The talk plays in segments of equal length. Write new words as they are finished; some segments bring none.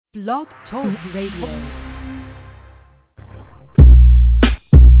Blog Talk Radio.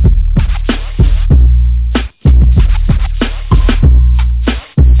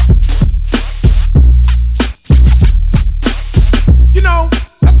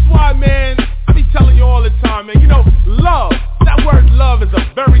 Love, that word love is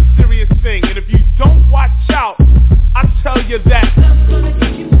a very serious thing, and if you don't watch out, I tell you that.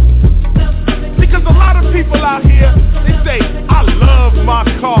 Because a lot of people out here, they say, I love my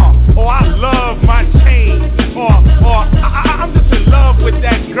car, or I love my chain, or I'm just in love with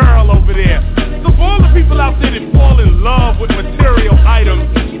that girl over there. So for all the people out there that fall in love with material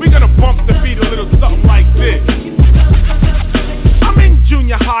items, we're gonna bump the beat a little something like this. I'm in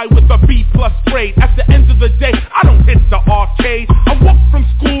junior high with a B+ grade. At the end of the day, I don't hit the arcade. I walk from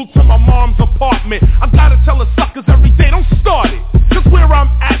school to my mom's apartment. I gotta tell the suckers every day, don't start it. Cause where I'm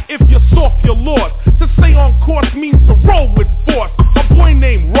at, if you're soft, you're lost. To stay on course means to roll with force. A boy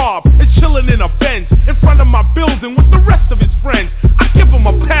named Rob is chilling in a Benz in front of my building with the rest of his friends. I give him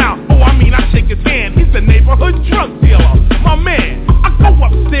a pound, I shake his hand. He's a neighborhood drug dealer, my man. I go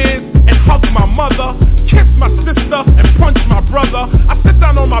upstairs and hug my mother, kiss my sister and punch my brother. I sit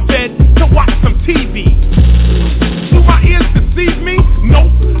down on my bed to watch some TV. Do my ears deceive me?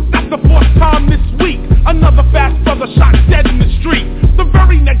 Nope, that's the fourth time this week. Another fast brother shot dead in the street. The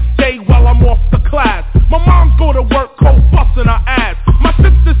very next day while I'm off to class, my mom go to work cold busting her ass. My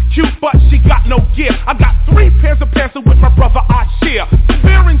sister's cute but she got no gear. I got 3 pairs of pants with my brother I share. So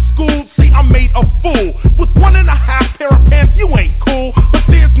we're in school, see I made a fool. With 1.5 pair of pants you ain't cool. But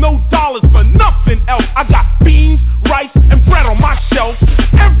there's no dollars for nothing else. I got beans, rice, and bread on my shelf.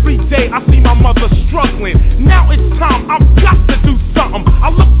 Every day I see my mother struggling. Now it's time, I've got to do something. I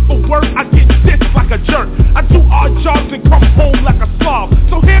look for work, I get dissed like a jerk. I do odd jobs and come home like a slob.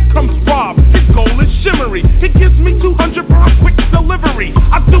 So here comes Rob, his goal is shimmery. He gives me 200 for a quick delivery.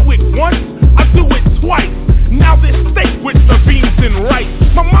 I do it once, I do it twice. Now there's steak with the beans and rice.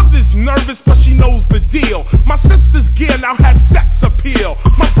 My mother's nervous but she knows the deal. My sister's gear now has sex appeal.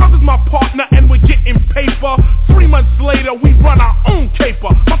 My brother's my partner and we're getting paper. 3 months later we run our own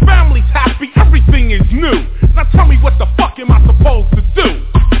caper. My family's happy, everything is new. Now tell me what the fuck am I supposed to do?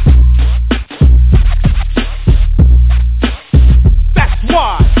 That's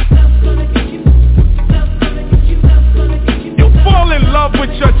why you fall in love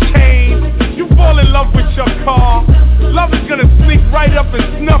with your chain. You fall in love with your car. Love is gonna sneak right up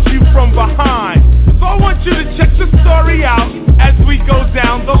and snuff you from behind. So I want you to check the story out as we go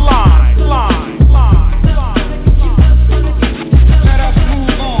down the line. Let us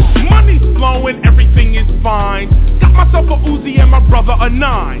move on. Money's flowing, everything is fine. Got myself a Uzi and my brother a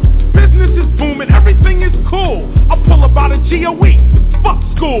 9. Business is booming, everything is cool. I pull about a G a week. Fuck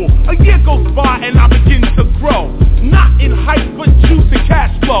school. A year goes by and I begin to grow. Not in height but juice and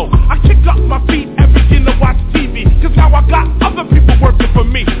cash flow. I kick up my feet and begin to watch TV. Cause now I got other people working for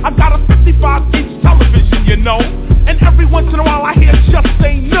me. I got a 55-inch television, you know. And every once in a while I hear just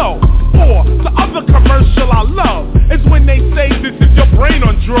say no. Or the other commercial I love is when they say this is your brain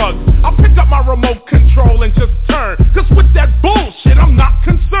on drugs. I'll pick up my remote control and just turn. Cause with that bullshit I'm not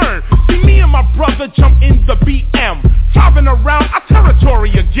concerned. See me and my brother jump in the BM. Driving around our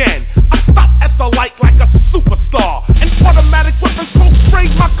territory again. I stop at the light like a superstar. And automatic weapons both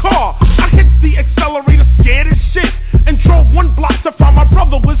sprayed my car. I hit the accelerator scared as shit. And drove 1 block to find my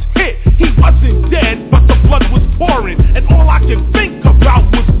brother was hit. He wasn't dead but the blood was pouring. And all I could think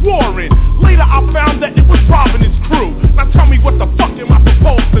about was Warren. Later I found that it was Rob and his crew. Now tell me what the fuck am I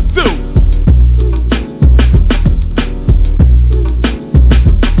supposed to do?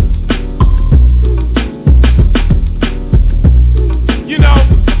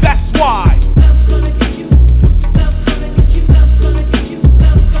 That's why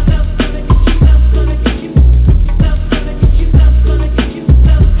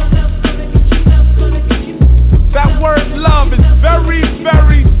that word love is very,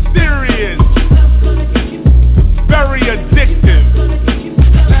 very serious, very addictive.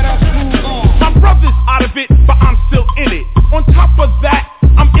 Let us move on. My brother's out of it, but I'm still in it. On top of that,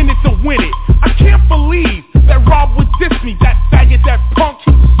 I'm in it to win it. I can't believe that Rob would diss me, that faggot, that punk,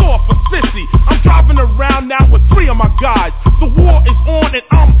 he's sore for sissy. I'm driving around now with 3 of my guys. The war is on and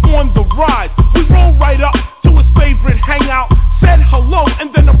I'm on the rise. We roll right up to his favorite hangout, said hello and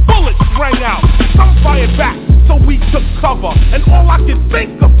then the bullets rang out. Some fired back, so we took cover. And all I could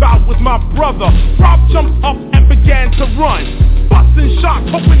think about was my brother. Rob jumped up and began to run, busting shots,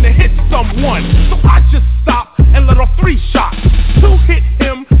 hoping to hit someone. So I just stopped and let off 3 shots. 2 hit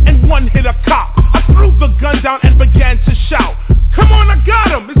him and 1 hit a cop. I threw the gun down and began to shout, come on, I got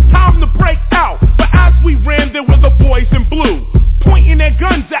him, it's time to break out. But as we ran, there were the boys in blue, pointing their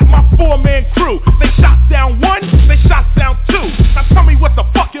guns at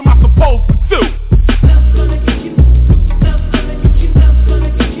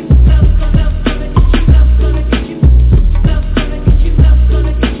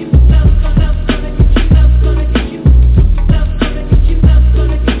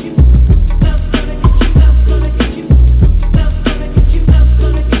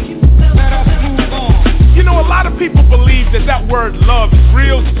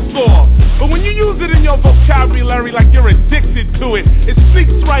real sore. But when you use it in your vocabulary like you're addicted to it, it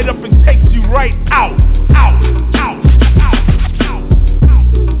sneaks right up and takes you right out.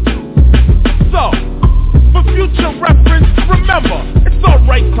 So, for future reference, remember, it's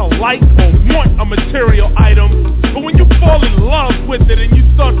alright to like or want a material item, but when you fall in love with it and you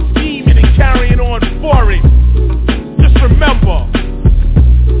start scheming and carrying on for it, just remember,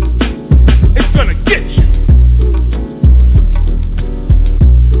 it's gonna get you.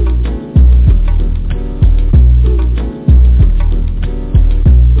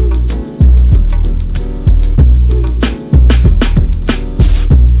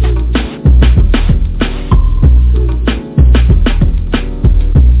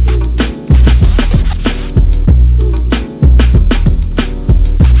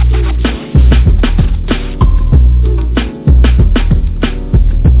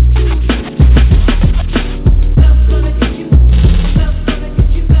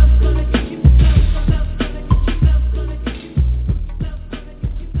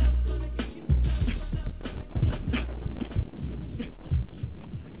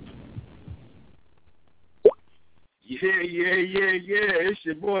 Yeah. It's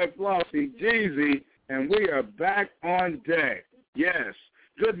your boy FLAUXY Jeezy, and we are back on deck. Yes.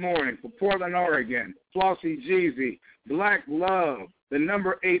 Good morning from Portland, Oregon. FLAUXY Jeezy, Black Love, the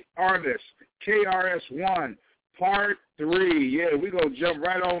number 8 artist, KRS-One, Part 3. Yeah, we're going to jump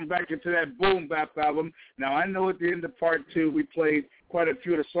right on back into that Boom Bap album. Now, I know at the end of Part 2 we played quite a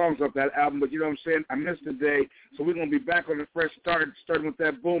few of the songs off that album, but you know what I'm saying? I missed a day, so we're going to be back on the fresh start, starting with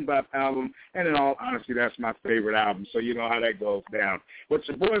that Boom Bap album. And in all honesty, that's my favorite album, so you know how that goes down. But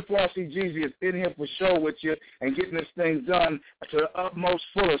your boy FLAUXY Jeezy is in here for show with you and getting this thing done to the utmost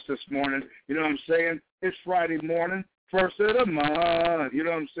fullest this morning. You know what I'm saying? It's Friday morning. First of the month, you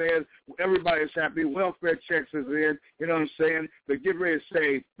know what I'm saying? Everybody's happy. Welfare checks is in, you know what I'm saying? But get ready to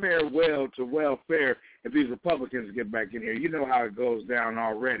say farewell to welfare if these Republicans get back in here. You know how it goes down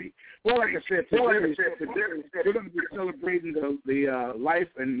already. Well, like I said, today we're going to be celebrating the life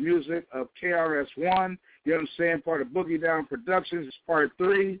and music of KRS-One, you know what I'm saying? Part of Boogie Down Productions. It's Part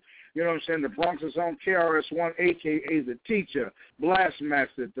 3. You know what I'm saying? The BRONX'S own KRS-One, a.k.a. the Teacher,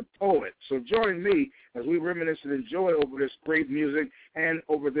 Blastmaster, the Poet. So join me as we reminisce and enjoy over this great music and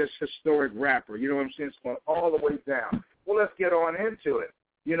over this historic rapper. You know what I'm saying? It's going all the way down. Well, let's get on into it.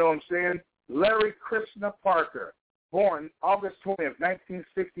 You know what I'm saying? Larry Krishna Parker, born August 20th,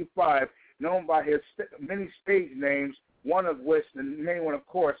 1965, known by his many stage names, one of which, the main one, of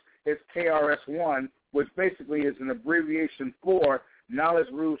course, is KRS-One, which basically is an abbreviation for Knowledge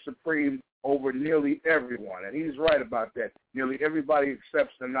Rules Supreme over nearly everyone. And he's right about that. Nearly everybody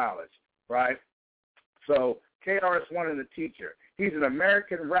accepts the knowledge, right? So KRS-One and the Teacher. He's an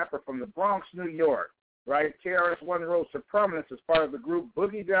American rapper from the Bronx, New York, right? KRS-One rose to prominence as part of the group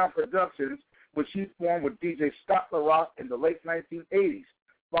Boogie Down Productions, which he formed with DJ Scott LaRock in the late 1980s.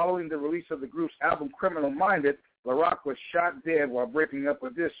 Following the release of the group's album Criminal Minded, LaRock was shot dead while breaking up a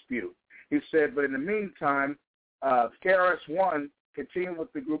dispute. He said, but in the meantime, KRS-One continued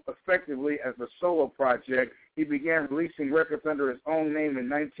with the group effectively as a solo project. He began releasing records under his own name in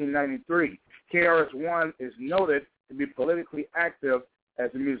 1993. KRS-One is noted to be politically active as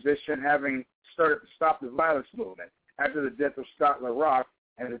a musician, having started the Stop the Violence movement after the death of Scott LaRock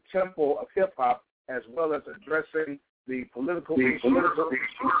and the Temple of Hip Hop, as well as addressing the political issues.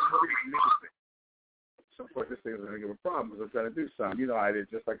 So, of course, this thing is going to give a problem because I'm trying to do something. You know I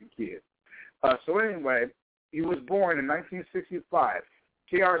did, just like a kid. So anyway, he was born in 1965.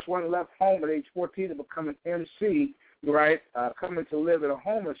 KRS-One left home at age 14 to become an MC, right, coming to live in a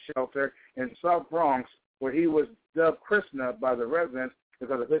homeless shelter in South Bronx, where he was dubbed Krishna by the residents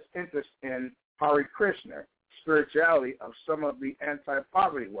because of his interest in Hare Krishna, spirituality of some of the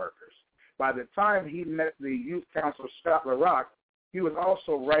anti-poverty workers. By the time he met the youth council Scott LaRock, he was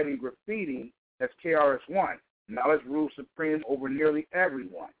also writing graffiti as KRS-One, Knowledge Rules Supreme over nearly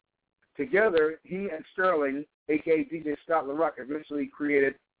everyone. Together, he and Sterling, a.k.a. DJ Scott LaRock, eventually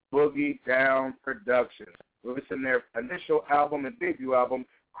created Boogie Down Productions, releasing their initial album and debut album,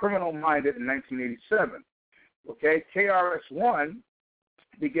 Criminal Minded, in 1987. Okay, KRS-One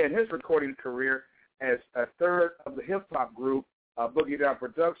began his recording career as a third of the hip-hop group Boogie Down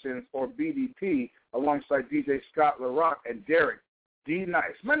Productions, or BDP, alongside DJ Scott LaRock and Derek D.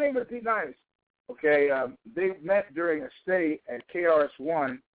 Nice. My name is D. Nice. Okay, they met during a stay at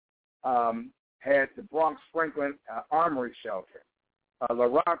KRS-One had the Bronx Franklin Armory Shelter.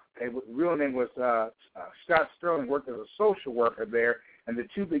 LaRock, his real name was Scott Sterling, worked as a social worker there, and the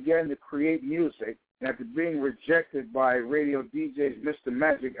two began to create music. And after being rejected by radio DJs Mr.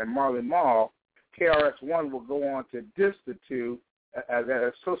 Magic and Marley Marl, KRS-One will go on to diss the two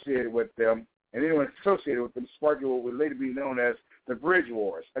that associated with them, and anyone associated with them sparked what would later be known as the Bridge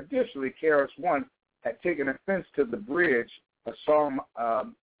Wars. Additionally, KRS-One had taken offense to The Bridge, a song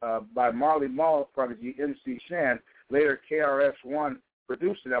by Marley Marl prodigy MC Shan. Later, KRS-One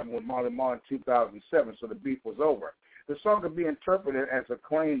produced an album with Marley Marl in 2007, so the beef was over. The song could be interpreted as a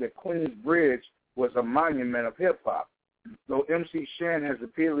claim that Queens Bridge was a monument of hip-hop. Though MC Shan has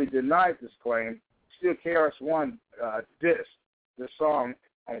repeatedly denied this claim, still KRS-One dissed the song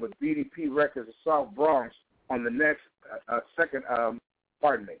with BDP Records of South Bronx on the next the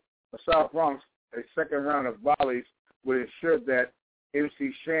South Bronx, a second round of volleys would ensure that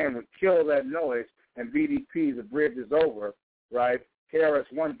MC Shan would kill that noise and BDP, The Bridge is Over, right?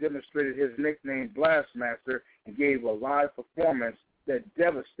 KRS-One demonstrated his nickname Blastmaster and gave a live performance that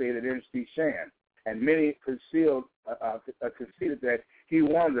devastated MC Shan, and many conceded that he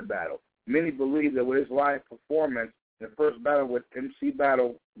won the battle. Many believe that with his live performance, the first battle with MC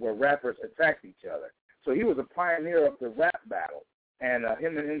battle where rappers attacked each other. So he was a pioneer of the rap battle, and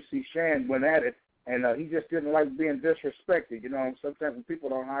him and MC Shan went at it, and he just didn't like being disrespected. You know, sometimes when people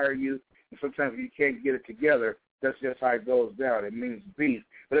don't hire you, and sometimes you can't get it together, that's just how it goes down. It means beef,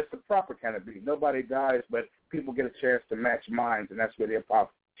 but it's the proper kind of beef. Nobody dies, but people get a chance to match minds, and that's what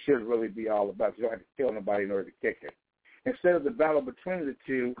hip-hop should really be all about. You don't have to kill nobody in order to kick it. Instead of the battle between the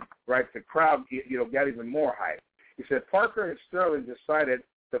two, right, the crowd, got even more hype. He said Parker and Sterling decided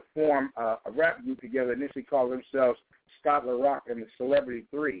to form a rap group together, initially called themselves Scott LaRock and the Celebrity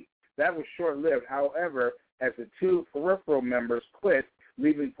Three. That was short-lived. However, as the two peripheral members quit,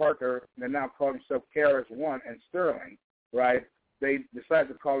 leaving Parker, they now call themselves KRS-One and Sterling, right? They decided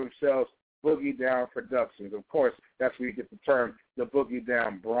to call themselves Boogie Down Productions. Of course, that's where you get the term the Boogie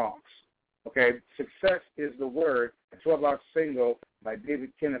Down Bronx. Okay, Success is the Word, a 12-hour single by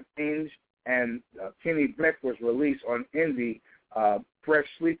David Kenneth Inge and Kenny Beck was released on indie Fresh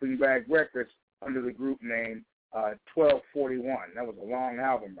Sleeping Bag Records under the group name 1241. That was a long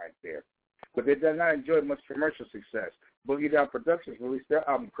album right there. But they did not enjoy much commercial success. Boogie Down Productions released their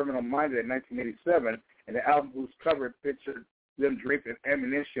album Criminal Minded in 1987, and the album whose cover pictured them draped in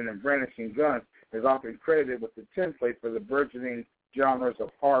ammunition and brandishing guns is often credited with the template for the burgeoning genres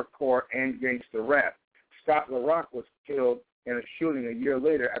of hardcore and gangster rap. Scott LaRock was killed in a shooting a year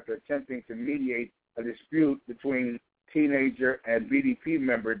later after attempting to mediate a dispute between teenager and BDP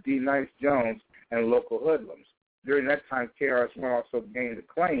member D. Nice Jones and local hoodlums. During that time, KRS-One also gained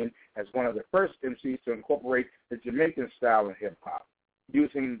acclaim as one of the first MCs to incorporate the Jamaican style in hip-hop,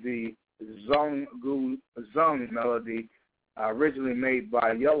 using the zung melody originally made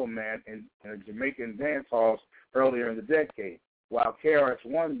by Yellow Man in Jamaican dance halls earlier in the decade, while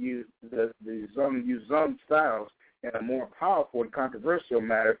KRS-One used the zung styles in a more powerful and controversial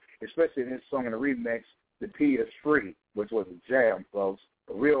manner, especially in his song in the remix, The P is Free, which was a jam, folks,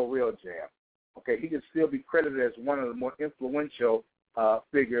 a real jam. Okay, he can still be credited as one of the more influential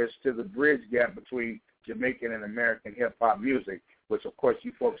figures to the bridge gap between Jamaican and American hip-hop music, which, of course,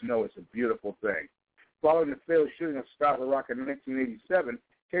 you folks know is a beautiful thing. Following the failed shooting of Scott LaRock in 1987,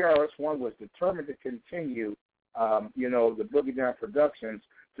 KRS-One was determined to continue, the Boogie Down Productions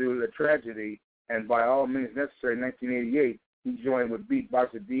through the tragedy, and by all means necessary, in 1988, he joined with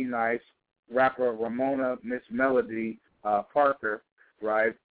beatboxer D. Nice, rapper Ramona Miss Melody Parker,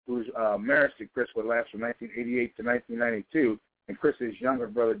 right, whose marriage to Chris would last from 1988 to 1992, and Chris's younger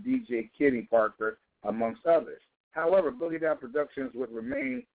brother DJ Kitty Parker, amongst others. However, Boogie Down Productions would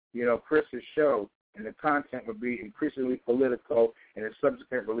remain, Chris's show, and the content would be increasingly political in its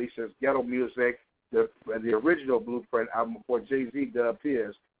subsequent releases, Ghetto Music, the original Blueprint album before Jay-Z dubbed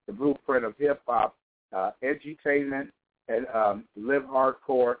his, the Blueprint of Hip-Hop, Edutainment, and Live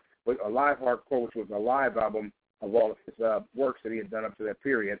Hardcore, Live Hardcore, which was a live album of all of his works that he had done up to that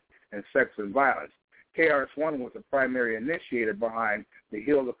period, and Sex and Violence. KRS-One was the primary initiator behind the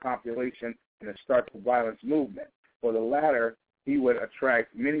Hilda compilation and the Start to Violence movement. For the latter, he would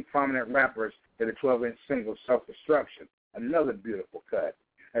attract many prominent rappers to the 12-inch single Self-Destruction, another beautiful cut.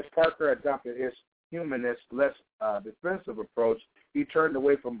 As Parker adopted his humanist, less defensive approach, he turned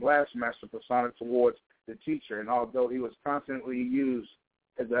away from Blastmaster persona towards the teacher, and although he was constantly used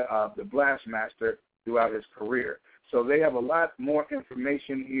as the Blastmaster throughout his career. So they have a lot more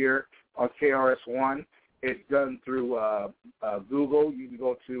information here on KRS-One. It's done through Google. You can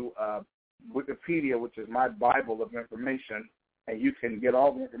go to Wikipedia, which is my Bible of information, and you can get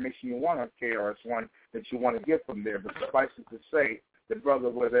all the information you want on KRS-One that you want to get from there. But suffice it to say, the brother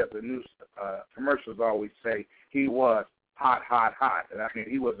was, as the news commercials always say, he was hot. And I mean,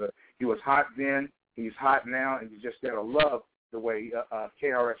 he was hot then, he's hot now, and you just got to love the way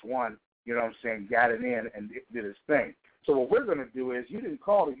KRS-One, got it in and did his thing. So what we're going to do is, you didn't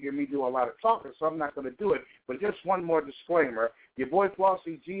call to hear me do a lot of talking, so I'm not going to do it. But just one more disclaimer. Your boy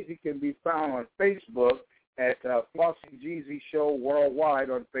Flauxy Jeezy can be found on Facebook at Flauxy Jeezy Show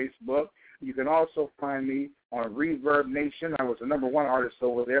Worldwide on Facebook. You can also find me on Reverb Nation. I was the number 1 artist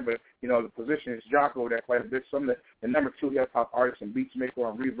over there, but, you know, the position is Jocko there quite a bit. So I'm the number 2 hip-hop artist and beats maker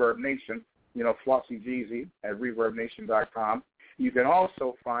on Reverb Nation, you know, Flauxy Jeezy at ReverbNation.com. You can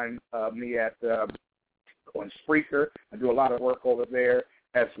also find me at on Spreaker. I do a lot of work over there,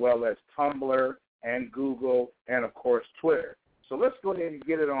 as well as Tumblr and Google and, of course, Twitter. So let's go ahead and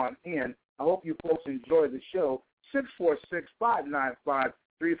get it on in. I hope you folks enjoy the show.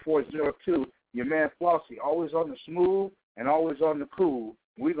 646-595-3402. Your man Flauxy, always on the smooth and always on the cool.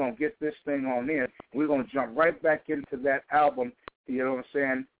 We're going to get this thing on in. We're going to jump right back into that album, you know what I'm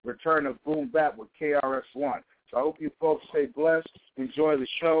saying, Return of Boom Bap with KRS-One. So I hope you folks stay blessed, enjoy the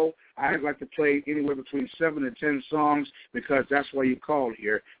show. I'd like to play anywhere between 7 and 10 songs because that's why you called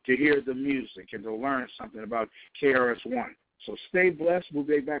here, to hear the music and to learn something about KRS-One. So stay blessed. We'll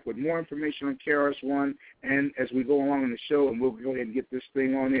be back with more information on KRS-One and as we go along in the show, and we'll go ahead and get this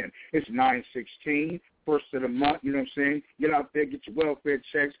thing on in. It's 9/16, first of the month, you know what I'm saying? Get out there, get your welfare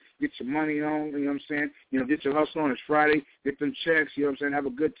checks, get your money on, you know what I'm saying? You know, get your hustle on. It's Friday, get them checks, you know what I'm saying? Have a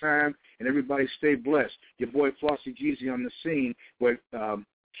good time, and everybody stay blessed. Your boy Flauxy Jeezy on the scene with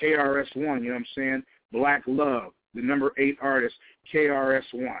KRS-One, you know what I'm saying? Black Love, the number 8 artist,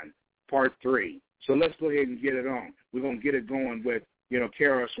 KRS-One, part 3. So let's go ahead and get it on. We're going to get it going with, you know,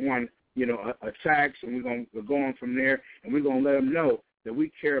 KRS-One, you know, attacks, and we're going to go on from there, and we're going to let them know that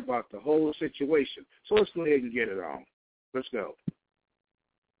we care about the whole situation. So let's go ahead and get it on. Let's go.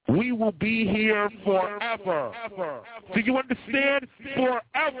 We will be here forever. Do you understand?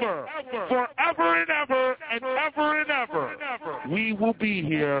 Forever. Forever and ever and ever and ever. We will be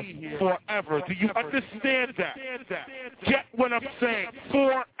here forever. Do you understand that? Get what I'm saying?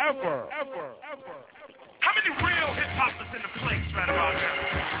 Forever. How many real hip-hoppers in the place right about now?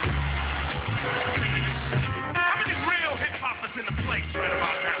 How many real hip-hoppers in the place right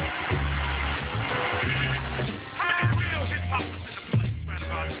about now? How many real hip-hoppers in the place right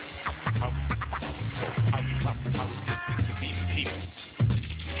about now?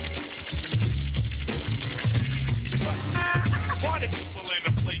 Party people in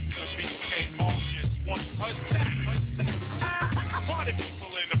the place cause we came on just one attack. Party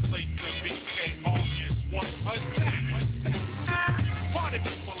people in the place cause we came on just one attack. Party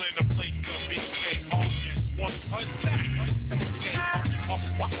people in the place cause we came on just one attack.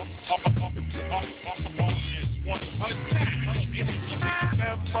 One attack.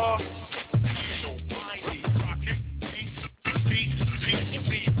 Remember, so windy, rockin', beat,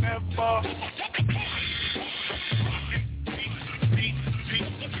 remember.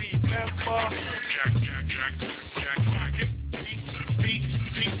 Remember, beat,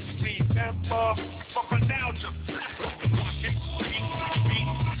 remember, from announcer,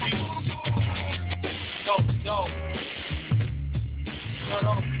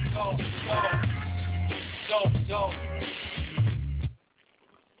 go.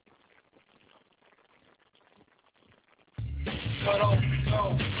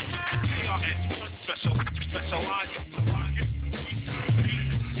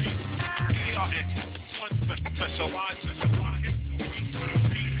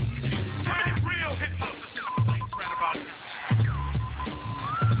 Real hip-hop is in the place right about now.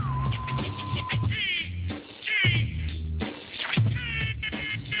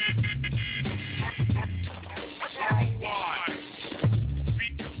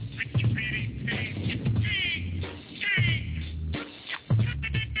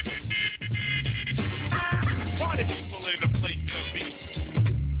 Party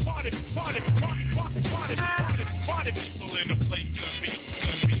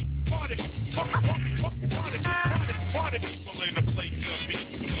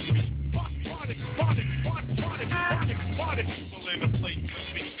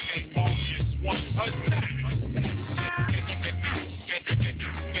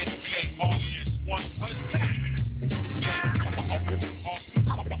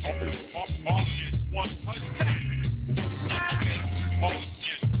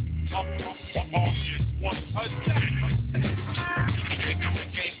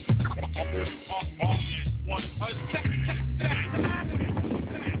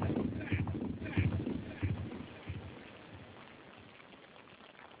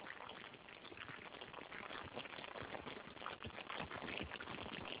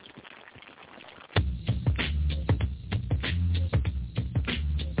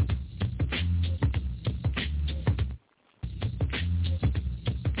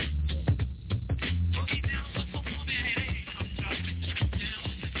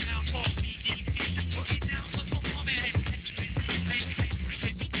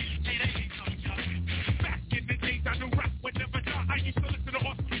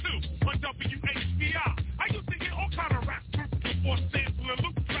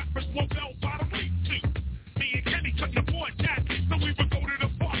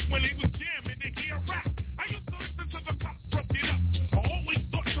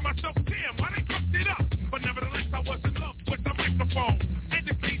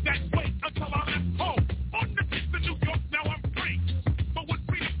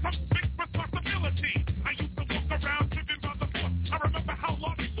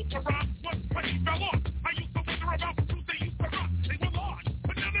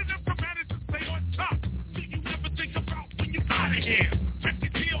of here.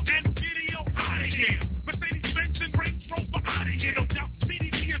 Record deal and video out of here. Mercedes-Benz and Range Rover out of here. No doubt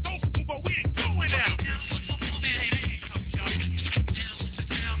BDP is old school, but we ain't going out.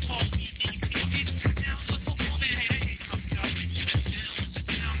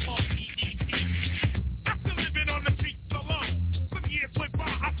 After living on the streets alone, some years went by,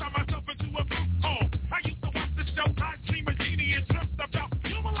 I found myself into a group home. I used to watch the show, I dream a genie and dreamt about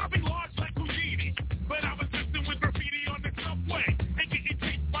you will I be large like Houdini. But I was drifting with graffiti on the subway and getting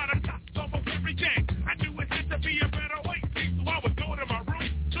chased by the cops almost every day. I knew it had to be a better way, so I would go to my room,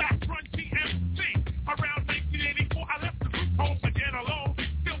 slash run TMC. Around 1984, I left the group home again alone,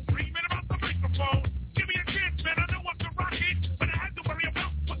 still dreaming about the microphone. Give me a chance, man, I know I can rock it, but I had to worry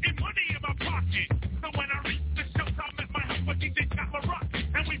about putting money in my pocket. So when I reached the showtime at my house with DJ Rock,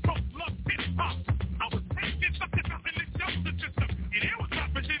 and we both loved hip-hop, I was taking something out in the shelter system, and there was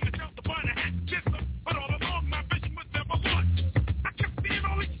rappers in the shelter, but I had to kiss them. But all along, my vision was never lost. I kept seeing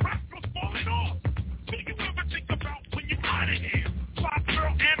all these tracks was falling off. What do you ever think about when you're out of here? Fly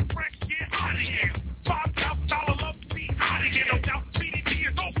girl and fresh, get out of here. $5,000 love me out of here. No doubt BDP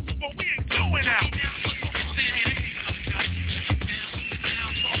is old school, but we ain't going out.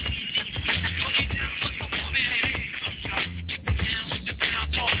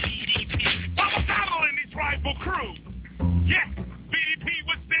 I was battling these rival crews. Yes, BDP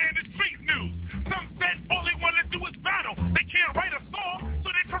was saying the street news. Some said all they want to do is battle. They can't write a song, so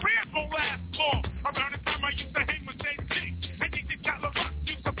their careers won't last long. Around the time I used to hang with JC, and DJ Rock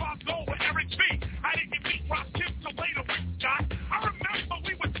used to bob low with Eric B. I didn't meet Rock Kim till later with Scott. I remember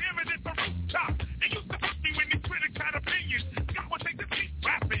we were jamming at the rooftop. It used to hurt me when these critics had opinions. Scott would take the beat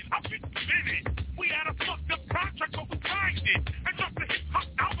rapping, I'll get in it. We had a fucked up contract, but we signed it. And dropped the hip-hop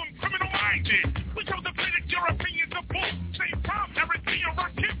album, Criminal Minded. We told the critics your opinions are bull. Same time, Eric B and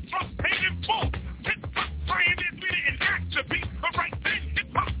Rock Kim trust paid in full. Hip-hop trying this, we didn't act to be. But right then,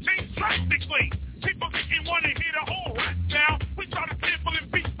 hip-hop changed drastically. People didn't want to hear the whole rap now. We started sampling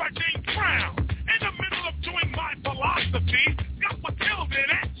beats by James Brown. In the middle of doing my philosophy, Scott was killed and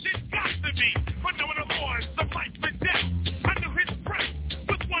that shit got to me. But knowing the laws of life and death, I knew his breath,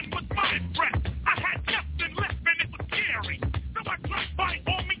 which one was my breath. I had left and left and it was scary. So I dropped by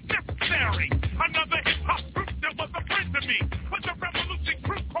all means necessary. Another hip-hop group that was a friend to me was a revolution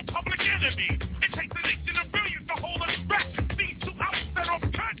group called Public Enemy. It takes a nation of billions to hold us back. These two outset off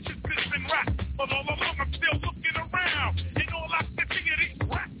consciousness and rap. But all along I'm still looking around, and all I can see are these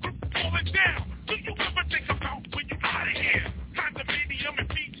rap groups falling down. Do you ever think about when you're out of here? Condominium and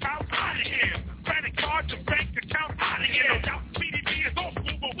beach house out of here. Credit cards and bank account out of here. No doubt BDP is old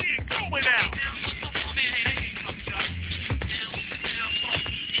school, but we ain't going out.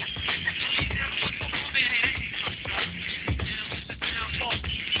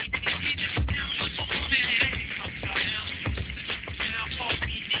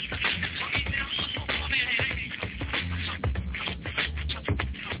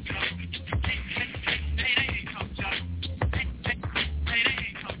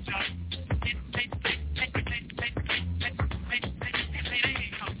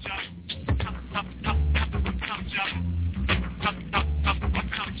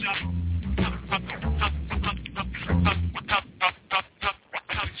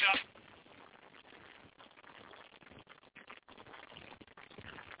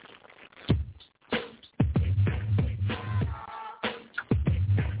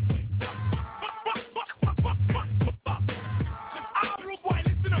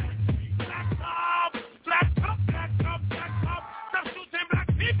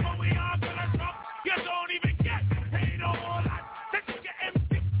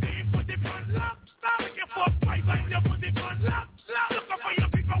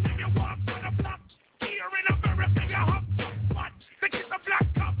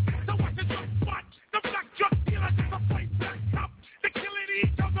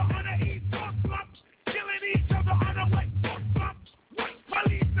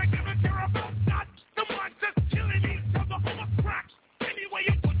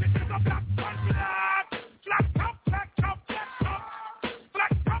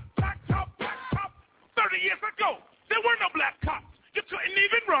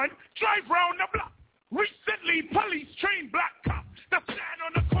 Drive round the block. Recently, police trained black cops that stand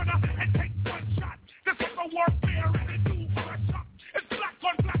on the corner and take one shot. This is a warfare and they do for a shot. It's black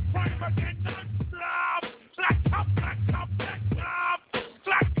on black crime again, non-stop. Black cop, black cop, black cop.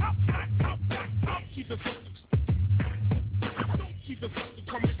 Black cop, black cop, black cop. Keep it something. Don't keep it something.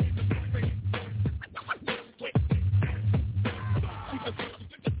 Come and keep it something. Wait. Don't keep it something.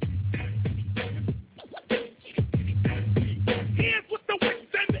 Here's what the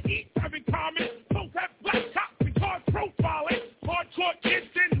West and the East have in common. Both have black cops and cars profiling.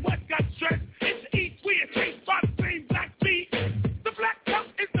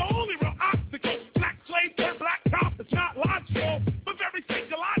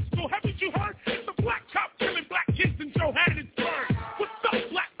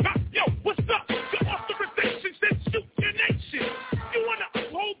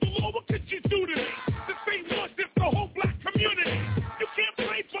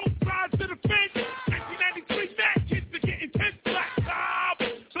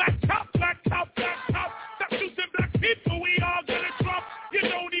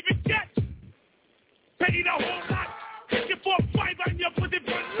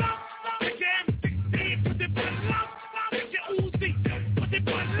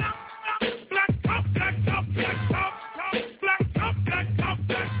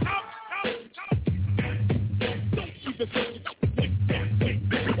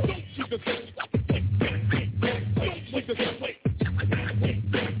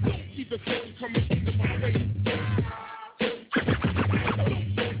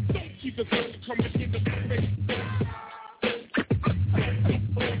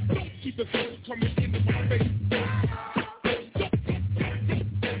 the sun coming into my face.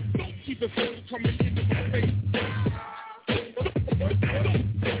 Don't keep the sun coming into my face.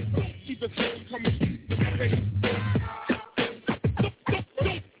 Don't keep the sun coming into my face.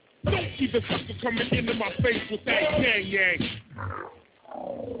 Don't keep the sun coming into my face with that yang yang.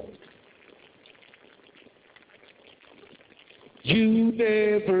 You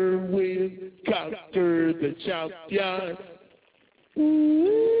never will conquer the champion.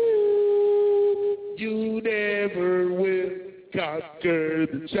 Ooh, you never will conquer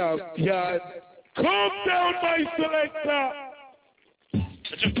the champion. Calm down, my selector. I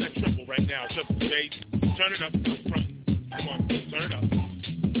just that triple right now, just bass. Turn it up to the front. Come on, turn it up.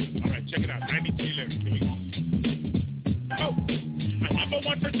 All right, check it out. 93 lyrics. Here we go. Oh. I never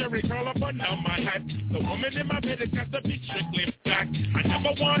want the jury call up under my hat. The woman in my bed has got to be strictly black. I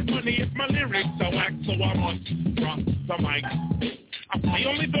never want money if my lyrics are whack, so I must drop the mic. I play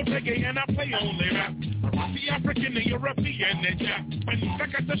only the reggae and I play only rap. I rock the African, the European, and Jap. I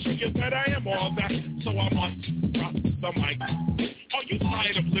got to show you that I am all that, so I must drop the mic. Are you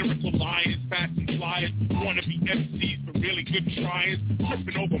tired of lyrical liars, fast and flyers, wannabe MCs but really good tryers,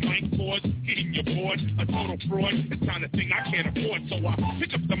 tripping over mic cords, hitting your board, a total fraud? It's the kind of thing I can't afford, so I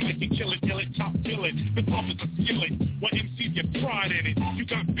pick up the mic and kill it, top kill it. The club is a skillet. What MCs get pride in it? You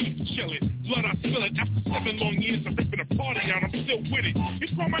got beef, chill it. Blood, I spill it. After 7 long years of ripping a party out, I'm still with it. You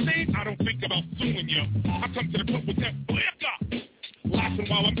call my name, I don't think about suing you. I come to the club with that blackout. Laughing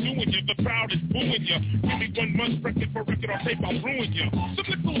while I'm doing you, the crowd is booing you. Give me 1 month record for record on tape, I'll ruin you. Some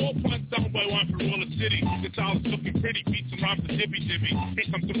little old puns down by one for all the city. The dollars looking pretty, beats and rhymes and dibby.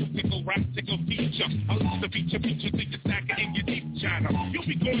 Here comes the musical rap, tickle teacher. I listen to feature, think you're stacking in your deep chatter. You'll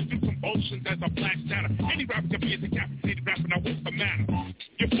be going through convulsions as I flash shatter. Any rapper can be a decapitated rapper, now what's the matter?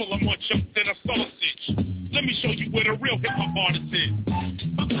 You're full of more junk than a sausage. Let me show you where the real hip-hop artist is.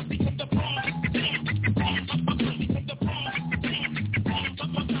 I'm coming from the Bronx.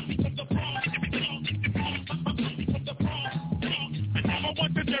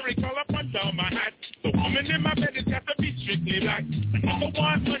 My hat. The woman in my bed has got to be strictly black. I never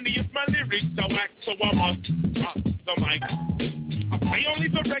want money if my lyrics are whack, so I must drop the mic. I play only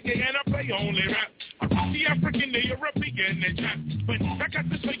the reggae and I play only rap. I rock the African, the European, and Jap. But I got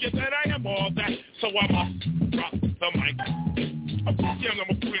to show you that I am all that, so I must drop the mic. Of course, yeah, I'm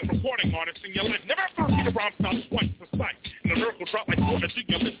a fluent recording artist in your life. Never ever read a rhyme style twice the sight. And the lyrical drop like water to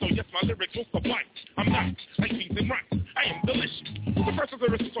your list, so yes, my lyrics will suffice. I'm not like beans and rice. I am delicious. The first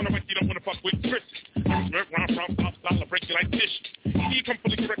lyricist on the mic, you don't want to fuck with Chris. Rhyme style, I'll break you like dishes. You come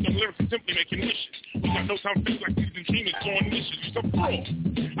fully correct on lyrics and simply making wishes. We got no time to think like these and dreamers going wishes. You're a fraud.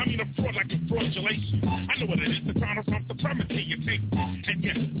 I mean a fraud like a fraudulation. I know what it is, the crown of some supremacy you take. And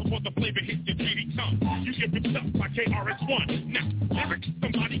yes, before the flavor hits your greedy tongue, you get ripped up like KRS-One. Now, lyrics,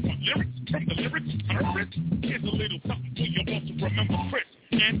 somebody want lyrics from the lyrics terrorists? Here's a little something for you all to remember Chris.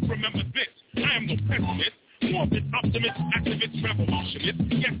 And remember this, I am no pessimist. Morbid, optimist, activist, revolutionist.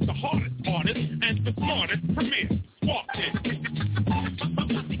 Yes, the hardest artist and the smartest premier. Spark it.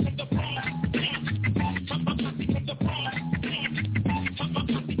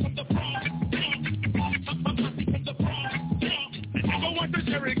 I never want the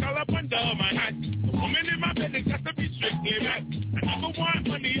cherry color up under my hat. The woman in my bed has got to be strictly black. I never want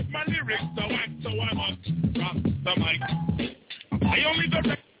money if my lyrics are whack, so I must drop the mic. I only the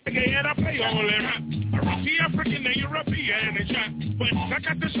reggae and I play only rap. I rock the African, the European, and Jap. But I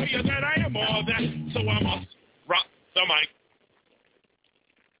got to show you that I am all that, so I must rock the mic.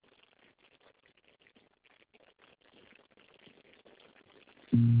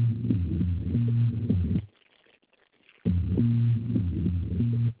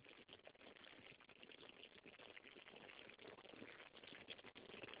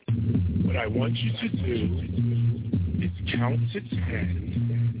 What I want you to do is count to 10,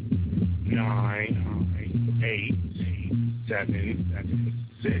 9, 8, 7,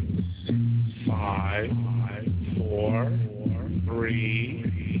 6, 5, 4, 3,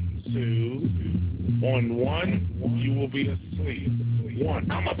 2, 1. You will be asleep.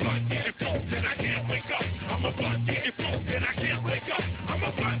 1. I'm a blunt getting smoked and I can't wake up. I'm a blunt getting smoked and I can't wake up. I'm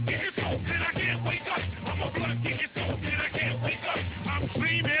a blunt getting smoked and I can't wake up. I'm a blunt getting smoked and I can't wake up. I'm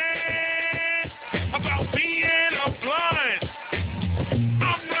dreaming about being a blunt.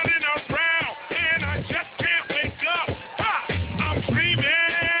 I'm running around and I just can't wake up. I'm dreaming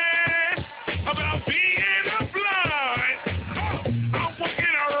about being a blunt. I'm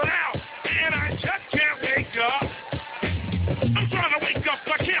walking around and I just can't wake up. I'm trying to wake up,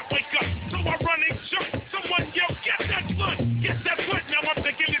 but I can't wake up. So I run and jump. Someone yell, get that blunt, get that blunt. Now I'm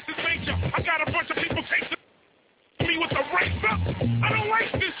thinking this is major. I got a bunch of people chasing me with the razor. I don't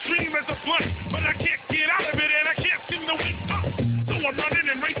like this dream as a blunt, but I can't get out of it and I can't seem to wake up. So I'm running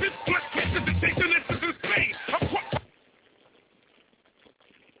and racing, split places and chasing this is insane.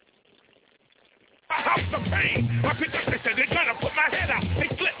 My house of pain. I picked up, they said they're gonna put my head out. They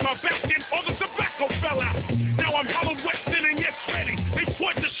flipped my back and all the tobacco fell out. Now I'm hollow wested and yet ready. They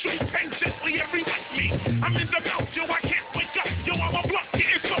poured the street pain gently every with me. I'm in the mouth, yo, I can't wake up. Yo, I'm a blunt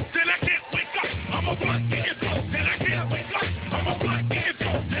getting smoked and I can't wake up. I'm a blunt getting smoked and I can't wake up. I'm a blunt getting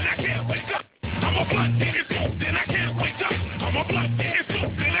smoked and I can't wake up. I'm a blunt getting smoked and I can't wake up. I'm a blunt getting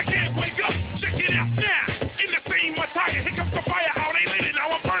smoked and I can't wake up. Check it out now. In the same attire, here comes the fire, how they lit it.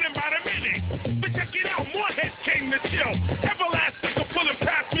 Now I'm burning by the minute. Check it out, more heads came to chill. Everlasting took a pull and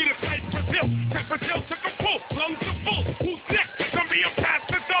passed me to sight Brazil. Cause Brazil took a pull, lungs are full. Who's next? I'm being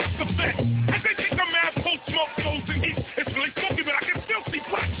passed the dog's effect. As they take a mad pull, smoke goes and heat. It's really smoky, but I can still see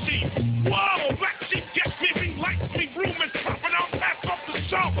black sheep. Whoa, black sheep gets me, he likes me, room is dropping out, pass off the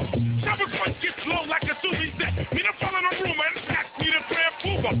shovel. Shovel's voice gets low like a Susie said. Me to fall in the room and pass me to Grand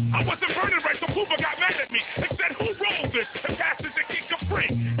Pooba. I wasn't burning right, so Pooba got mad at me. They said, who rolled this? And passed it to Kick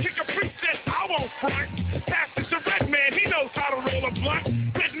Capri. Kick Capri said, I won't front. Pass it to Red Man, he knows how to roll a blunt.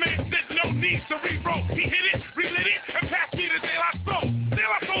 Red Man said no need to re-roll. He hit it, relit it, and passed me to De La Soul. De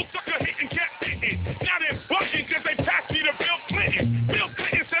La Soul sucker hit and kept hitting. Now they're bugging because they passed me to Bill Clinton. Bill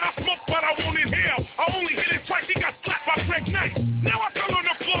Clinton said I smoke but I won't inhale. I only hit it twice, he got slapped by Greg Knight. Now I fell on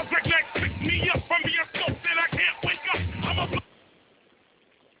the floor, Greg Knight picked me up from being smoked and I can't wake up. I'm a blunt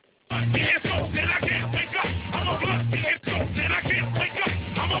getting smoked and I can't wake up. I'm a blunt getting smoked and I can't wake up.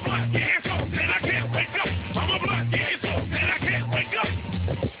 I'm a blunt getting smoked and I can't wake up. I'm a blunt getting smoked and I can't wake up.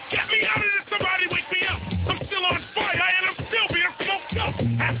 Get me out of this, somebody wake me up. I'm still on fire and I'm still being smoked up.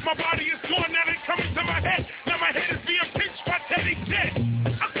 Half my body is gone, now they coming to my head. Now my head is being pinched by Teddy dead.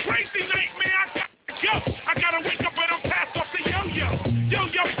 A crazy nightmare, I gotta go. I gotta wake up and I'm passed off to Yo-Yo.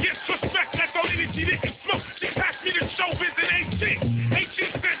 Yo-Yo gets respect, that's all she didn't smoke. She passed me to Showbiz and AG. AG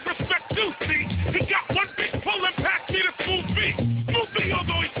said respect too, see. He got one big pull and passed me to Smooth B. Smooth B,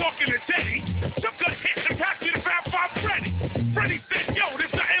 although he's talking to Teddy, took a hit and passed me to Fab Five Freddy. Freddy said, yo,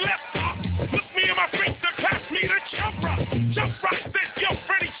 there's nothing left, Pop. Look me in my face and passed me to Jump Rock. Jump Rock said, yo,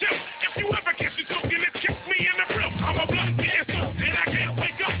 Freddy, chill. If you ever catch me smoking, it kick me in the grill. I'm a blunt getting smoked and I can't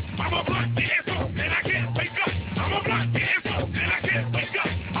wake up. I'm a blunt getting smoked and I can't wake up. I'm a blunt getting smoked and I can't wake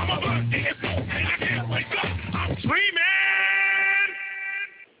up. I'm a blunt getting smoked and I can't wake up. I'm dreaming.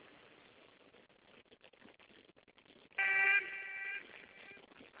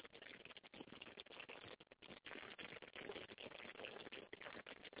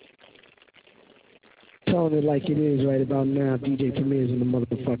 Telling it like it is right about now. DJ Premier's in the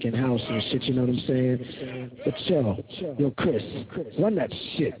motherfucking house and shit, you know what I'm saying? But yo, Chris, run that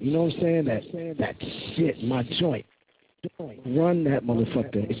shit, you know what I'm saying? That shit, my joint. Run that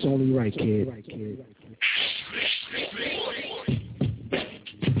motherfucker. It's only right, kid.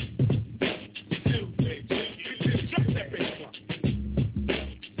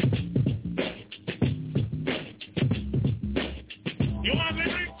 You want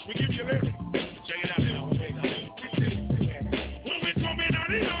lyrics? We give you lyrics.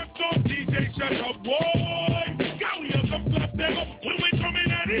 Shut up, boy. Go, you come up there. When we coming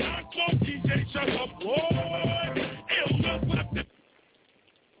at it, I smoke DJ. Shut up, boy. Ill look left it.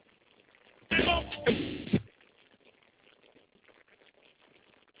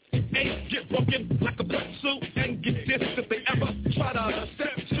 Ain't get broken like a black suit and get dissed if they ever try to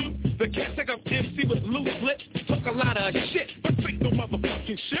step to. The cat take up MC with loose lips, talk a lot of shit, but fake no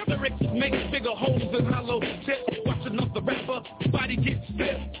motherfucking shit. Lyrics make bigger holes than hollow tips. Watch another rapper, body get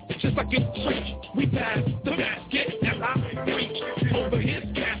stiff. Just like in church, we pass the basket as I reach over his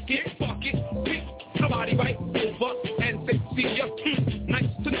casket. Fuck it, pick somebody right over and say, see ya. Nice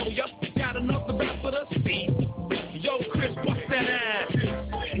to know ya. Got another rapper to see. Yo, Chris, bust that ass.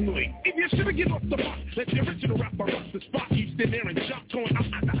 If you should've get off the block, let the original rapper rock the spot. You stand there and jump going,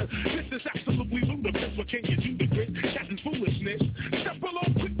 this is absolutely ludicrous. What can you do to grit? Chatting foolishness. Step below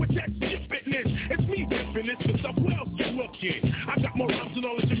quick with that shit fitness. It's me ripping this for stuff. Where else you looking? I got more rhymes than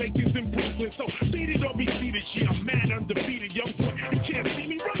all the Jamaicans in Brooklyn. So beat it or be seated. Yeah, I'm mad undefeated. Young boy, you can't see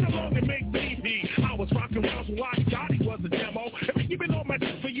me. Run along and make baby. I was rocking rounds when Lottie Gotti was a demo. And you've been on my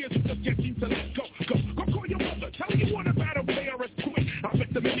dick for years. You just can't seem to let go. Go call your mother. Tell her you want a battle player as quick. I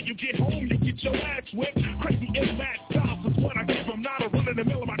bet the minute you get home, you get your ass whipped. Crazy ill-mad styles is what I give them. Not a run in the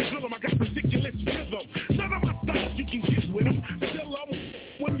middle of my drill 'em. I got ridiculous rhythm. None of my styles you can get with them. Still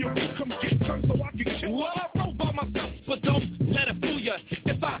when you come get turned so I can kill. Well, I roll by myself, but don't let it fool ya.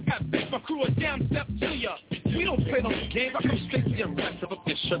 If I got big, my crew a damn step to ya. We don't play no games. I come straight to your rest. Up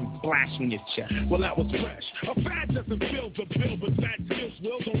your shirt and blast on your chest. Well, that was fresh. A fad doesn't fill the bill, but bad skills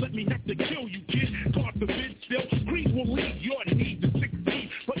will. Don't let let me have to kill you, kid. God forbid still, greed will lead your need to succeed.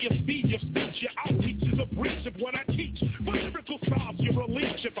 But your speed, your speech, your outreach is a breach of what I teach. For lyrical styles, you're a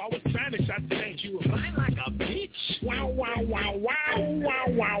leech. If I was Spanish, I'd say you fly like a beach. Wow, wow, wow, wow, wow,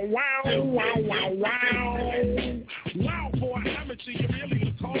 wow, wow, wow, wow, wow. Wow, for an amateur, you really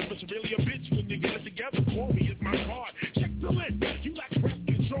look hard, but you're really a bitch when you get it together. Corey is my card. Check the list. You lack rap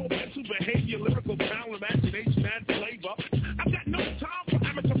control, mental behavior, lyrical talent, imagination, and flavor. I've got no time for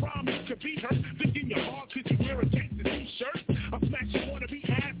amateur rhymes. You could be hurt, thinking you're hard because you wear a gangster t-shirt. I smash you wanna be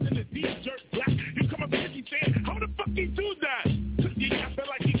ass in the deep dirt black. You come up here and saying, how the fuck you do that? Cause you feel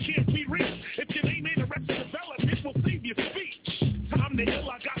like you can't be reached. If your name ain't Arrested Development, we'll save your speech. Time to heal,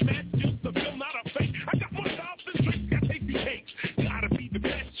 I got mad skills to fill, not a fake. I got more styles than drinks, got tasty cakes. Gotta be the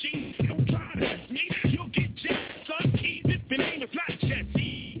best cheese. Don't try to test me, you'll get jacked, son. Even if your name is not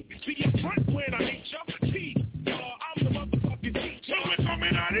Jesse. See up front when I meet ya. P, I'm the motherfucking teacher. We're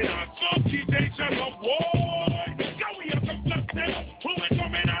coming out in our funky days of the war. Go we have some blood now. We're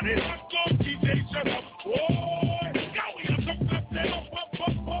coming out in our funky days of the war. Go we have some blood now.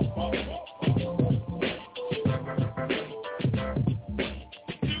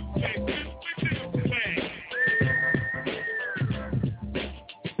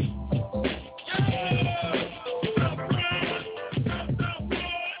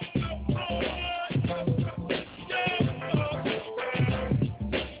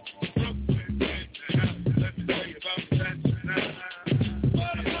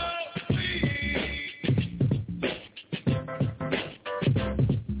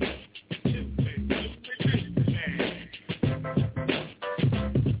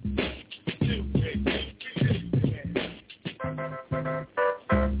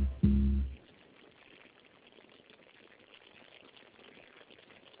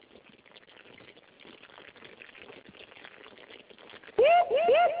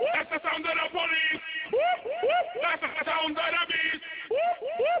 That's the sound of the police. That's the sound of the beast.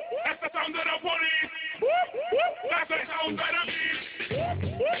 That's the sound of the police. That's the sound of the beast.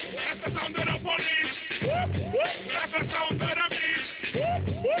 That's the sound of the police. That's the sound of the beast.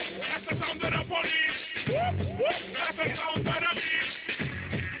 That's the sound of the police. That's the sound of the beast.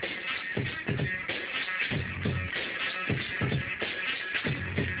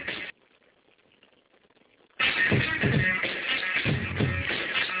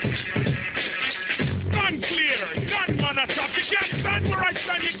 You can't stand where I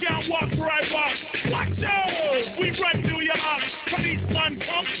stand, you can't walk where I walk. Watch out! We run through your house. Policeman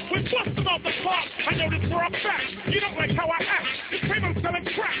come, we bust them out the park. I know this for a fact. You don't like how I act. You claim I'm selling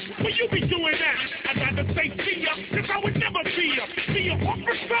crack, but you be doing that. I'd rather say see ya, cause I would never see ya. Be a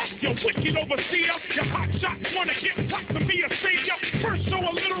officer, you wicked overseer. Your hot shots wanna get top to be a savior. First show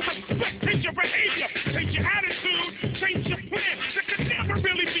a little respect, change your behavior. Change your attitude, change your plan. There could never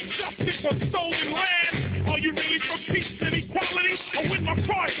really be justice for stolen land. Are you really for peace and equality? Or when my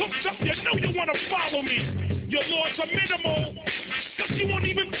car's hooked up, you know you want to follow me. Your laws are minimal, cause you won't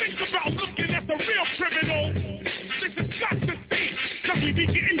even think about looking at the real criminal. This is got to see, cause we be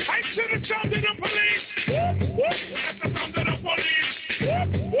getting hyped to the sound of the police. That's the sound of the police.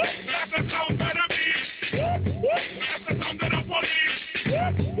 That's the sound of the beast. That's the sound of the police.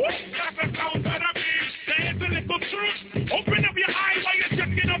 That's the sound of the beast. There's a little truth. Open up your eyes while you're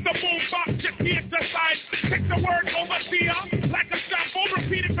checking up the boombox. Check the exercise. Take the word overseer like a sample.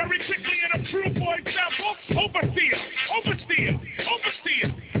 Repeat it very quickly and approve for example. Overseer, overseer, overseer,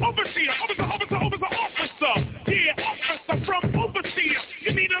 overseer, officer. Yeah, officer from overseer.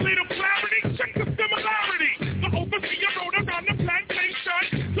 You need a little clarity? Check the similarity. The overseer rode around the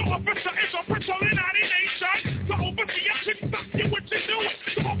plantation. The officer is a patrolling out in nation. The overseer can stop you what you're doing.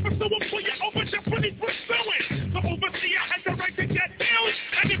 The officer will pull you over just when he's pursuing. The overseer has the right to get killed.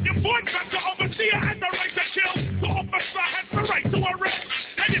 And if your boy got the overseer has the right to kill. The officer has the right to arrest.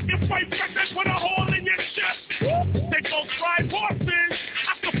 And if you fight back, that's put a hole in your chest. They both ride horses.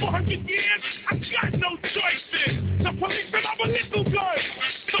 After 400 years, I've got no choices. The police and I'm a little good.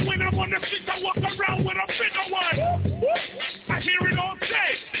 So when I'm on the streets, I walk around with a bigger one. I hear it all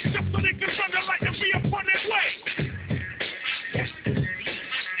day. Just so they can run the light and be upon their way. Yes.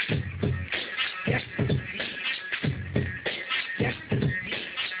 Yes. Yes.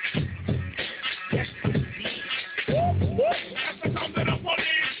 Yes. That's the sound of the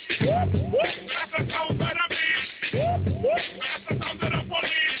police. That's the sound of the beast. That's the sound of the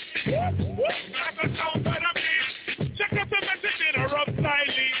police. That's the sound of the beast. Check out the message interrupt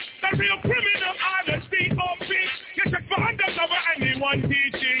slightly. The real criminal are the C.O.P. You check for undercover anyone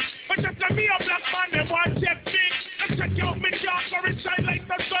teaching. But just let me a black man, they want check me. And check out me job for it shine like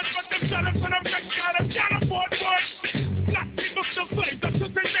the sun. But them shut up and I'm checked out of can't afford one. Black people still claim that to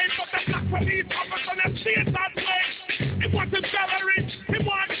the name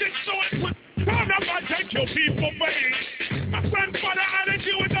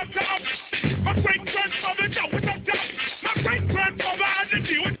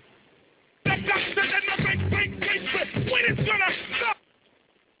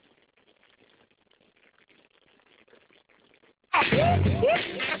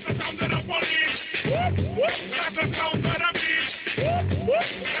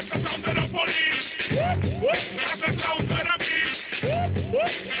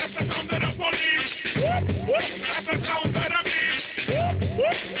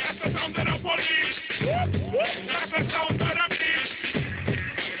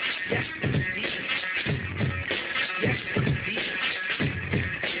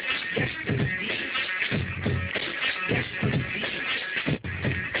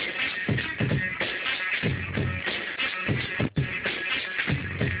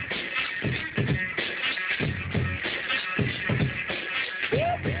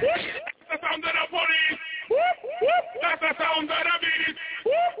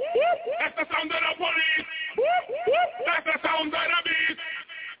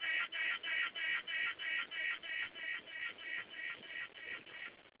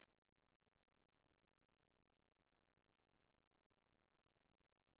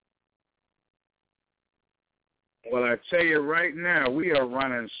Well, I tell you right now, we are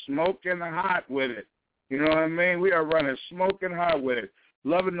running smoking hot with it. You know what I mean? We are running smoking hot with it.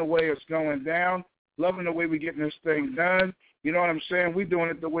 Loving the way it's going down. Loving the way we're getting this thing done. You know what I'm saying? We're doing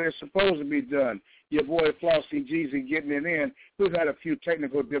it the way it's supposed to be done. Your boy FLAUXY Jeezy getting it in. We've had a few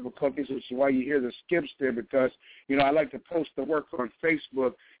technical difficulties, which is why you hear the skips there, because, you know, I like to post the work on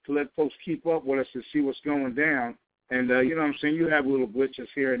Facebook to let folks keep up with us and see what's going down. And, you know what I'm saying, you have little glitches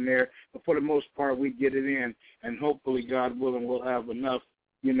here and there, but for the most part, we get it in, and hopefully, God willing, we'll have enough,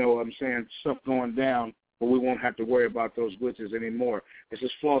 you know what I'm saying, stuff going down, but we won't have to worry about those glitches anymore. This is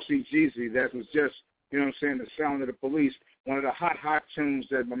FLAUXY Jeezy. That was just, you know what I'm saying, the Sound of the Police, one of the hot tunes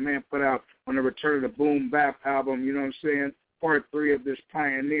that my man put out on the Return of the Boom Bap album, you know what I'm saying, part 3 of this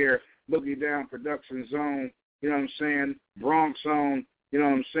Pioneer, Boogie Down Production Zone, you know what I'm saying, Bronx Zone, you know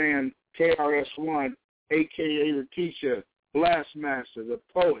what I'm saying, KRS-One, a.k.a. the TEACHA, Blastmaster, the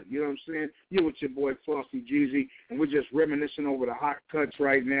poet, you know what I'm saying? You're with your boy FLAUXY Jeezy, and we're just reminiscing over the hot cuts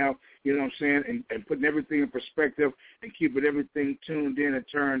right now, you know what I'm saying, and putting everything in perspective and keeping everything tuned in and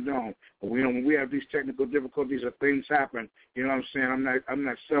turned on. But when we have these technical difficulties or things happen, you know what I'm saying, I'm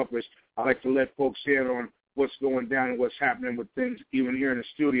not selfish. I like to let folks in on what's going down and what's happening with things, even here in the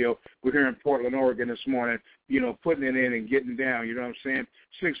studio. We're here in Portland, Oregon this morning, you know, putting it in and getting down, you know what I'm saying,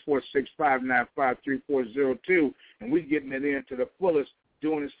 646-595-3402, and we're getting it in to the fullest,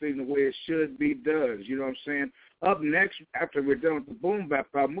 doing this thing the way it should be does, you know what I'm saying. Up next, after we're done with the Boom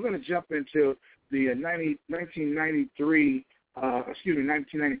Bap album, we're going to jump into the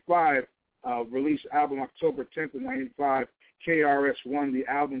 1995 release album, October 10th of 95, KRS-One, the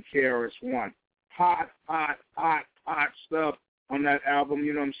album KRS-One. Hot stuff on that album,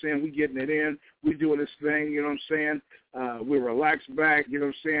 you know what I'm saying? We getting it in. We doing this thing, you know what I'm saying? We're relaxed back, you know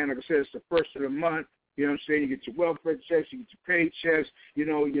what I'm saying? Like I said, it's the first of the month, you know what I'm saying? You get your welfare checks, you get your paychecks, you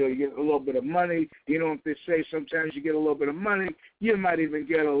get a little bit of money. You know what they say, sometimes you get a little bit of money, you might even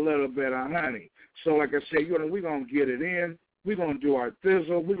get a little bit of honey. So like I said, you know, we're going to get it in. We're going to do our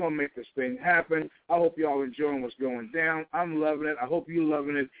thizzle. We're going to make this thing happen. I hope y'all enjoying what's going down. I'm loving it. I hope you're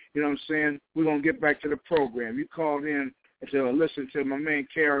loving it. You know what I'm saying? We're going to get back to the program. You called in to listen to my man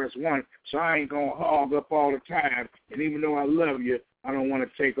KRS-One, so I ain't going to hog up all the time. And even though I love you, I don't want to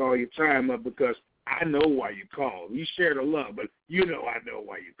take all your time up because I know why you called. You share the love, but you know I know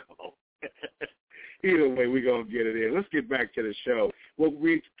why you called. Either way, we're going to get it in. Let's get back to the show. We'll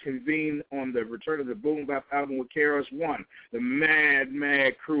reconvene on the Return of the Boom Bap album with KRS-One, the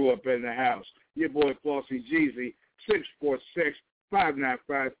mad crew up in the house. Your boy FLAUXY Jeezy,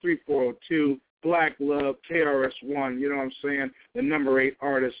 646-595-3402, Black Love, KRS-One, you know what I'm saying, the number 8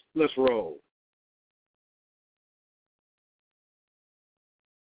 artist. Let's roll.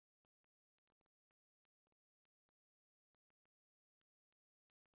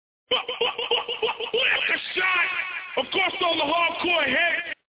 Black a shot. Of course, all the hardcore heads.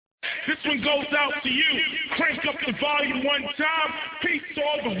 This one goes out to you. Crank up the volume one time. Peace to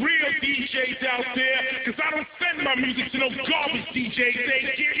all the real DJs out there, because I don't send my music to no garbage DJs. They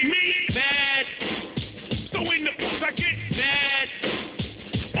get me mad. So in the booth I get mad.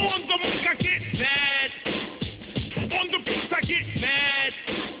 On the mic I get mad. On the beat I get mad.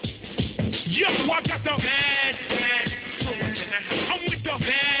 Yo, I got the mad. I'm with the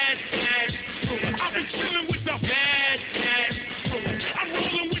mad. I've been chilling with the mad. I'm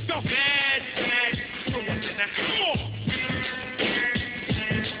rolling with the mad. Come on.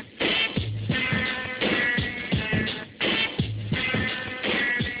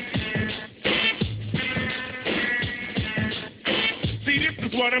 See, this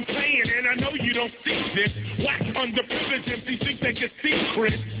is what I'm saying, and I know you don't see this. Whack underprivileged MCs think they can see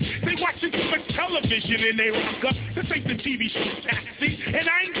Chris. They watching too much television and they rock up. This ain't the TV show Taxi, and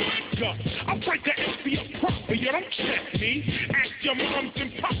I ain't rock up. I'll break the MC up proper, you don't check me. Ask your moms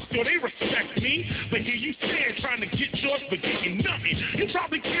and pops, so they respect me. But here you stand trying to get yours, but getting nothing. You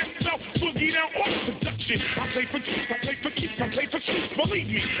probably can't sell Boogie Down off production. I play for keeps, I play for keeps, I play for keeps, believe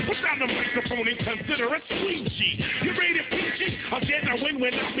me. Put down the microphone and consider a squeegee. You rated PG? Again, I win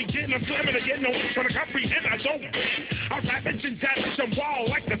when I begin. I'm slamming again, no one's trying to comprehend, I don't win. I ravage and damage and wall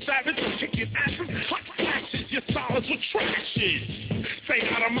like the savage. I'm kicking asses, hot flashes, your solids with trashes. Stay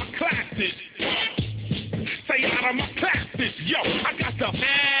out of my classes. Stay out of my classes. Yo, I got the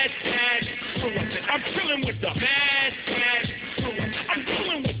mad. I'm chilling with the mad. I'm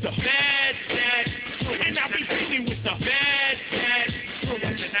chilling with the mad. And I'll be beating with the mad. Come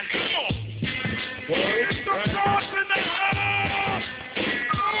on. It's the frost in the house.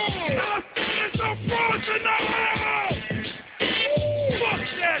 It's the frost in the house. Fuck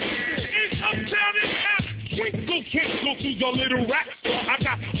that shit. It's uptown in half. Twinkle through the little rap store. I got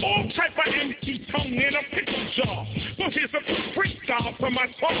got all type of empty tongue in a pickle jar. So here's a freestyle from my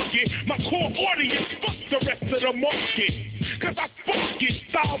target. My core audience, fuck the rest of the market. Cause I fuck it,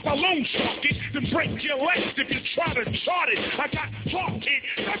 styles alone shark it, then break your legs if you try to chart it. I got taught it,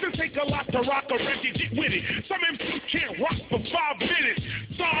 doesn't take a lot to rock a record, get with it. Some MCs can't rock for 5 minutes.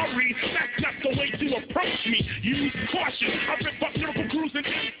 Sorry, that's not the way to approach me. Use caution, I've been fuck lyrical cruising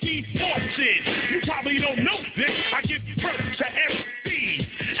MC forces. You probably don't know this, I give birth to MCs,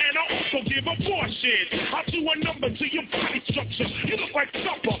 and I also give abortion. I'll do a number to your body structure. You look like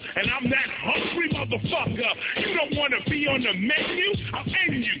supper, and I'm that hungry motherfucker. You don't want to be on the menu, I'll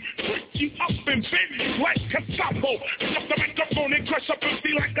end you, twist you up and bend you like casapo. Pick up the microphone and crush up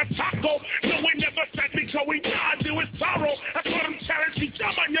MC like a taco. No one never said me, so we know I do it sorrow. That's what I'm challenged me,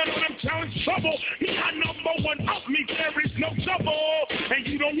 Jama, you know what I'm challenged trouble. Me, I number one up me, there is no trouble. And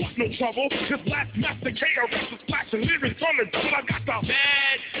you don't want no trouble, cause last master KRS was flashing lyrics on the double. I got the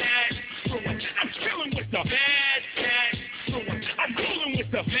bad screw it. I'm chilling with the bad screw it. I'm rolling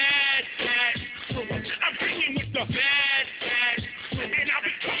with the bad screw it. I'm bringing with the bad screw it. And I'll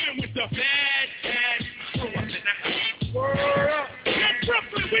be coming with the bad screw it. Word up. Yeah,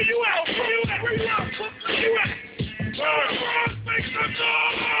 Brooklyn, where you at? Where you at? Where you at? Where you at? Word, make some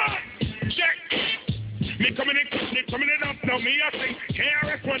noise. Check. Me coming in up, now me I sing.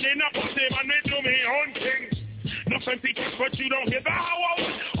 KRS running up, I say my name do me own thing. Nothing secret, but you don't hear the howl.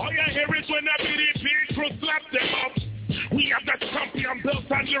 All you hear is when that bitty crew slap them up. We have that champion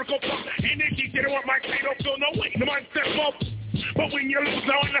built on lyrical pop. Energy didn't want my say, don't feel no weight, no man step up. But when you lose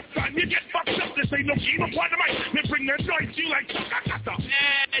now in the sun, you get fucked up. This ain't no game of one of mine. They bring the noise, you like, I got the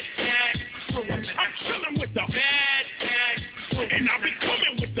bad screw it. I'm chilling with the bad screw it. And I'll be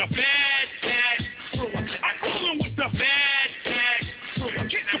coming with the bad screw it. I'm rolling with the bad screw it.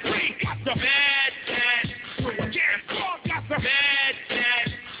 Get the free, got the bad screw it. Yeah, Claw got the bad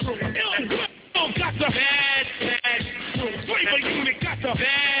screw it. Ill got the bad screw it. Flavor Unit got the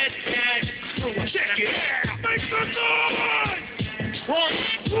bad screw it. Check it out. Make some noise. Bronx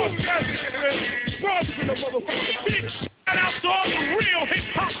in the motherfucking big shout out to all the real hip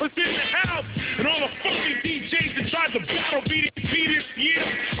hoppers in the house and all the fucking DJs that tried to battle BDP this year.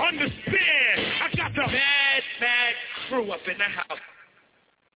 Understand, I got the bad screw up in the house.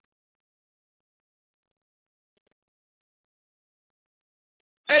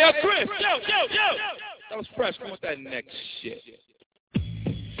 Hey, yo, Chris, yo. That was fresh. Come with that next shit.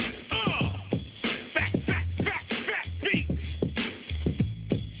 Back beat.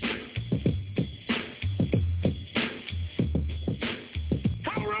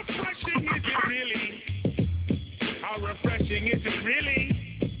 How refreshing is it really? How refreshing is it really?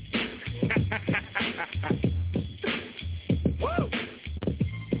 Woo!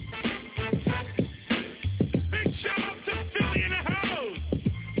 Big shout out to Philly in the house.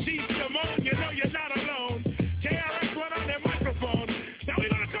 G. Simone, you know you're not alone. KRS went on their microphone.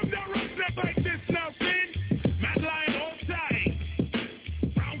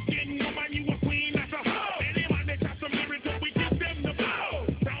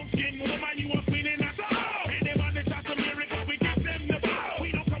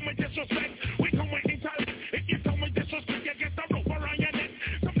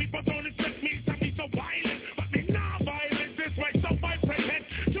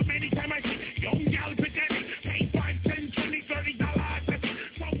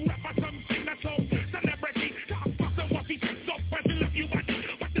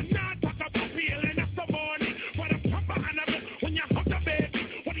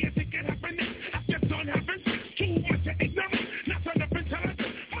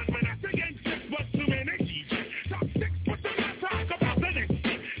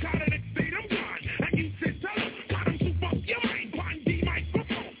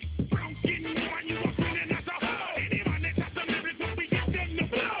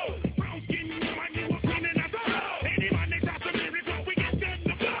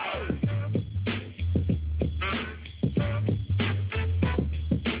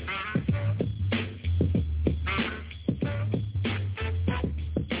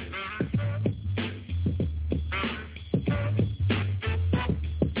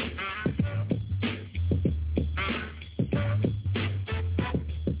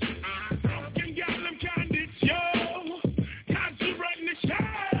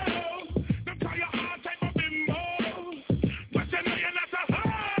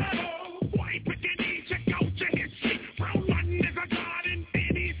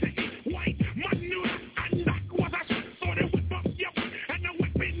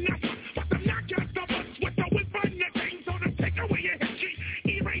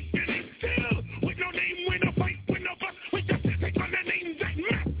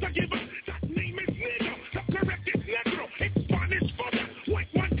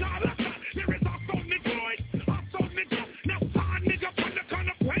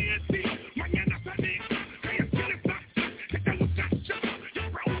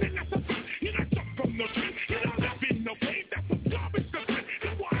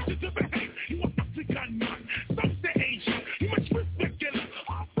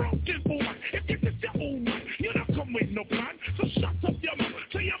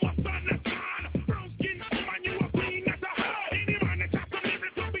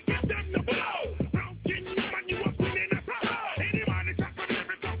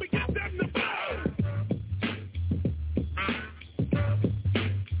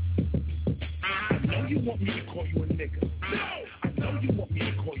 want me to call you a nigga. No. I know you want me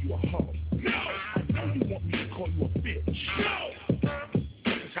to call you a hoe. No. I know you want me to call you a bitch. No.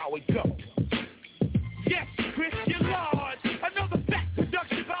 This is how it goes. Yes, Christian Lord. Another back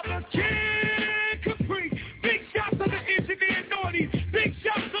production by the Kid Capri. Big shots to the engineer Naughty. Big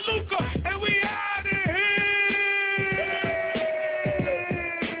shots to Luca. And we out of here.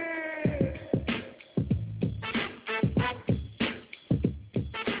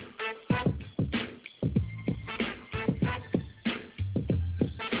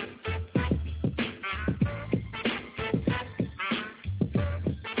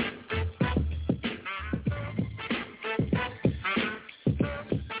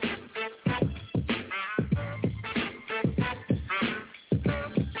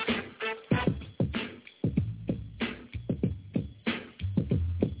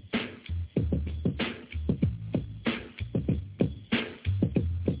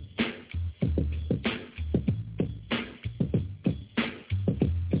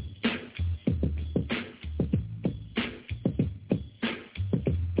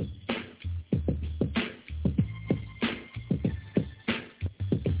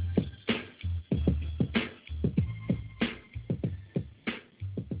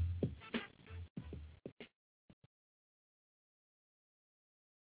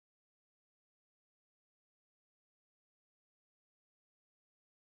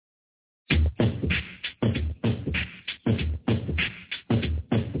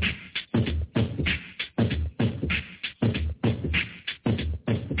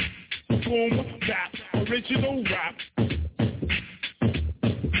 Boom, bap, original rap.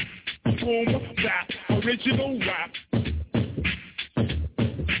 Boom, bap, original rap.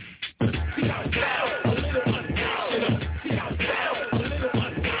 See how it sounds, a little unrational. See how it sounds, a little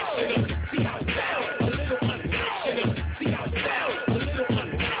unrational. See how it sounds, a little unrational. See how it sounds, a little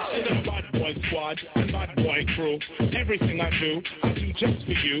unrational. Bad boy squad and bad boy crew. Everything I do just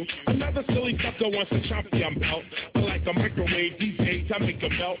for you. Another silly sucker wants to champion belt. But like a microwave these days, I make a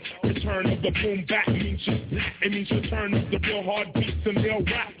melt. Return of the boom back means just that. It means return of the real hard beats and real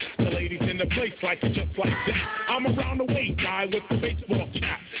rap. The ladies in the place like it just like that. I'm around the way guy with the baseball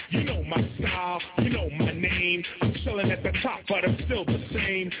cap. You know my style, you know my name. I'm chilling at the top, but I'm still the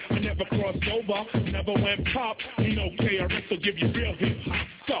same. I never crossed over, never went pop. You know KRS will give you real hip hop.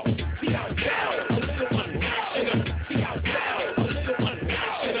 So, see how it sounds, a little unrational. See how it sounds, a little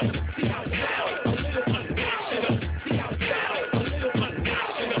unrational. See how it sounds, a little unrational. See how it sounds, a little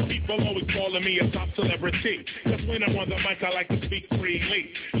unrational. People always calling me a top celebrity. Cause when I'm on the mic, I like to speak freely.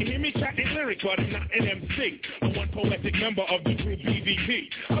 You hear me chatting lyrics, but I'm not an MC. I'm one poetic member of the group BVP.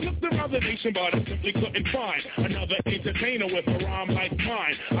 I looked around the nation, but I simply couldn't find another entertainer with a rhyme like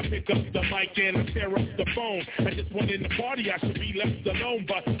mine. I pick up the mic and I tear up the phone. I just went in the party, I should be left alone.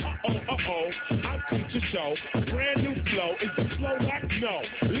 But I've come to show a brand new flow. Is the flow like? No.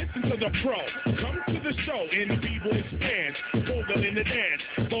 Listen to the pro. Come to the show in the B-boy stands. Bogle in the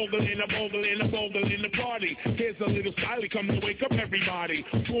dance. Bogle in a bogle in a bogle in the party. Here's a little style, come to wake up everybody.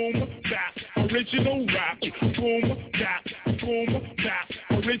 Boom, bap, original rap. Boom, bap,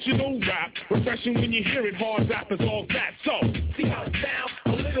 original rap. Refreshing when you hear it, hard rap is all that. So, see how it sounds,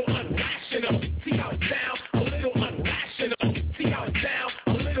 a little unrational. See how it sounds, a little unrational. See how it sounds,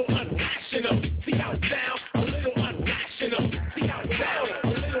 a little unrational. See how it sounds, a little unrational. See how it sounds, a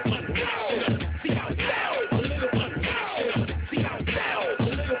little unrational. See how it sounds, a little unrational. See how it sounds, a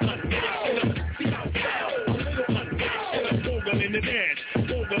little unrational. See how it sounds, a little unrational. Bogle in the dance,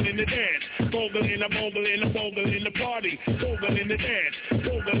 bogle in the dance. Bogle in a bogle in a bogle in the party. Bogle in the dance,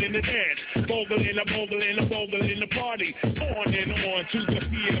 bogle in the dance. Bogle in a bogle in a bogle in the party. On and on to the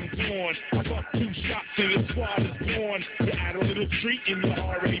PM dawn. I bought 2 shots and the squad is born. You add a little treat in your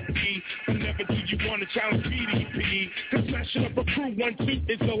RAP. But never do you want to challenge PDP. Cause smashing up a crew 1-2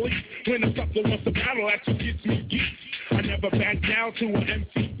 is elite. When a sucker wants to battle, that just gets me geeked. I never back down to an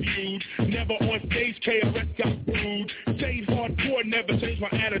MC feud. Never on stage, KRS got booed. Stayed hardcore, never changed my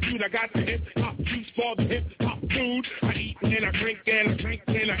attitude. I got the hip-hop juice for the hip-hop food. I eat when I drink and I drink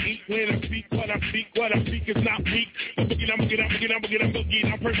when I eat. When I speak, what I speak, what I speak is not weak. I'm boogie, I'm boogie,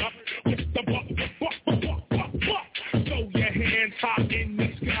 I'm perk up with the buck. Throw your hands high in the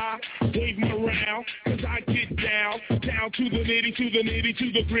sky, wave them around, cause I get down to the nitty, to the nitty,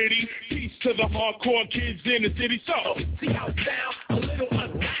 to the gritty. Peace to the hardcore kids in the city. So, see how it sounds, a little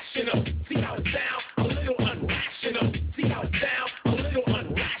unrational. See how it sounds, a little unrational. See how it sounds, a little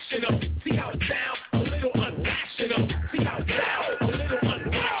unrational. See how it sounds, a little unrational. See how it sounds, a little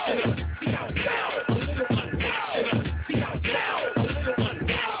unrational. See how it sounds, a little unrational. See how it sounds, a little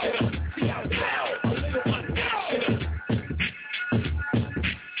unrational. See how it sounds, a little unrational.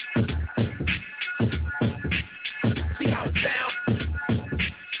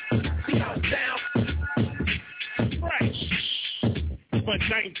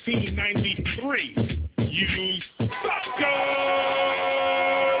 December 1993. You suckers!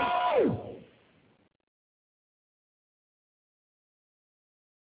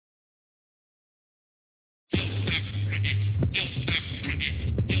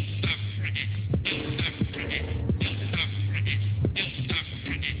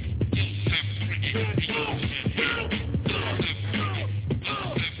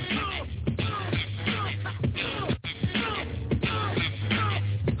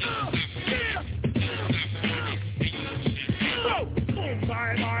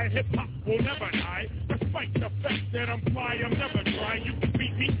 My hip-hop will never die. Despite the fact that I'm fly, I'm never dry. You can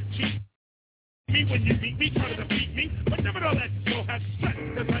beat me, cheat me when you beat me, try to defeat me, but nevertheless, you'll have stress,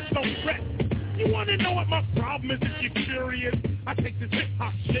 cause I don't rest. You wanna know what my problem is if you're curious? I take this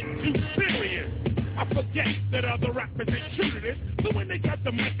hip-hop shit too serious. I forget that other rappers ain't true to this, so when they got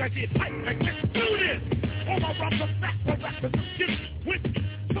the mic, I get hyped like, let's do this. All my rhymes are back for rappers who get with me,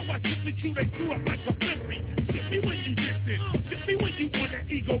 so I simply chew they chew up like a flippy. Get me when you diss it, get me when you want an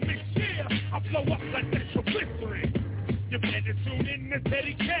ego mix, yeah. I blow up like nitroglycerin. You better tune in to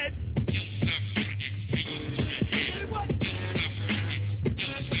Teddy Cat.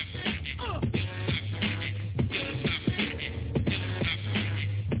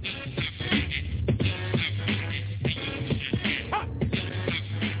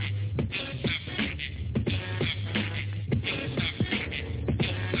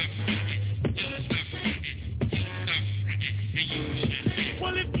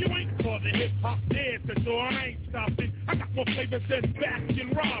 I ain't stopping. I got more flavors than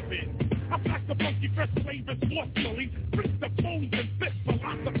Baskin Robbins. I pack the funky fresh flavors forcefully. Bring the pose and fit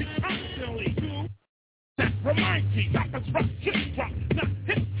philosophy constantly. That reminds me, rappers rock, hip drop, not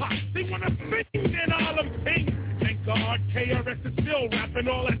hip hop. They wanna sing and all them things. Thank God KRS is still rapping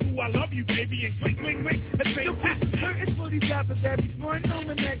all that ooh I love you baby and clink clink clink and say it's for these rappers that be scoring on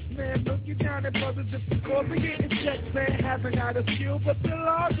the next man. Look you down at brothers if the cause of getting checks, man. Haven't got a skill but still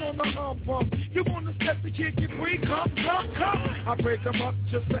large on the bump. You wanna step the kid, get free, come. I break them up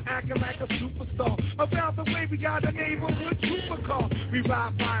just for acting like a superstar. Around the way we got a neighborhood trooper car. We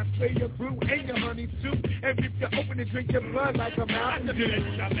ride by and play your brew and your honey too. And if you open and drink your blood like a mountain dew.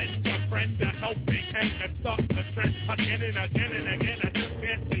 I lend a friend to help me and to start the trend again and again and again. I just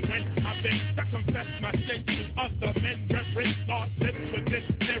can't see when I've been to confess my sin to other men. Reverend thoughts with this,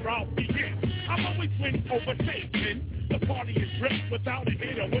 there I'll begin. I'm always win over Satan. The party is ripped without a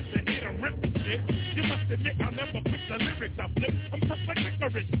hit or with the hit and rip the shit. You must admit I'll never pick the lyrics I flip. I'm just like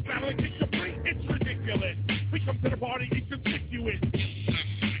licorice, battling kick the free, it's ridiculous. We come to the party inconspicuous.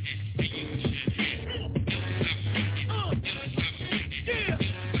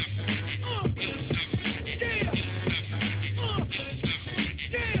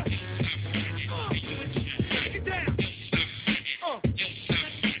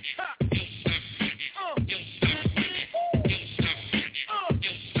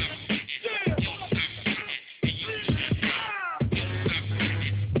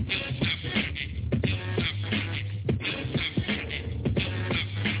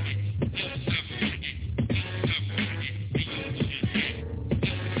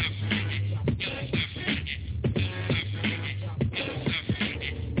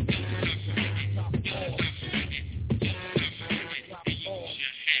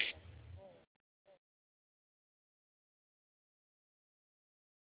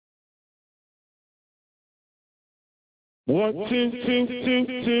 One, two.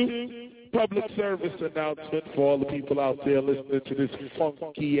 Public service announcement for all the people out there listening to this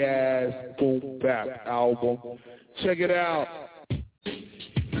funky ass boom bap album. Check it out.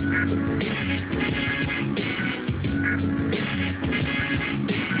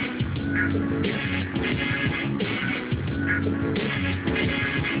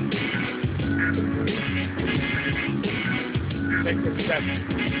 Take a second.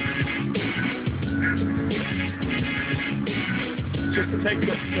 Just take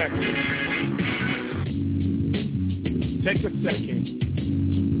a second. Take a second.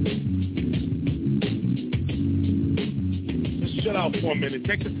 Just chill out for a minute.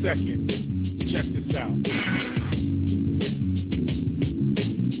 Take a second. Check this out.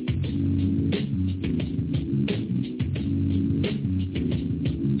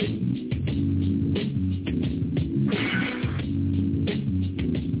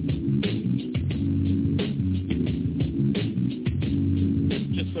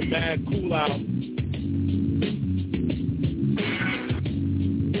 Mad cool out, and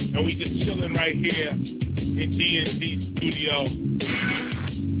we just chilling right here in D&D studio.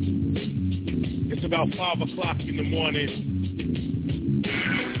 It's about 5 o'clock in the morning.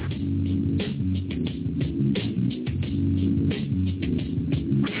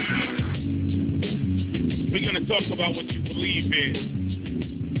 to talk about what you believe in.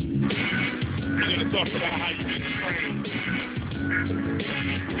 We're going to talk about how you've been trained.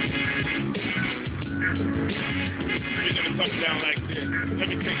 We're going to touch down like this. Let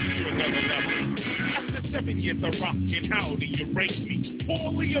me take you to another level. After 7 years of rocking, how do you rate me?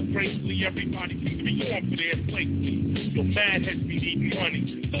 Poorly or gracefully, everybody seems to be going for their lately. Your mad has been eating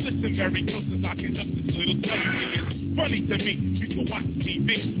money. So listen very close as I conduct this little study. It's funny to me, you can watch TV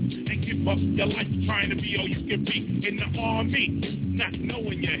and give up your life trying to be all you can be in the army. Not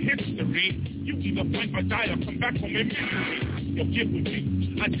knowing your history, you either fight or die or come back home in misery. Yo, get with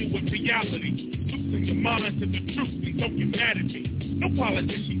me, I do with reality. Loosen your mind to the truth and don't get mad at me. No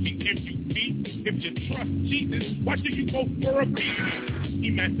politician can give you peace. If you trust Jesus, why do you vote for a beast?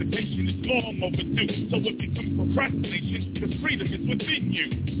 Emancipation is long overdue, so it becomes procrastination, because freedom is within you.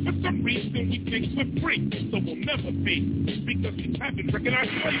 For some reason, we think we're free, so we'll never be, because we haven't recognized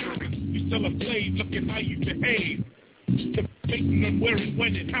slavery. You're still a slave, look at how you behave. Debating on where and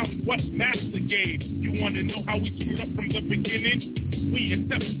when and how and what master gave. You want to know how we screwed up from the beginning? We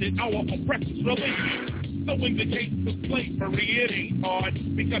accepted our oppressor's religion. So in the case of slavery, it ain't hard,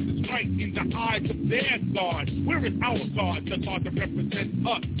 because it's right in the eyes of their God. Where is our God, the God that represents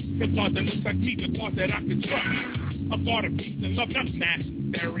us? The God that looks like me, the God that I can trust. A God of peace and love, not mass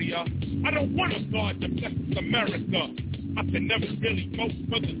hysteria. I don't want a God that blesses America. I can never really vote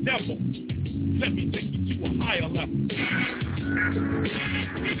for the devil. Let me take you to a higher level.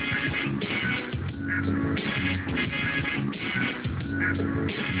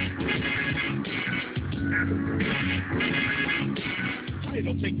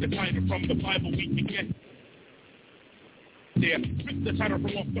 Title, take the title from the Bible, we can get there. Rip the title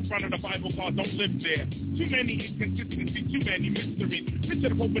from off the front of the Bible, God don't live there. Too many inconsistencies, too many mysteries.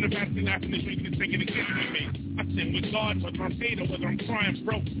 Instead of opening the basket, laughing and drinking and singing against me. I sin with God, whether I'm paid or whether I'm crying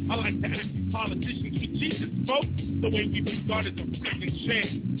broke. I like to ask you politicians with Jesus spoke. The way we view God is a freaking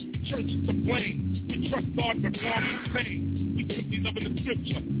shame. Church is to blame. We trust God for problems pain. We simply love in the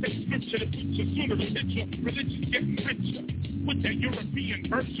scripture. Take scripture to preacher, sooner the picture. Religion's getting richer. With that European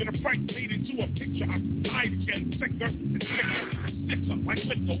version of Christ made into a picture, our eyes getting sicker and sicker and sicker. Like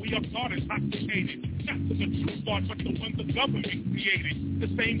liquor, we are God intoxicated. Not to the true God, but the one the government created. The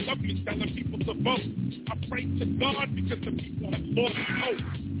same government telling people to vote. I pray to God because the people have lost hope.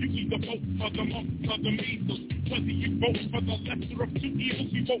 You either vote for the monks or the measles. Whether you vote for the lesser of two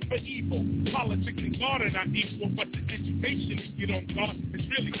evils, you vote for evil. Politics and God are not equal, but the education you get on God is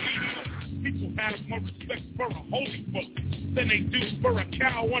really evil. People have more respect for a holy book than they do for a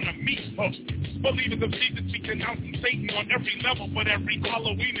cow on a meat hook. Believers of Jesus be denouncing Satan on every level, but every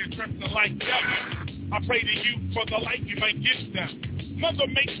Halloween is dressed like devil. I pray to you for the light you might give them. Mother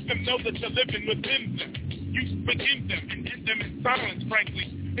makes them know that you're living within them. You forgive them and end them in silence,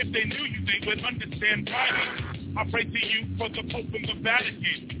 frankly. If they knew you, they would understand violence. I pray to you for the Pope and the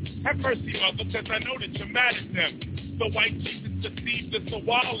Vatican. Have mercy, Mother, because I know that you're mad at them. The white Jesus deceived us a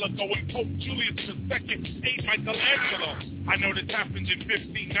while ago, and Pope Julius II ate Michelangelo. I know this happened in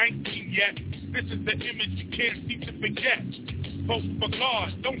 1519, yet this is the image you can't seem to forget. Vote for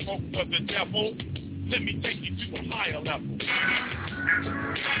God, don't vote for the devil. Let me take you to a higher level.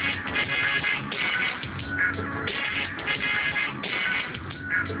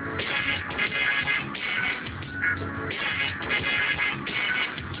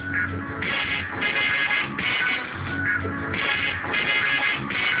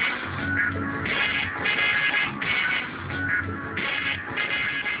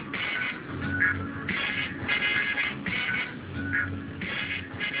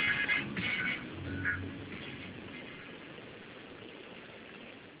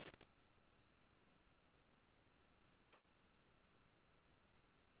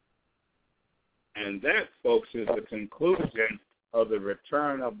 And that, folks, is the conclusion of the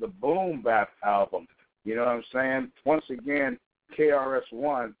Return of the Boom Bap album. You know what I'm saying? Once again,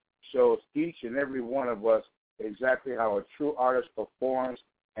 KRS-One shows each and every one of us exactly how a true artist performs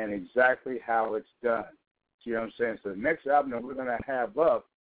and exactly how it's done. You know what I'm saying? So the next album that we're going to have up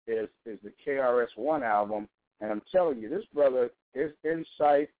is the KRS-One album. And I'm telling you, this brother, his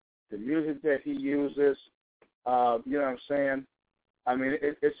insight, the music that he uses, you know what I'm saying? I mean,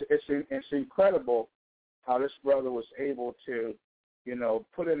 it's incredible how this brother was able to, you know,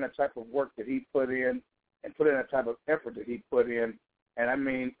 put in the type of work that he put in and put in the type of effort that he put in. And I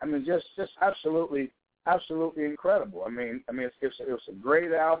mean, just absolutely incredible. I mean, it's a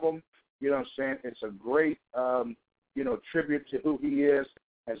great album. You know what I'm saying? It's a great, you know, tribute to who he is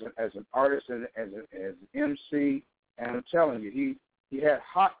as an artist and as an MC. And I'm telling you, he had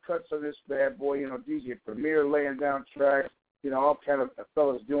hot cuts of this bad boy. You know, DJ Premier laying down tracks. You know, all kind of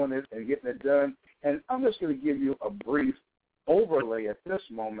fellas doing it and getting it done. And I'm just going to give you a brief overlay at this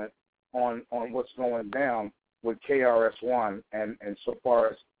moment on what's going down with KRS-One and so far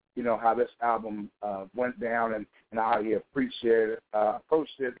as, you know, how this album went down and how he approached it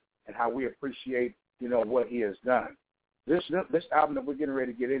and how we appreciate, you know, what he has done. This album that we're getting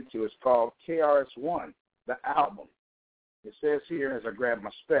ready to get into is called KRS-One, the album. It says here, as I grab my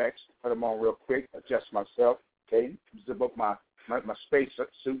specs, put them on real quick, adjust myself, okay, zip up my space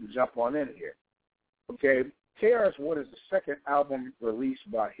suit and jump on in here. Okay, KRS-One is the second album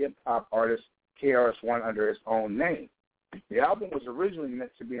released by hip-hop artist KRS-One under his own name. The album was originally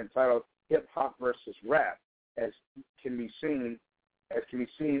meant to be entitled Hip Hop versus Rap, as can be seen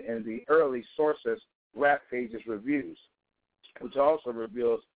in the early Sources Rap Pages reviews, which also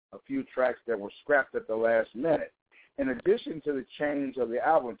reveals a few tracks that were scrapped at the last minute. In addition to the change of the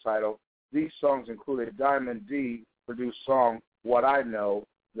album title, these songs included Diamond D produced song "What I Know,"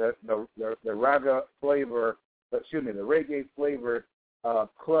 the reggae flavored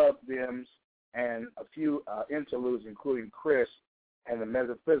Club Dims, and a few interludes, including Chris and the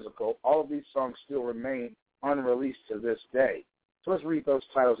Metaphysical. All of these songs still remain unreleased to this day. So let's read those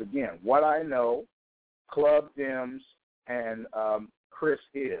titles again. What I Know, Club Dims, and Chris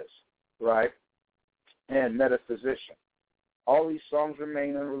Is, right? And Metaphysician. All these songs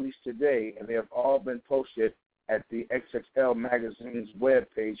remain unreleased today, and they have all been posted at the XXL Magazine's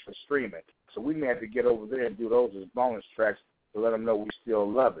webpage for streaming. So we may have to get over there and do those as bonus tracks to let them know we still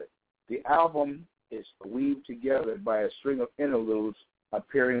love it. The album is weaved together by a string of interludes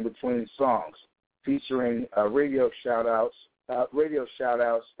appearing between songs, featuring radio shout-outs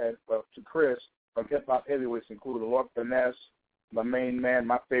to Chris from hip-hop heavyweights including Lord Finesse, my main man,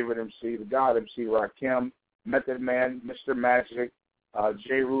 my favorite MC, the God MC, Rakim, Method Man, Mr. Magic,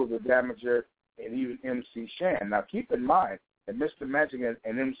 J. Rule the Damager, and even MC Shan. Now, keep in mind that Mr. Magic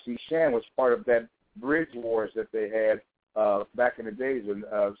and MC Shan was part of that bridge wars that they had back in the days when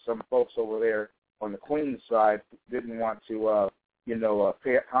some folks over there on the Queens side didn't want to,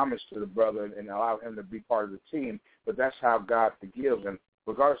 pay homage to the brother and allow him to be part of the team. But that's how God forgives. And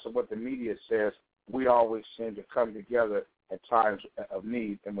regardless of what the media says, we always seem to come together at times of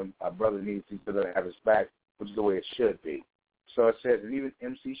need, and when a brother needs each other to have his back, which is the way it should be. So it says, and even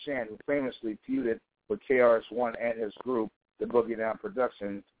MC Shan, who famously feuded with KRS-One and his group, the Boogie Down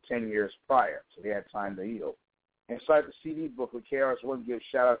Productions, 10 years prior, so they had time to heal. Inside the CD booklet, KRS-One gives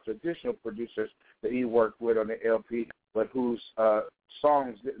shout-outs to additional producers that he worked with on the LP, but whose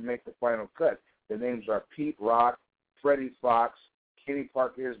songs didn't make the final cut. The names are Pete Rock, Freddie Fox, Kenny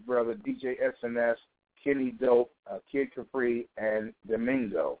Parker, his brother, DJ SNS, Kenny Dope, Kid Capri, and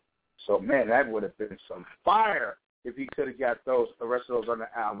Domingo. So, man, that would have been some fire if he could have got the rest of those on the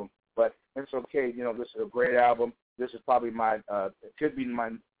album. But it's okay. You know, this is a great album. This is probably it could be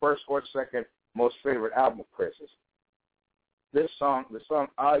my first or second most favorite album of Chris's. The song,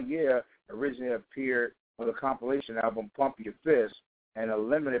 Ah Yeah, originally appeared on the compilation album Pump Your Fist and a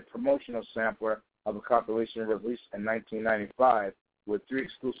limited promotional sampler of a compilation released in 1995 with 3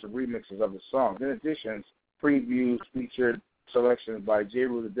 exclusive remixes of the song. In addition, previews featured selections by J.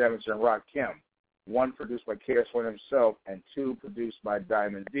 Rule the Damager and Rakim, 1 produced by KRS-One himself and 2 produced by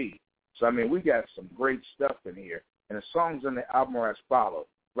Diamond D. So, I mean, we got some great stuff in here. And the songs on the album are as follows: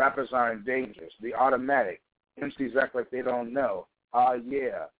 Rappers Aren't Dangerous, The Automatic, MCs Act Like They Don't Know, Ah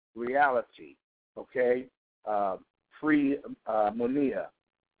Yeah, Reality, okay, Free Munia,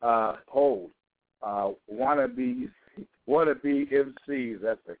 Hold, Wannabe MCs,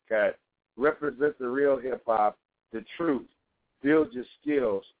 that's the cut, Represent the Real Hip Hop, The Truth, Build Your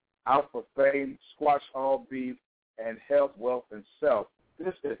Skills, Out for Fame, Squash All Beef, and Health, Wealth, and Self.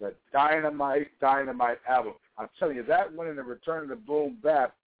 This is a dynamite album. I'm telling you, that one and the Return of the Boom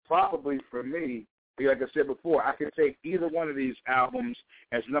Bap, probably for me, like I said before, I could take either one of these albums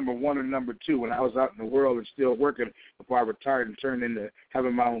as number 1 or number 2 when I was out in the world and still working before I retired and turned into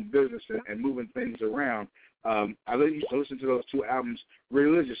having my own business and moving things around. I used to listen to those 2 albums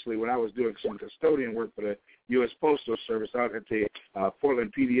religiously when I was doing some custodian work for the U.S. Postal Service out at the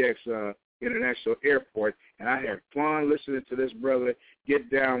Portland PDX International Airport, and I had fun listening to this brother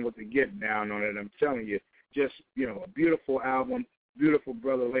get down with the get down on it. I'm telling you, just, a beautiful album, beautiful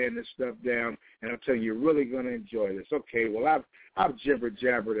brother laying this stuff down, and I'm telling you, you're really going to enjoy this. Okay, well, I've jabbered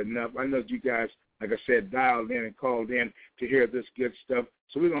enough. I know you guys, like I said, dialed in and called in to hear this good stuff,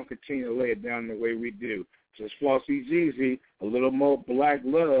 so we're going to continue to lay it down the way we do. So it's FLAUXY Jeezy, a little more black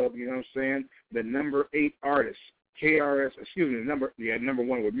love, you know what I'm saying? The number 8 artist, number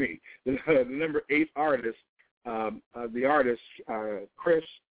 1 with me. The number 8 artist, the artist, Chris,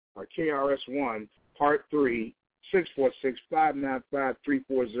 or KRS-One, Part 3,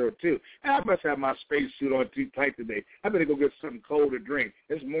 646-595-3402. And I must have my spacesuit on too tight today. I better go get something cold to drink.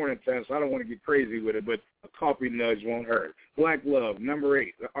 It's morning time, so I don't want to get crazy with it, but a coffee nudge won't hurt. Black Love, number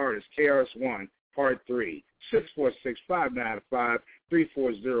 8, the artist, KRS-One, part 3.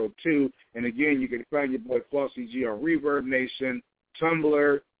 646-595-3402. And again, you can find your boy FLAUXY G on Reverb Nation,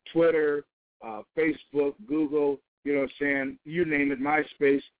 Tumblr, Twitter, Facebook, Google, you know what I'm saying? You name it,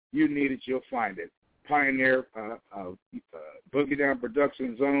 MySpace, you need it, you'll find it. Pioneer, Boogie Down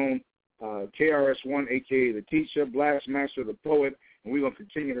Production Zone, KRS-One, a.k.a. the Teacher, Blastmaster, the Poet, and we're going to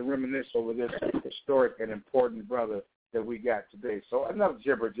continue to reminisce over this historic and important brother that we got today. So enough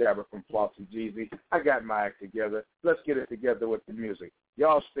jibber-jabber from FLAUXY Jeezy. I got my act together. Let's get it together with the music.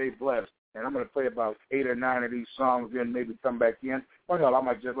 Y'all stay blessed. And I'm going to play about 8 or 9 of these songs, then maybe come back in. Or no, I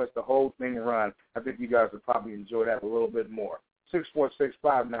might just let the whole thing run. I think you guys would probably enjoy that a little bit more.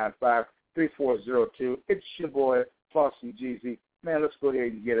 646-595-3402. It's your boy, FLAUXY Jeezy. Man, let's go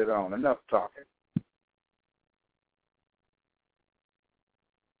ahead and get it on. Enough talking.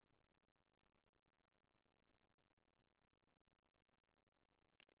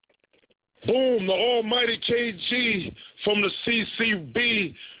 Boom, the almighty KG from the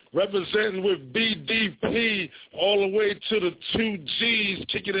CCB, representing with BDP all the way to the 2Gs,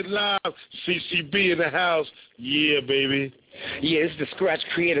 kicking it live, CCB in the house. Yeah, baby. Yeah, it's the Scratch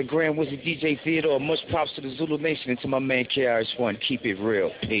Creator, Grand Wizard DJ Theodore. Much props to the Zulu Nation and to my man KRS-One. Keep it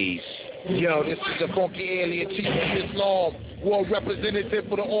real. Peace. Yo, this is the funky alien Teacher Islam, world representative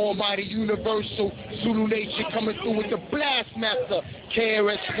for the almighty universal Zulu Nation, coming through with the Blastmaster,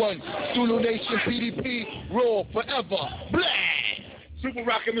 KRS-One, Zulu Nation, PDP, raw forever, blast! Super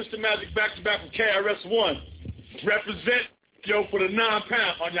Rocket Mr. Magic back-to-back with KRS-One. Represent, yo, for the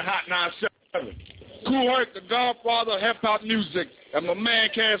 9-pound on your Hot 97. Kool Herc, the godfather of hip-hop music, and my man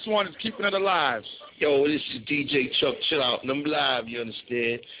KRS-One is keeping it alive. Yo, this is DJ Chuck Chill Out, and I'm live, you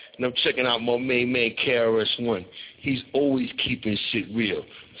understand? And I'm checking out my main man, KRS-One. He's always keeping shit real,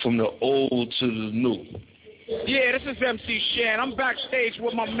 from the old to the new. Yeah, this is MC Shan. I'm backstage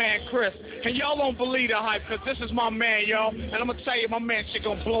with my man Chris. And y'all don't believe the hype, because this is my man, yo. And I'm going to tell you, my man shit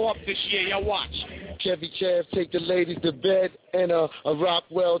going to blow up this year. Y'all watch. Chevy Chav, take the ladies to bed, and a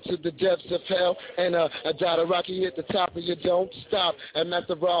Rockwell to the depths of hell, and a Dada Rocky at the top of your don't stop, and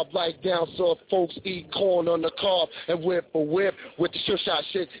Master Rob like down so folks eat corn on the cob, and whip a whip with the sure shot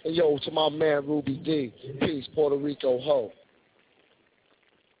shit, and yo, to my man Ruby D, peace, Puerto Rico, ho.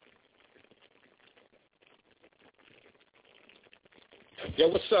 Yo,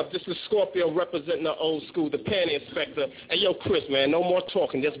 what's up? This is Scorpio representing the old school, the Panty Inspector. Hey, yo, Chris, man, no more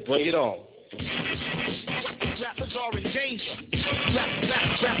talking. Just bring it on. Rappers are in danger.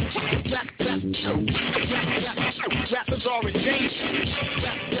 Rappers are in danger.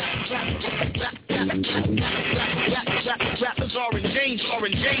 Rappers are in danger.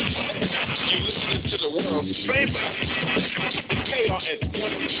 You listening to the world's famous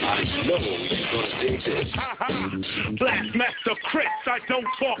KRS-One. I know you're gonna dig this. Blastmaster Chris, I don't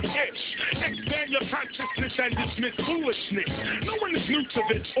talk ish. Expand your consciousness and dismiss foolishness. No one is new to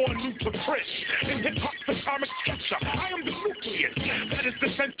this or new to Chris. In hip-hop's atomic structure, I am the nucleus. That is the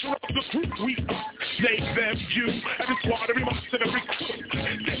center of the group we are. They, them, you, every squad, every monster, every crew.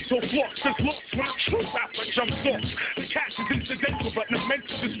 Dental flux is lost when a true rapper jumps off. The cash is incidental, but not meant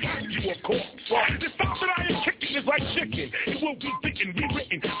to distract you, of course. The stuff that I am kicking is like chicken. It will be thinking,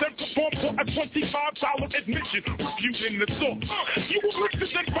 rewritten, then perform for a $25 admission. Reviewed in the source. You will listen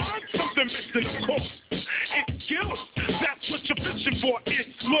and find something missing, of course. It's skills. That's what you're fishing for.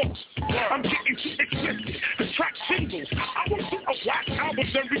 It's looks. I'm getting too explicit. The track singles. I will put a whack album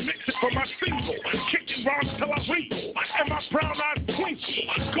and remix it for my single. Kicking rhymes till I wrinkle. And my brown eyes twinkle.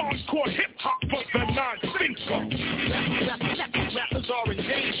 Hardcore hip-hop for the non-thinker. Rappers are in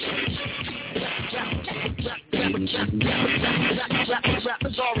danger.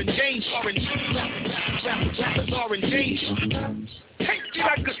 Rappers are in danger. Rappers are in danger. Take you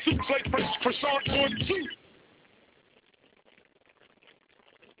like a souffle French croissant on two.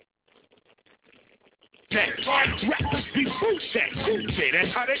 Rappers be boosted,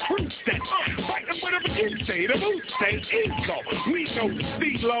 that's how they cruise that. Fighting whatever you say, the mood say, ego. We know the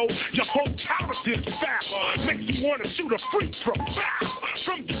C-Lo, your whole talent is foul. Make you wanna shoot a free throw, foul.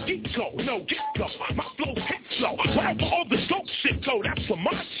 From the get-go, no get-go, my flow hit slow. Wherever all the dope shit go, that's where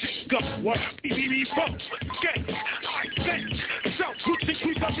my shit go. What? BBB folks, skate, I think. Self-pushing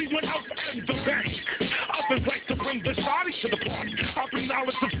creep everyone else in the bank. Others like to bring the body to the party. I bring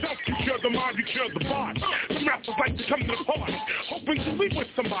knowledge of self, you cure the mind, you cure the body. Some rappers like to come to the party, hoping to leave with with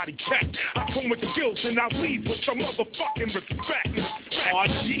somebody check. I come with skills and I leave with some motherfucking respect. Oh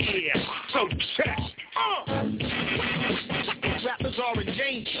yeah, so check. Rappers are in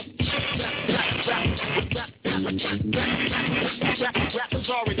danger. Rappers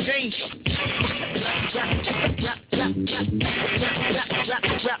are in danger.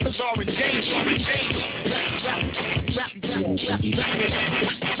 Rappers are in danger.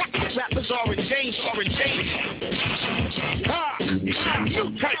 Rappers are in danger.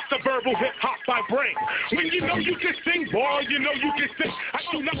 New types of verbal hip-hop I bring. When you know you can sing, boy, you know you can sing. I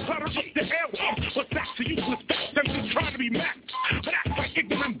do not clutter up the airwaves. What's that to useless facts? I'm just trying to be maxed. But act like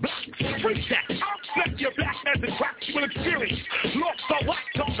ignorant blacks. Freak that. I'll slap your back as it tracks you will experience. Lost the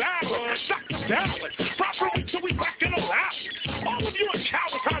lack of valor. Shock the balance. Properly till we back in a lap. All of you are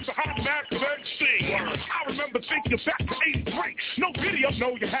cowards hide behind the mask of MC. I remember thinking back to 83. No video,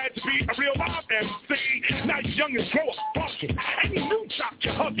 no, you had to be a real live MC. Now you young and grow up funky. Any new job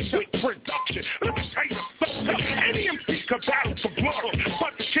you hug, sweet production. Let me tell you something. Any MC could battle for glory.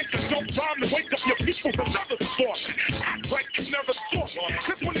 But the kickers don't rhyme to wake up your people with another story. Act like you never saw me.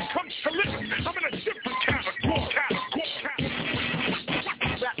 Cause when it comes to lyrics, I'm in a different category.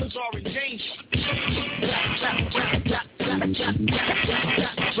 Rappers are in danger.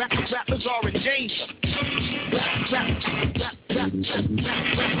 Rappers are in danger.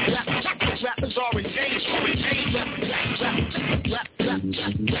 Rappers are in danger.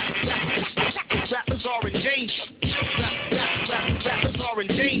 Rappers are in danger. Rappers are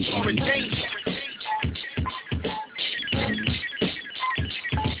in danger.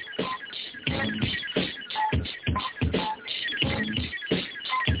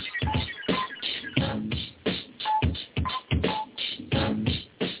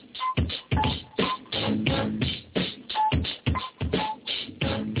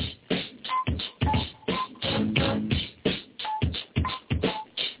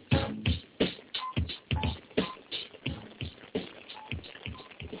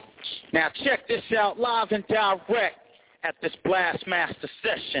 Now check this out live and direct at this Blast Master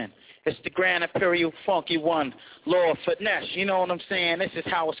session. It's the Grand Imperial Funky One, Lord Finesse. You know what I'm saying? This is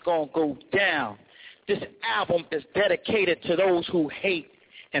how it's going to go down. This album is dedicated to those who hate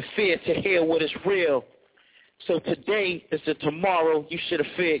and fear to hear what is real. So today is the tomorrow you should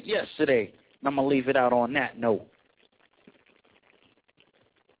have feared yesterday. And I'm going to leave it out on that note.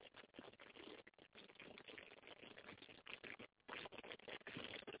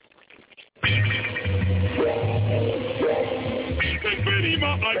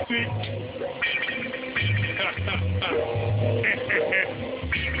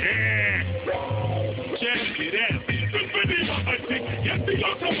 Check it out. Yes, the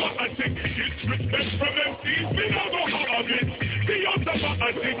automatic. Disrespect from MCs, we don't know how of it. The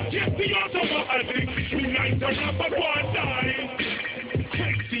automatic. Yes, the automatic. Tonight, the rapper one night.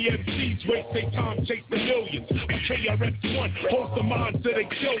 Crazy MCs waste their time chasing millions. KRS-One holds the minds of their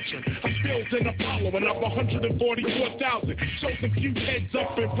children. I'm building a following of 144,000. Chosen few heads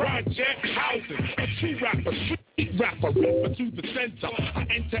up in project housing. A true rapper, street rapper to the center. I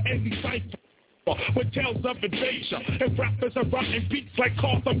enter any cipher with tales of adventure. If rappers are writing beats like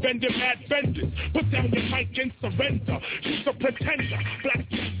cars, I'm bending mad benders. Put down your mic and surrender. You's a pretender. Black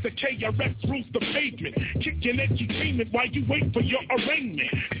the KRS rules the pavement. Kicking entertainment while you wait for your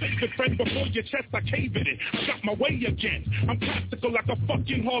arraignment. Take the friend before your chest, I cave it in. I got my way again. I'm classical like a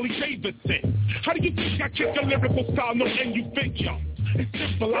fucking Harley Davidson. How do you think I kick a lyrical style? No end you figure. It's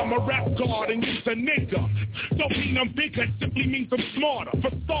simple, I'm a rap god and you's a nigga. Don't mean I'm bigger, it simply means I'm smarter.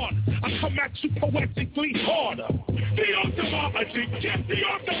 For starters, I come at you poetically harder. The automatic, yes, the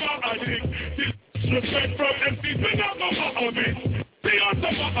automatic. Disrespect from MCs, we don't know how of it. The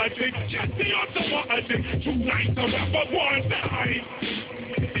automatic, yes, the automatic. Tonight, the rapper one night.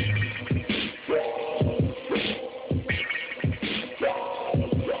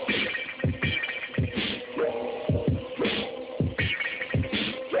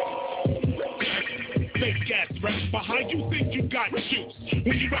 Rap behind you think you got juice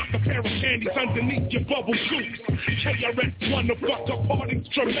when you rock a pair of candies underneath your bubble goose. KRS-One to fuck up parties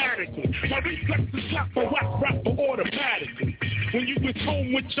dramatically. My reflexes slap a whack rapper automatically. When you was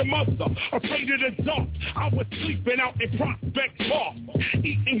home with your mother, afraid of the dark, I was sleeping out in Prospect Park,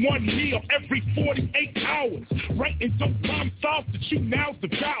 eating one meal every 48 hours, writing dope rhyme styles that you now's the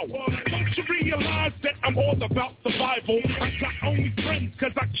power. Don't you realize that I'm all about survival? I got only friends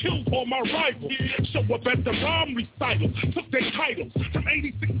cause I killed all my rivals. Show up at the rhyme recital, took their titles, from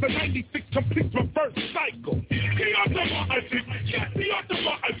 86 to 96 completes my first cycle. The automatic, yes, the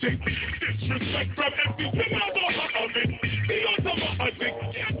automatic. Disrespect from every another of it. The automatic,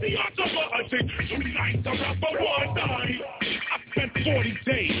 yes, the automatic. Tonight the rapper one night. I spent 40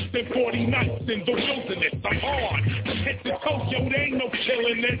 lost in the wilderness. I'm hard, from head to toe, yo, there ain't no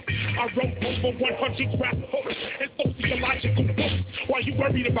killing this. I wrote over 100 rap hooks and sociological books while you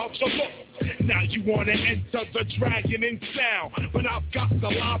worried about your looks. Now you wanna enter the dragon in sound, but I've got the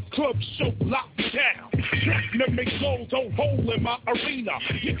live club show locked down. Platinum and gold don't hold in my arena.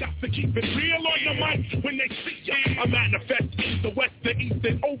 You got to keep it real on the mic when they see ya. I manifest east, the west, the east,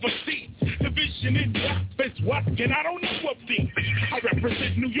 and overseas. Division in rap is what, and I don't know what these. I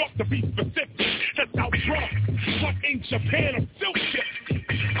represent New York to be specific. That's South Bronx, but in Japan I'm still shit.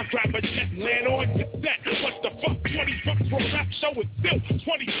 I grab a jet and land on your set. What the fuck, 20 bucks for a rap show is still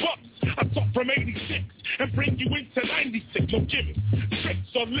 20 bucks. I talk from 86 and bring you into 96. No gimmick,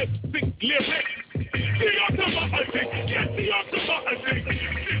 tricks or lip sync lyrics. The automatic, yes, the automatic.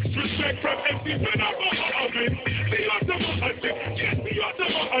 Disrespect from MC when I'm automatic. The automatic, yes, the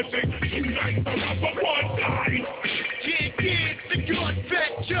automatic. Unite the rapper one time. Yeah, it's the good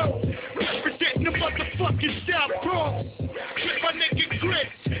Fat Joe, representing the motherfucking South Bronx. With my nigga Chris,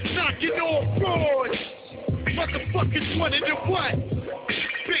 knocking off boards. Motherfuckers wanted to what?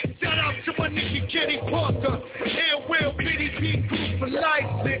 Big shout out to my nigga Kenny Parker. Air Will, Bitty P Crew for life,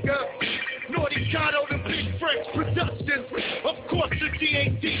 nigga. Naughty Cato, the Big French Productions. Of course, the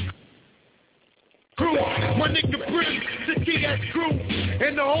DAD crew. My nigga Brim, the DS crew.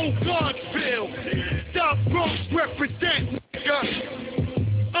 And the whole Godfield. South Bronx represent, nigga.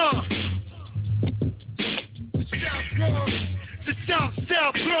 The South Bronx. The South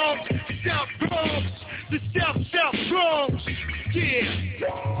Bronx. South Bronx. The South Bronx. Yeah.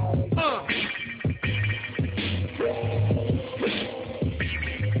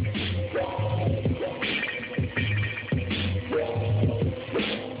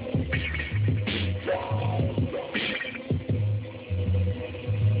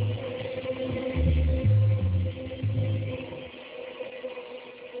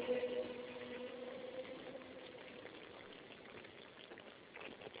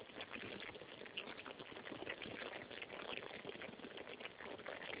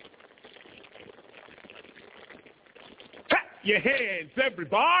 Your hands,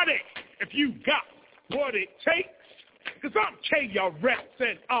 everybody, if you got what it takes. Cause I'm KRS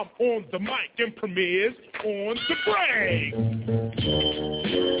and I'm on the mic and premieres on the break.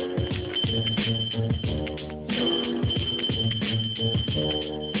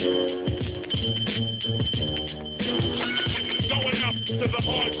 Going up to the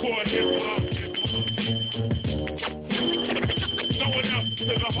hardcore hip-hop. Going up to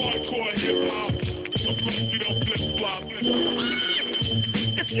the hardcore hip-hop.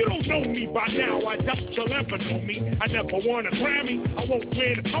 If you don't know me by now, I doubt you'll ever know me. I never won a Grammy, I won't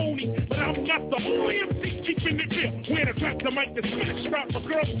win a Tony, but I'm not the only MC keeping it real. When I grab the mic, the smash rap for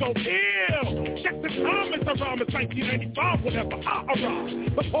girls so ill. Check the time, it's around, it's 1995, whenever I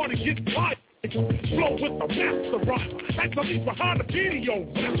arrive. The party gets wild. Flow with the master rhyme. That's the lead behind the video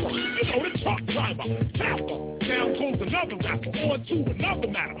rapper. You know the truck driver, tapper. Down goes another rapper, on to another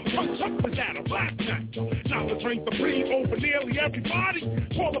matter. Punch up the data, black master. Now the train supreme over nearly everybody.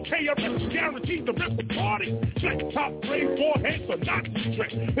 Call the KRS, guaranteed to rip the party. Black top grade, forehead, so not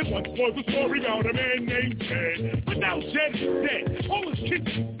straight. It once was a story about a man named Ted, but now Jed is dead. All his kids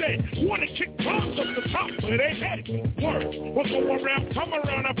are dead. Wanna kick bombs up the top of their head. Word, we'll go around, come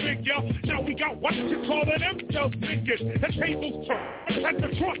around, I figure. Now we got what you call an M-cell ticket. The tables turn at the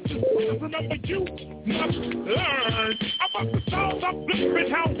crosses. Remember you must learn about the styles I'm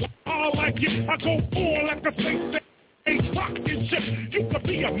flipping, how I like it. I go on like a face. Ain't rockin' shit. You could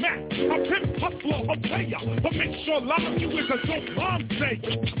be a Mac, a pimp, hustler, a player, but make sure live you is a dope rhyme say.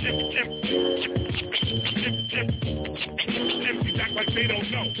 MCs act like they don't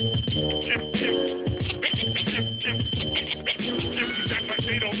know. MCs act like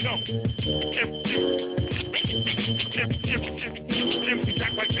they don't know. MCs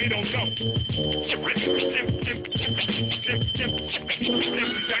act like they don't know.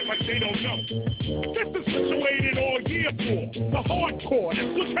 MCs act like they don't know. This is situated all year for the hardcore.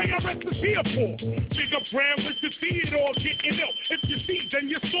 That's what KRS is here for. Big up brand with the see it all getting ill. If you see, then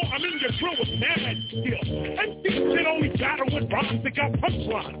you saw I'm in your drill with mad skill. MCs can only battle with rhymes that got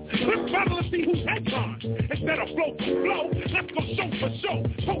punchlines. Let's battle and see who's headlines. Instead of flow for flow, let's go show for show.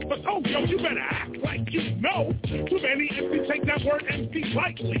 Toe for toe, yo, you better act like you know. Too many MCs take that word MC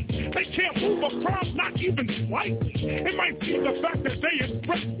lightly. They can't move a crowd, not even slightly. It might be the fact that they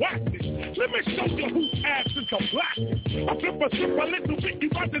express whackness. Let me show you whose ass is the blackest. I flip a little bit, you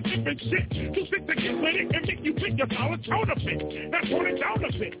got the different shit. You think to get with it and make you think you're solid counterfeit. That's what it's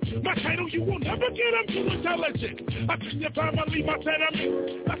counterfeit. My title, you will never get, I'm too intelligent. I think your family, my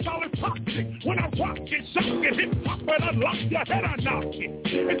tenement. That's all it's toxic. When I rock it, shock it, hip hop, and unlock your head, I knock it.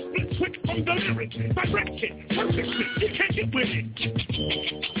 It's split quick from the lyrics. Direct it, perfectly, you can't get with it.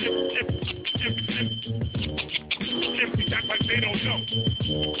 Empty that like they don't know.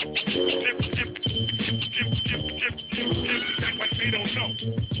 Empty that like they don't know.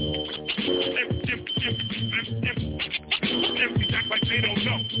 Empty that like they don't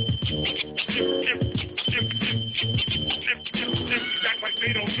know. That like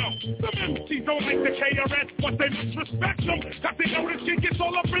they don't know. Some MCs don't like the KRS, but they must respect them. Cause they know this shit gets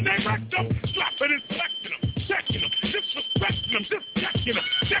all up in their rectum. Slapping and selecting them, checking them, disrespecting them, just checking them,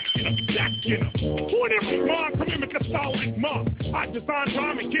 checking them, checking them. Who in every mind can mimic a style like mine? I design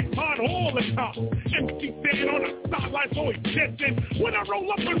rhyme and get mine all the time. MC standing on the sidelines always dissing. When I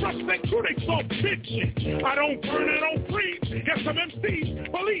roll up and rush they crew, they start bitching. I don't burn, I don't breathe. Yes, some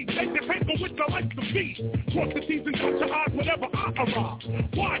MCs believe they can tangle with the likes of me. Cross the T's and touch your eyes whenever I arrive.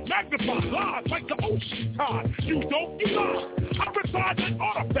 Wide, magnified, live like the ocean tide. You don't, you lie. I reside like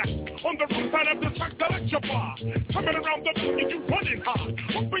artifacts on the rough side of the track to electrify. Coming around the mountain, you running high.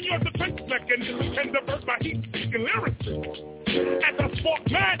 Open your defense mechanism can divert my heat-seeking lyricists. As I spark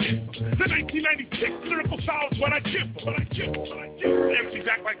madness, the 1996 lyrical style's what I give. MCs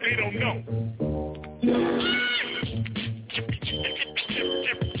act like they don't know.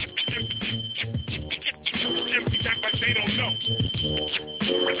 MCs act like they don't know.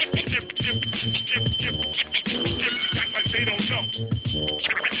 MCs act like they don't know.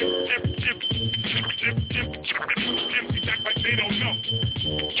 MCs act like they don't know.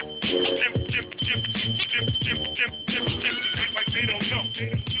 Like they don't know.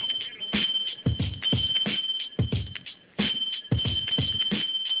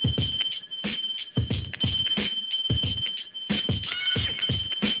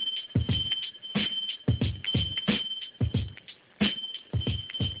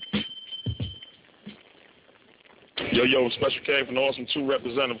 Yo, special K from the Awesome 2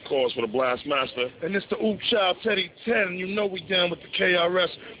 representative, of course, for the Blast Master. And it's the Oop Child Teddy 10. You know we down with the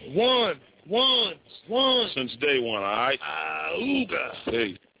KRS. One. Since day one, all right? Ooga.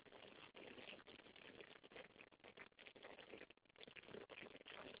 Hey.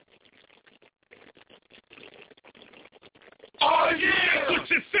 Oh, yeah! What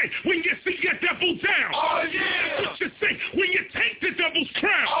you say when you see your devil down? Oh, yeah! What you say when you take the devil's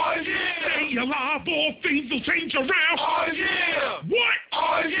crown? Oh, yeah! Stay alive, all things will change around. Oh, yeah! What?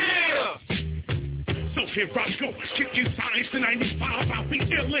 Oh, yeah! So here I go, kicking science in 95, I'll be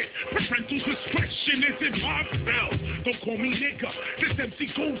illin'. Parental discretion is in my spell. Don't call me nigga, this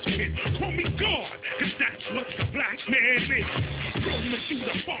MC Ghostman. Call me God, cause that's what the black man is. Rolling through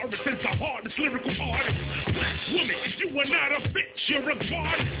the forest is the hardest lyrical artist. Black woman, you are not a bitch, you're a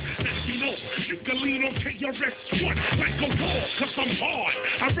goddess. Now you know, you can lean on KRS-One like a wall, cause I'm hard.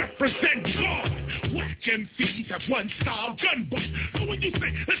 I represent God. Whack MCs have one style gun butt. So when you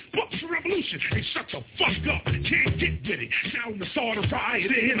say, let's book the revolution, hey, shut the fuck up, can't get with it. Down to start a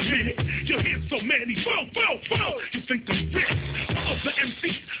riot in a minute. You hear so many, foul. You think I'm rich. The other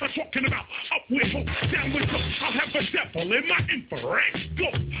MCs are talking about up with hope, down with hope. I'll have a devil in my infrared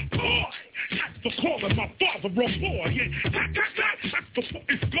go. Boy, that's for calling my father a boy. Yeah, that's for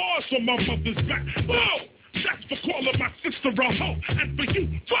putting scars on my mother's back. Whoa, that's for calling my sister a hoe. And for you,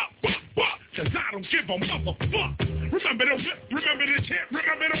 fuck. Cause I don't give a motherfuck. Remember the whip, remember the chant,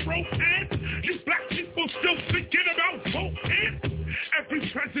 remember the rope, and you black people still thinking about voting.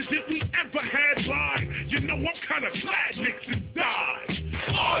 Every president we ever had lied. You know I'm kind of glad Nixon died.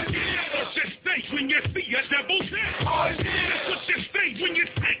 Oh yeah, what you say when you see a devil's head? Oh yeah, that's what you say when you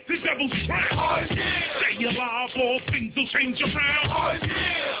take the devil's crown. Oh yeah, stay alive, all things will change around. Oh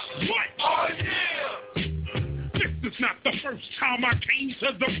yeah, what? Oh yeah. This is not the first time I came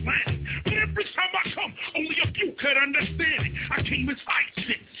to the planet, but every time I come, only a few could understand it. I came as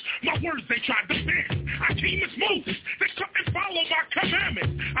ISIS, my words they tried to ban. I came as Moses, they couldn't follow my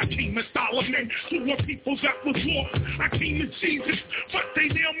commandments. I came as Solomon, to a people that was lost. I came as Jesus, but they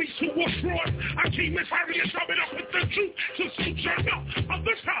nailed me to a cross. I came as Harriet, drumming up with the truth to turn up.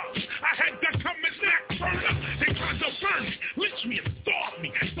 Other times, I had to come as Mac Burner. They tried to burn me, lynch me, and starve me,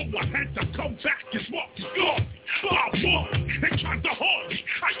 so I had to come back as Marcus Garvey. I won, they tried to harm me.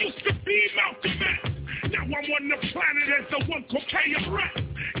 I used to be Malcolm X. Now I'm on the planet as the one called KRS.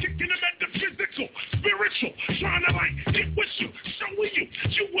 Kicking the metaphysics mental, spiritual, trying to like get with you, showing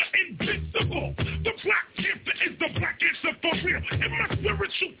you were invincible. The Black Panther is the black answer for real. In my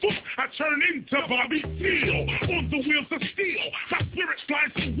spiritual form, I turn into Bobby Seale on the wheels of steel. My spirit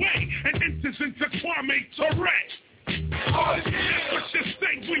flies away and enters into Kwame Ture. Oh, yeah. That's what you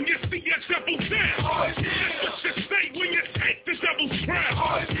say when you see a devil down. Oh, yeah. That's what you say when you take the devil's crown.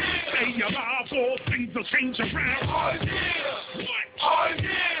 Oh, yeah. Stay alive, all things will change around. Oh, yeah. What? Oh,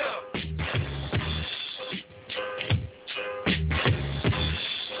 yeah.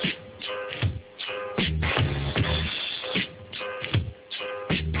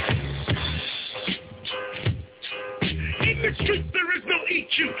 In the streets there is no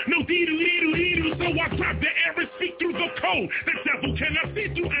EQ, no dee-doo-dee-doo-dee-doo, so I grab the air and speak through the code. The devil cannot see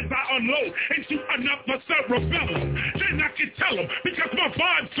through as I unload into another cerebellum. Then I can tell him, because my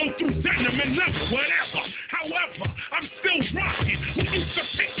vibes go through denim and leather, whatever. However, I'm still rocking. We used to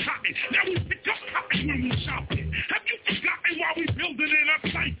pick cotton, now we pick up cotton when we shopping. Have you forgotten why we building in a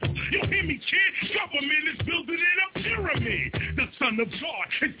cypher? You hear me, kid? Government is building in a pyramid. The Son of God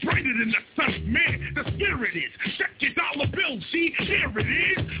is brighter than the Son of Man. The Spirit is. Check your dollar bill, G. There it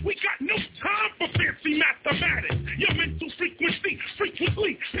is. We got no time for fancy mathematics. Your mental frequency,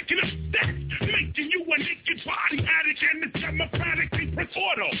 frequently picking up stats, making you a naked body addict, and it's democratically press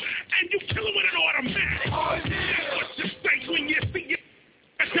auto, and you kill it with an automatic. Oh, yeah. That's what you say when you see it.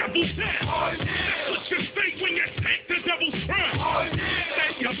 The devil's dead. Oh, yeah. That's what you say when you take the devil's crown. Oh,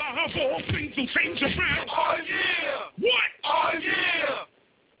 yeah. Say alive, all things will change around. Oh, yeah. What? Oh, yeah.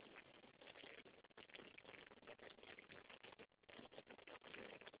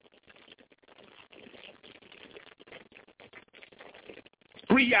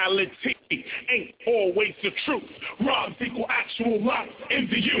 Reality ain't always the truth. Rhymes equal actual life in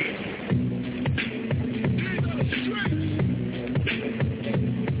the youth.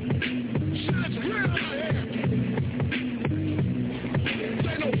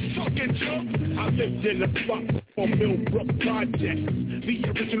 I lived in a spot on Millbrook Project, the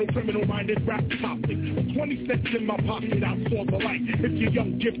original criminal-minded rap topic. With 20 cents in my pocket, I saw the light. If you're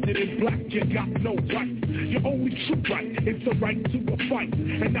young, gifted, and black, you got no right. Your only true right is the right to a fight,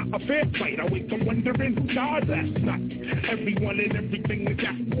 and not a fair fight. I wake up wondering who died last night. Everyone and everything is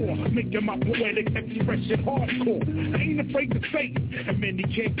at war, making my poetic expression hardcore. I ain't afraid to say it, and many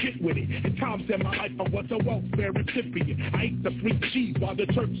can't get with it. At times in my life, I was a welfare recipient. I ate the free cheese while the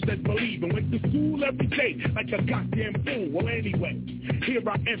church said believe, and went to school every day like a goddamn fool. Well, anyway, here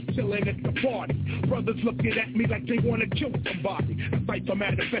I am chilling at the party. Brothers looking at me like they want to kill somebody. A cipher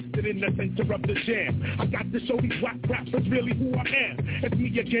manifested in the center of the jam. I got to show these whack rappers really who I am. It's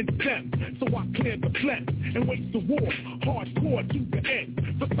me against them, so I clear the phlegm and wage the war, hardcore to the end.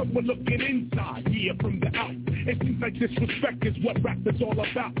 For someone looking inside, yeah, from the out, it seems like disrespect is what rap is all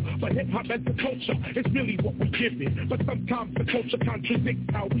about. But hip-hop as a culture is really what we give it. But sometimes the culture contradicts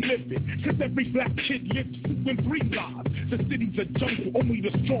how we live it. Cause every black kid lives 2 and 3 lives. The city's a jungle, only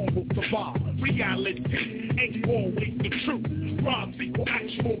the strong will survive. Reality ain't always the truth. Rhymes equal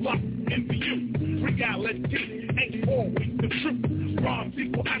actual life in the youth. Reality ain't always the truth. Rhymes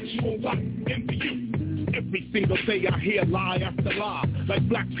equal actual life in the youth. Every single day I hear lie after lie. Like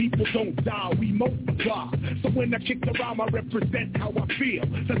black people don't die, we multiply. So when I kick the rhyme, I represent how I feel.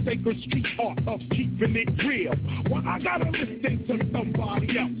 The sacred street art of keeping it real. Well, I gotta listen to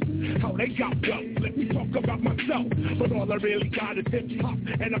somebody else, how they got wealth. Let me talk about myself. But all I really got is hip-hop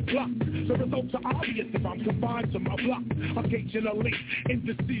and a block. The results are obvious if I'm confined to my block. Occasionally, in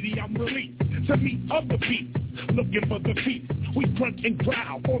the city I'm released to meet other beats, looking for the peace. We grunt and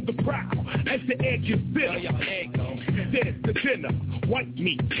growl on the prowl as the air gets thinner. There's the dinner, white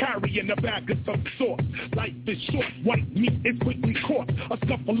meat carrying a bag of some sort. Life is short, white meat is quickly caught. A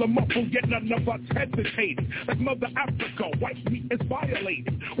scuffle of muffle, yet none of us hesitating. Like Mother Africa, white meat is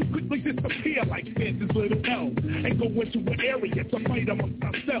violated. We quickly disappear like Santa's little elves and go into an area to fight amongst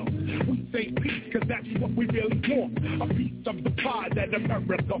ourselves. We say peace, cause that's what we really want. A piece of the pie that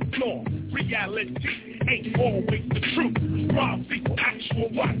America flaunts. Reality ain't always the truth. Rhymes equal actual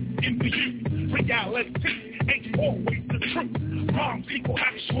life in the youth. Reality ain't always the truth. Rhymes equal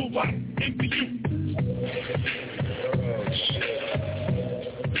actual life in the youth.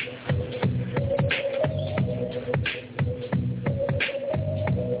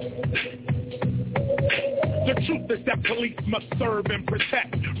 The truth is that police must serve and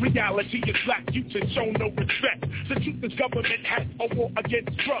protect. Reality is black youth and show no respect. The truth is government has a war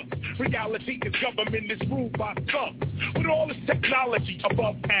against drugs. Reality is government is ruled by thugs. With all this technology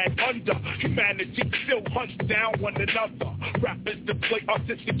above and under, humanity still hunts down one another. Rappers display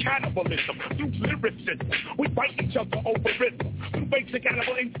artistic cannibalism through lyricism. We fight each other over rhythm. Through basic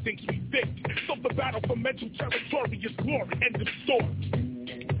animal instincts we think. So the battle for mental territory is glory. End of story.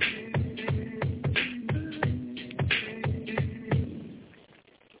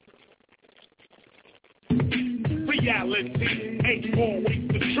 Reality ain't always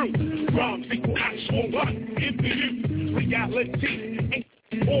the truth. Rhymes equal actual life in the youth. Reality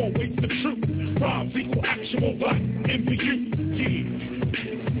ain't always the truth. Rhymes equal actual life in the youth.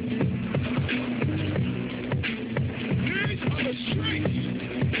 These are the streets.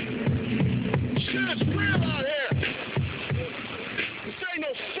 Shit's real out here. This ain't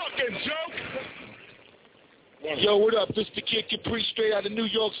no fucking joke. Yo, what up? This the Kid Capri straight out of New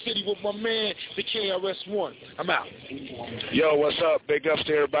York City with my man, the KRS-One. I'm out. Yo, what's up? Big ups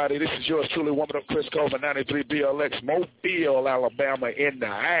to everybody. This is yours truly, Woman of Chris Cove, 93 BLX, Mobile, Alabama, in the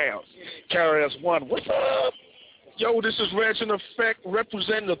house. KRS-One, what's up? Yo, this is Reg in Effect,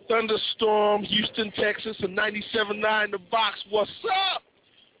 representing the Thunderstorm, Houston, Texas, and 97.9 The Box. What's up?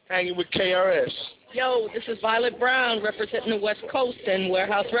 Hanging with KRS. Yo, this is Violet Brown representing the West Coast and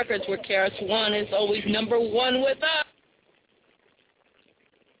Warehouse Records, where KRS-One is always number one with us.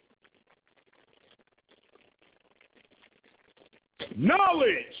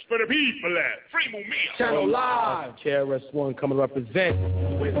 Knowledge for the people at Free Mumia. Channel Live. KRS-One coming to represent.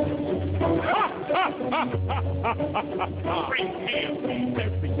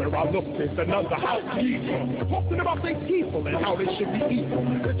 Everywhere I look, there's another house people talking about their people and how they should be equal.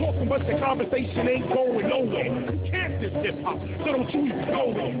 They're talking, but the conversation ain't going nowhere. You can't this hip-hop, so don't you even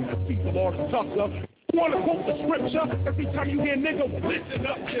go there. People are sucker. Want to quote the scripture? Every time you hear nigga, listen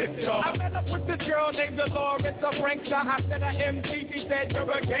up, sister. I met up with this girl named Dolores BRONX'S. I said her MC, she said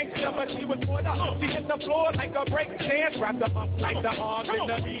you're a gangster, but she was for the she hit the floor like a break dance, wrapped her up like the arms in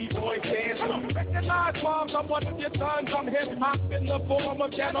the B-boy dance. Recognize moms, I'm one of your sons. I'm hip-hop in the form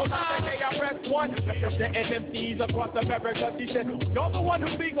of Channel 9, KRS-One. Representing MCs across America. She said, you're the one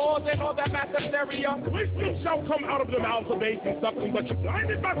who be all in all that massive stereo. Wisdom shall come out of the mouths of babes and suckling, but you're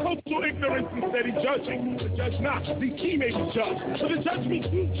blinded by cultural ignorance and steady judgment. The judge not, the key may be judged. So the judge means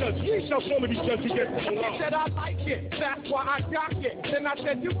you judge. You shall surely be judged against the law. He said I like it, that's why I got it. Then I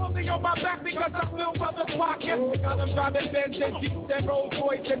said you only on my back because I feel brothers pockets. Because I'm driving Benz and Jeeps and Rolls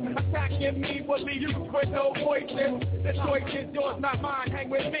Royces. Attacking me will leave you with no voices. The choice is yours, not mine, hang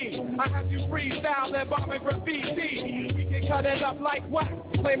with me. I have you freestyle and bombing graffiti. We can cut it up like wax.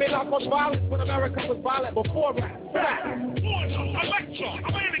 Claiming I was violent, but America was violent before rap. Electron,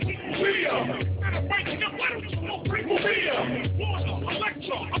 I'm real. Waking up, why don't you go bring me here? Warner,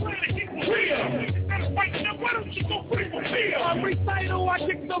 Electron, I'm ready to get real. Instead of waking up, why don't you go bring me here? On recital, I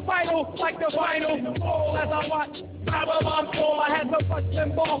kick the vital like the vinyl. All as I watch Babylon fall, I had to punch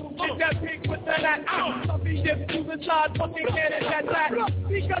them ball. Get that pig with that out. Something dipped to the side, fucking cannon that back.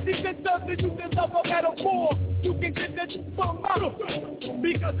 Because if it doesn't, you can love a metaphor. You can get the from out.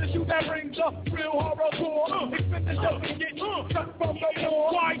 Because it's you that brings up real horror tour. Expensive doesn't get shut from the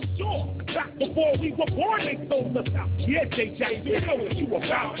door. Why sure? Back before we were born, they sold us out. Yeah, J. Jackson, you know what you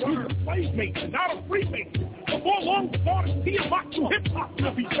about. You're a slave mason, not a freemason. Before long, the artist Tiamat to hip-hop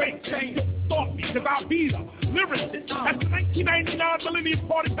will be fake. Change thought me, cause I'll be the lyricist. That's the 1999 Millennium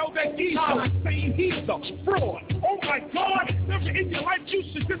Party held at Giza. Saying he's a fraud. Oh my God, never in your life you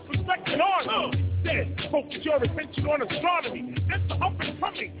should disrespect an artist. Instead, focus your attention on astronomy. That's the up and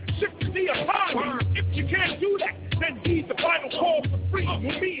coming, shift the economy. If you can't do that, then he's the final call for free.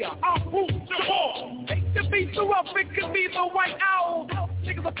 Mumia, I'll prove them all. It could be the rough, it could be the white owl.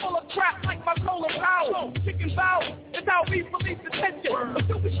 Niggas are full of crap like my solar owl. Chicken foul is how we release the tension.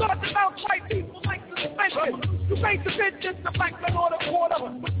 Until we start to bounce white people like suspension. You make the bitches the black men on the border.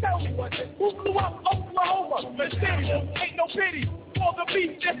 But tell me, who blew up Oklahoma? The city ain't no pity. For the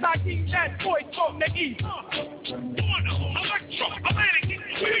beat, yes, I keep that voice from the east. Warner, Electron, Atlantic,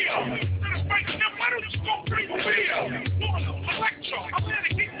 real. Instead of fighting them, why don't you go bring me real? Warner, Electron,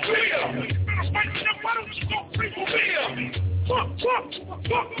 Atlantic, real. Instead of fighting them, why don't you go bring me real?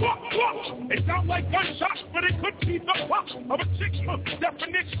 It sounds like gunshots, but it could be the pop of a chick.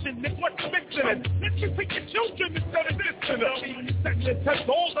 Definition is what's mixing it. Let you pick your children instead of listening. That test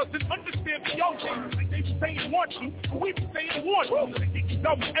all doesn't understand the young things. Like they be saying want to, but we be saying want to.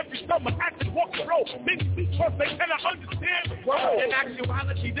 every summer, acting walk the road. Many because they cannot understand the world. In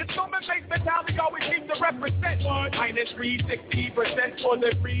actuality, this human face mentality always seems to represent minus 360% for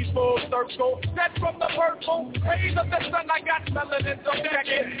the free full circle. Set from the purple rays of the sun, I got melanin, so check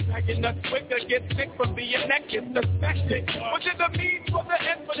it. Bagging up quicker, get sick from being naked, suspected. Which is the means for the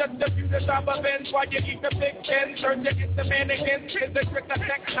end, for just the few that I'm avenged while you eat the big ten. Turn you into mannequins, is the trick of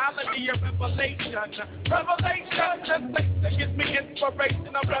technology, a revelation. Revelation, just that gives me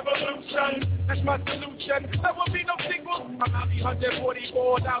inspiration, a revolution. That's my solution. There will be no sequel. I'm out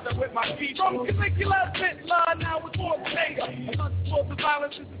 144,000 with my feet. From Caligula, Hitler, now it's more data. For the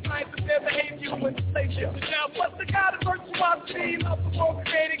violence is the science of their behavior and pleasure. Now, what's the God of virtuosity? Love the world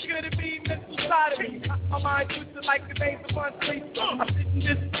created, could it be mental side of me? My mind used to like the days of unsleep. I'm sitting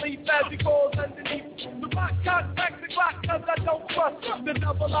disbelief as he falls underneath. The rock contact the clock cause I don't trust. The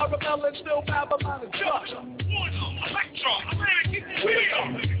double I rebel and still Babylon is just. Electron, I'm ready to get the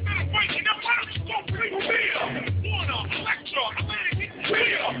wheel. Instead of waking up, why don't you go free with wheel? Electron, I'm ready to get the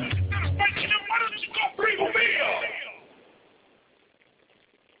wheel. Instead of waking up, why don't you go free with wheel?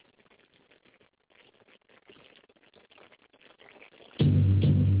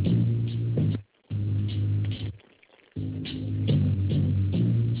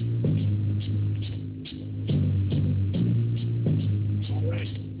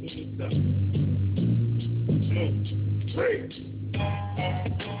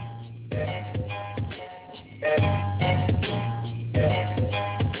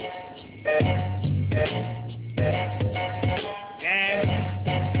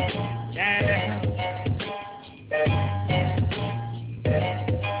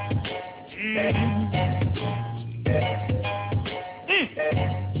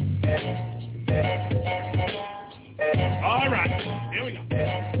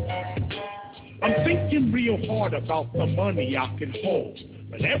 About the money I can hold,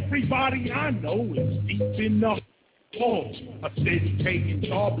 but everybody I know is deep in the hole. A steady paying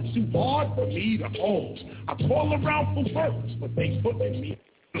job is too hard for me to hold. I call around for work, but they putting me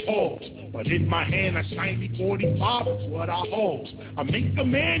in hold. But in my hand a shiny 45 is what I hold. I make a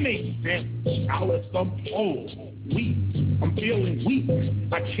mayonnaise sandwich out of some hole. Weak, I'm feeling weak,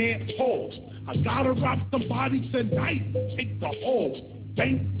 I can't hold. I gotta rob somebody tonight, take the whole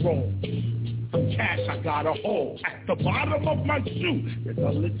bankroll. Some cash I gotta hold. At the bottom of my shoe, there's a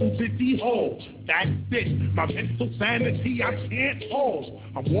little bitty hole. That's it, my mental sanity I can't hold.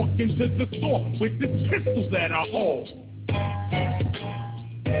 I'm walking to the store with this pistol that I hold.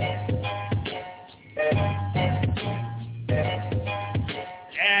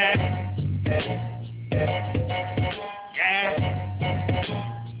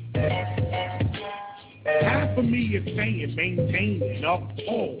 Half of me is saying maintain and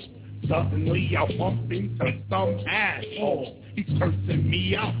uphold. Suddenly I bump into some asshole. He's cursing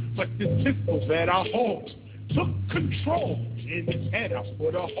me out, but this pistol that I hold took control. In his head I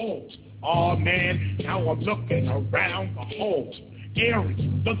put a hole. Oh man, now I'm looking around the hole. Airy,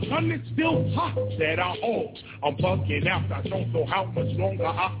 the gun is still hot that I hold. I'm bugging out, I don't know how much longer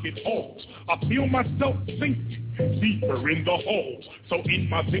I can hold. I feel myself sinking deeper in the hole. So in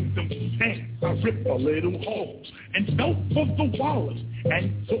my victim's pants, I ripped a little hole and felt for the wallet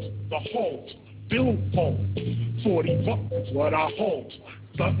and took the hole. Billfold, 40 bucks is what I hold.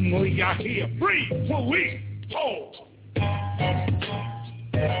 Suddenly I hear free police hold.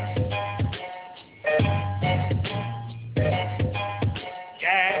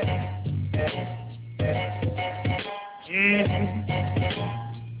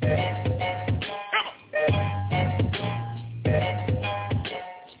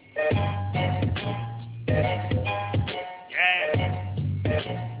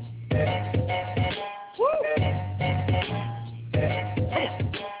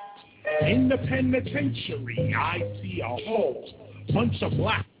 In the penitentiary, I see a whole bunch of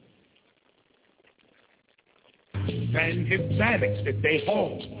black and Hispanics that they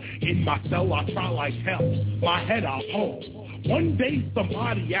hold. In my cell, I try like hell. My head I hold. One day,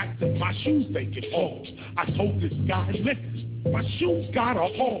 somebody asked if my shoes they could hold. I told this guy, listen, my shoes got a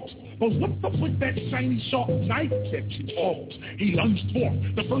hole. But what's up with that shiny sharp knife that you hold? He lunged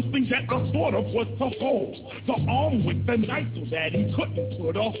forth. The first thing that I thought of was to hold the arm with the knife so that he couldn't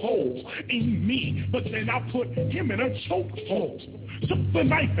put a hole in me. But then I put him in a chokehold. Took the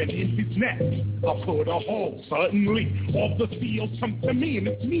knife and in his neck I put a hole. Suddenly, all the seals come to me and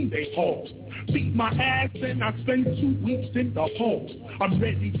it's me they hold. Beat my ass and I spend 2 weeks in the hole. I'm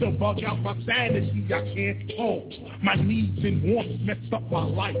ready to bug out my sanity I can't hold. My needs and wants messed up my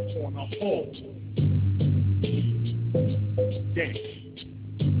life on a whole. Damn,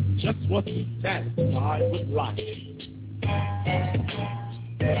 just wasn't satisfied with life.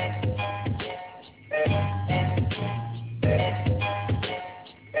 The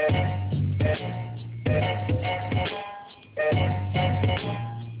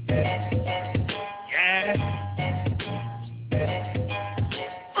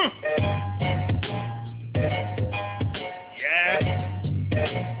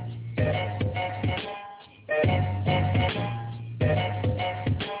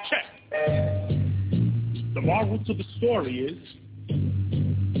moral to the story is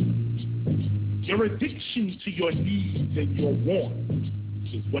your addiction to your needs and your wants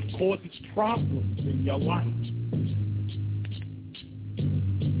is what causes problems in your life.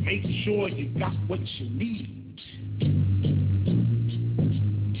 Make sure you got what you need.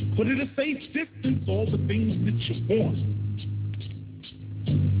 Put at a safe distance all the things that you want.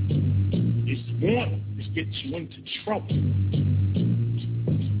 It's want that gets you into trouble.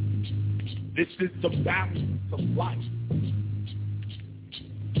 This is the balance of life.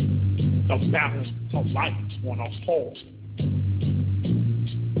 The balance of life on a whole.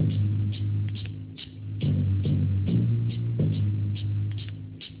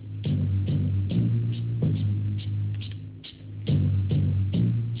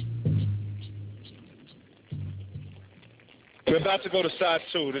 We're about to go to side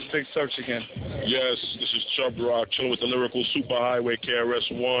 2, this big search again. Yes, this is Chubb Rock, chilling with the lyrical superhighway,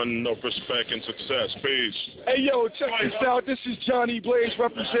 KRS-One, no respect and success. Peace. Hey, yo, check this out. This is Johnny Blaze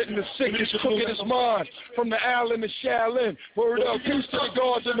representing the sickest, crookedest mind from the island of Shaolin. Word up, peace to the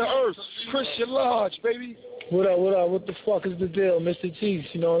gods in the earth. Christian Lodge, baby. What up, what up? What the fuck is the deal? Mr. Cheeks,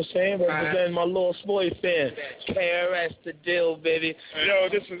 you know what I'm saying? Representing my little boy fan. KRS the deal, baby. Yo,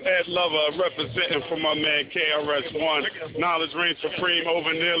 this is Ed Lover representing for my man KRS-One. Knowledge reigns supreme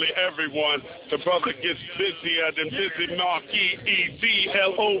over nearly everyone. The brother gets busier than busy Marquis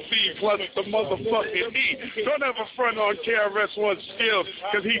E-D-L-O-V plus the motherfucking E. Don't ever front on KRS-One's skills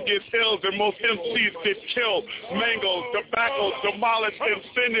because he gets ill and most MCs get killed. Mangled, tobacco, demolished, and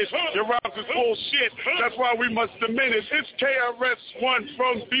finished. Your rhymes is bullshit. That's why we must diminish. It's KRS-One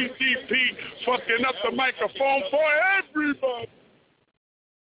from BDP fucking up the microphone for everybody.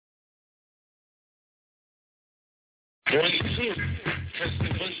 1, 2,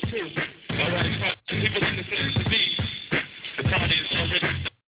 testing 1, 2. All right, people in the place to be. The party is already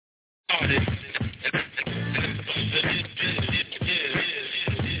started.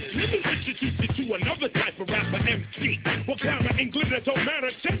 Let me introduce you to another type of rapper MC. What glamour and glitter don't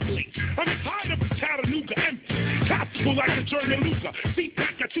matter gently. I'm tired of Chattanooga empty. Tactical like a journalista. Seat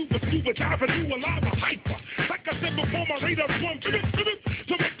back at you with scuba diver, do a lava hyper. Like I said before, my radar's one pivot.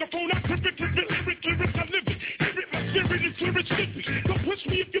 To make the phone out, lyric, I live it. My spirit is clear as should be. Don't push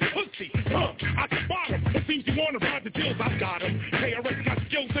me if you're pussy. I spot him. It seems you wanna ride the deals, I got him. KRS got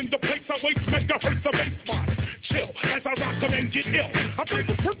skills in the place I wait to make the hurt the bass spot. Chill as I rock them and get ill. I play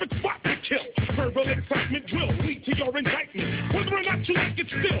the perfect spot to kill. Verbal excitement will lead to your indictment. Whether or not you like it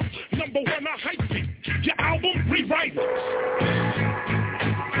still. Number 1, I hype it. Your album, rewrite it.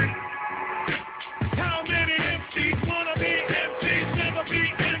 How many MCs wanna be MCs, never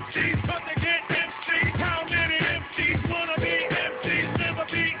be MCs, but they get MCs? How many MCs wanna be MCs, never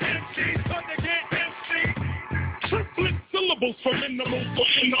be MCs, but they get MCs? Triplet syllables for minimal,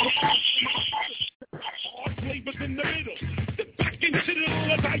 hard flavors in the middle. Sit back and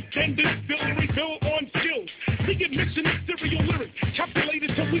chill as I can distill, refill on skills. The admission is serial lyrics,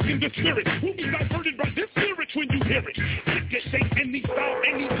 calculated to weaken the spirit. We'll be diverted by this lyric when you hear it. Pick a shape, any style,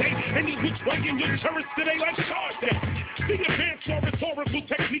 any day, any which way in your cherish today like Chardonnay. The advanced or rhetorical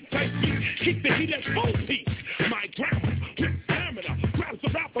technique type beat, keep the heat at full peak. My ground with stamina, grabs the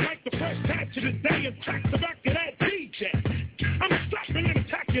rapper like the first catch of the day and cracks the back of that DJ. I'm strapping and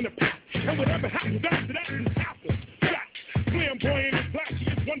attacking the pack, and whatever happens after that is happens. Flamboyant and flashy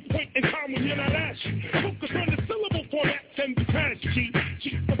is one point in time when you're not ashy. Focus on the syllable formats and the cash G.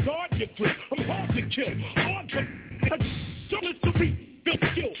 For guard your grip, I'm hard to kill. Hard to solid to rebuild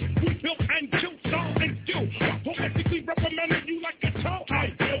skill. We built and killed style and skill. I poetically reprimanded you like a toe.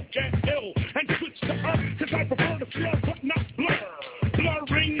 I will get ill and switch to earth, cause I prefer to slur but not blur.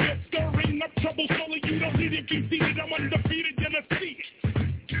 Blurring and stirring up trouble, so you don't need it conceded. I'm undefeated, you're gonna see it.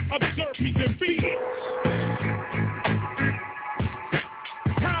 Observe me defeated.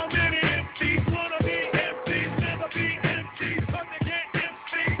 How many MCs wanna be MCs, never be MCs, but they get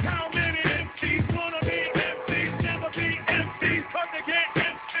MCs? How many MCs wanna be MCs, never be MCs, but they get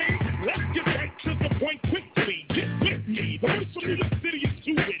MCs? Let's get right to the point quickly. Get with me. The voice from New York City is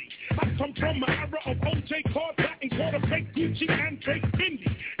too witty. I come from an era of O.J. Carter and quarter fake Gucci and fake Fendi.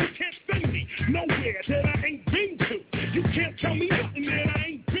 You can't send me nowhere that I ain't been to. You can't tell me nothing that I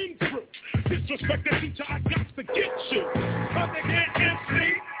ain't been through. Disrespect the teacher, I got to to get you. Cause they can't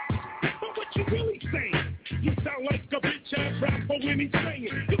MC. But what you really saying? You sound like a bitch ass rapper when he's saying.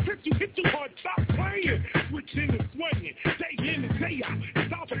 You hit too hard, stop playing. Switching and swinging, day in and day out.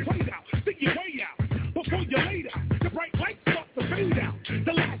 It's all the played out, stick your way out. Before you laid out, the bright lights start to fade out.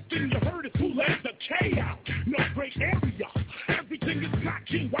 The last thing you heard is who let the K out. No gray area, everything is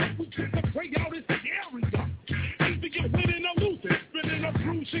cocky. Why we took the gray out is the area. Either you're winning or losing, spinning or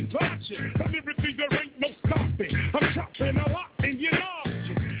cruising, clutching. I'm everything, there ain't no stopping. I'm chopping a lot and you're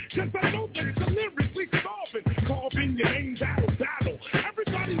nauseous. Cause I know that the lyrically solving, carving your name battle.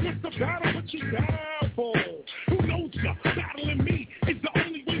 Everybody wants to battle, but you dabble. Who knows ya? Battling me is the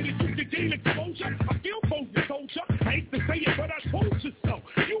only way that you can gain exposure. I feel both the soldier. I hate to say it, but I told you so.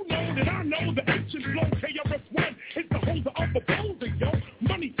 You know that I know the ancient flow KRS-One is the holder of the boulder, yo.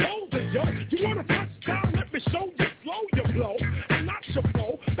 Money folder, yo. You want a touchdown? Let me show you slow your blow. I'm not your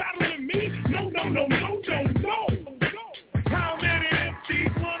foe. Battling me? No. How many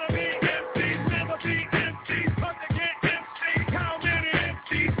MCs wanna be MCs? Never be MCs, but they can't MC. How many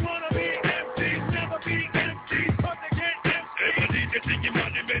MCs wanna be MCs? Never be MCs, but they can't MC. Everybody just thinking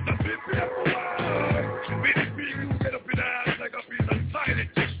money made the big people. We the people get up in the ass like a piece of silent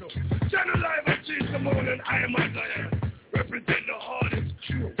tissue. Channel Live and Cheese the morning, I am as I am. Represent the hardest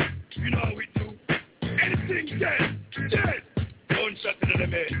crew. You know how we do. Anything dead. Don't shut to the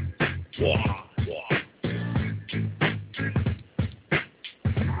man. Wah.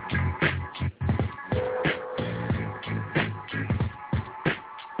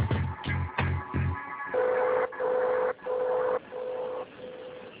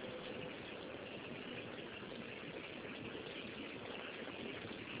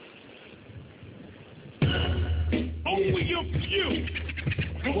 Only a few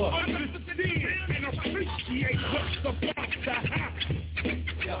who understand and appreciate what's about to happen.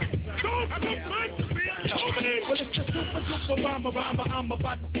 Don't well, it's the super bomber, I'm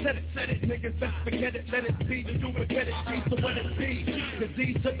about to set it. Niggas best forget it, let it be. The do it, get it, see, so what it be.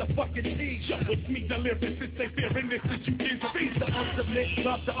 Disease to the fucking T. Yo, with me, the lyricist, they fearing this is you can be. The ultimate,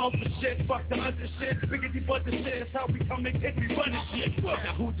 love the ultra shit, fuck the other shit. Biggity but the shit, that's how we come and hit me running shit.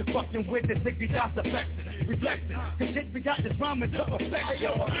 Now who's the fucking witness? Nigga, that's affected, reflecting. Cause shit, we got this rhyme into effect.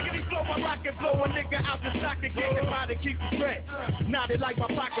 Yo, biggity flow, my rocket blow a nigga out the socket, get him out to keep it straight. Now they like my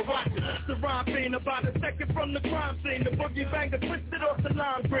pocket rocket. The rhyme being about a second from the crime scene. The boogie banger twisted off the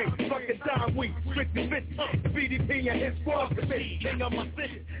line break. Fucking time week, strictly 50. The BDP and his squad committee. King of my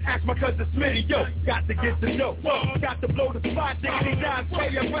city. Ask my cousin Smitty, yo. Got to get the dope. Got to blow the spot. Diggity down,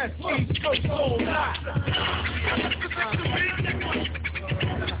 KRS, East Coast, on live.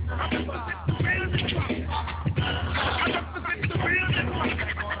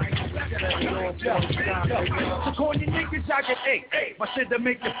 So call your niggas, I get eight. My shit that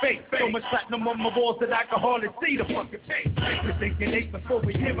make you fake. So much platinum on my walls that I can hardly see the fucking face. You're thinking eight before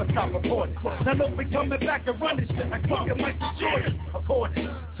we never stop recording. Now look, we coming back and running shit like fucking Mike Jordan. According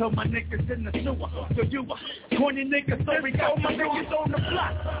to my niggas in the sewer. So you corny niggas, so we got my niggas on the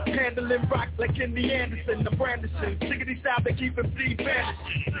block. Handling rock like Kenny Anderson, the Brandishing. Sickety style, they keep it free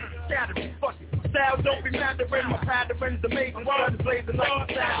vanishing. Scattering, fucking. Style don't be mattering, my patterns amazing. Guns blazing like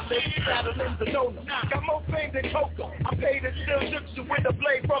a saddling the donor. Got more fame than Coco. I paid and still shook you with a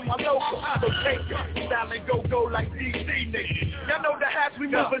blade from my local. So take it, style and go like DC niggas. Y'all know the hats we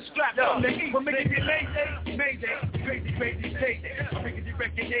moving strapped from the east. We're making it Mayday, crazy payday. I'm making you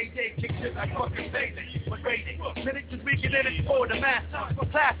reckon AJ, kick shit like fucking payday. But rating, minutes is weekend and it's for the master.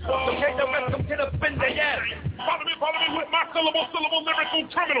 Classroom, okay, the rest come get up in the ass. Follow me with my syllable, lyrical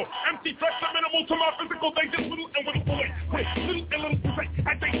terminal. MC fresh and minimal to my physical, they just whittle away. Wait, little away.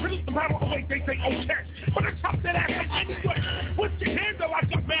 As they riddle the battle away, they say, okay. But I chop that ass anyway. Put your hands up like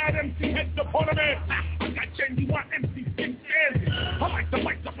a bad MC head to Portman. I got genuine MC skin standing. I like the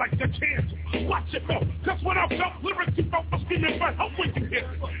lights up like the candle. Watch it though, that's what I felt. Lyrics you felt for screaming for help when you hear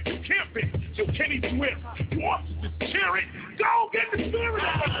it. You can't be, you can't even win. You want to just cheer it. Go get the spirit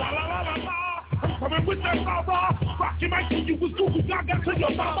of it. La la la la. I'm coming with that baba. Rocky Mike when you was Google Gaga to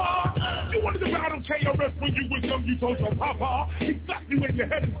your mama. You wanted to battle KRS when you was young, you told your papa. He slapped you in your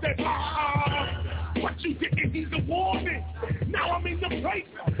head and said, What you didn't, he's a warning. Now I'm in your place,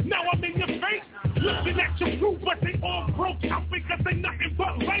 now I'm in your face. Looking at your crew, but they all broke out because they nothing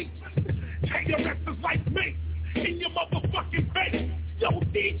but late. KRS is like me, in your motherfucking face. Yo,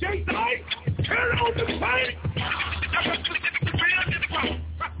 DJ Dyke, turn on the mic. I represent the real hip-hop.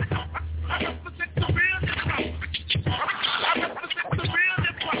 I represent the real hip-hop. I represent the real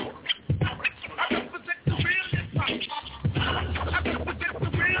hip-hop. I represent the real hip-hop. I represent the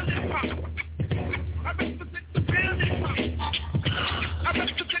real hip-hop. I represent the real hip-hop. I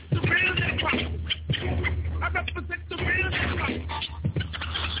represent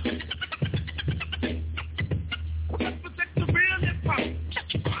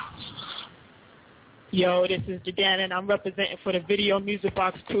Yo, this is Jadan, and I'm representing for the Video Music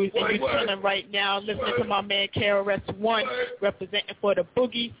Box crew. And you're chilling right now, listening to my man KRS-One, representing for the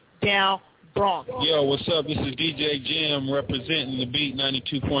Boogie Down Bronx. Yo, what's up? This is DJ Jim, representing the Beat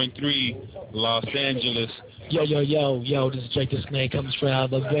 92.3, Los Angeles. Yo, this is Jake the Snake, coming straight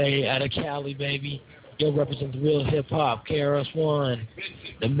out of the Bay, out of Cali, baby. Yo, represent the real hip-hop, KRS-One,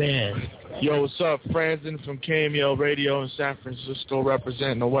 the man. Yo, what's up? Franzen from KML Radio in San Francisco,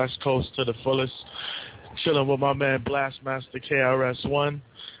 representing the West Coast to the fullest. Chilling with my man Blastmaster KRS-One.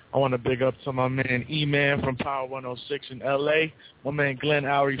 I want to big up to my man E-Man from Power 106 in L.A., my man Glenn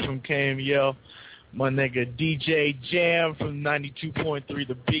Oury from KML, my nigga DJ Jam from 92.3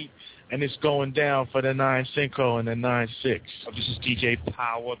 The Beat, and it's going down for the 9-5 and the 9-6. This is DJ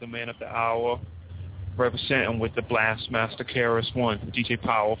Power, the man of the hour, representing with the Blastmaster KRS-One, DJ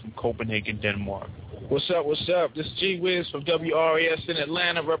Power from Copenhagen, Denmark. What's up? This is G-Wiz from WRES in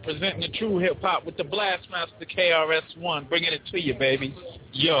Atlanta, representing the true hip-hop with the Blastmaster KRS-One, bringing it to you, baby.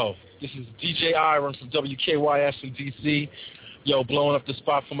 Yo, this is DJ Iron from WKYS in D.C. Yo, blowing up the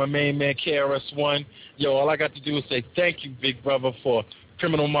spot for my main man, KRS-One. Yo, all I got to do is say thank you, big brother, for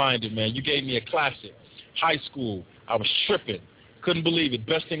Criminal Minded, man. You gave me a classic. High school. I was tripping. Couldn't believe it.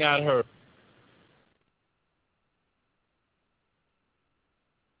 Best thing I'd heard.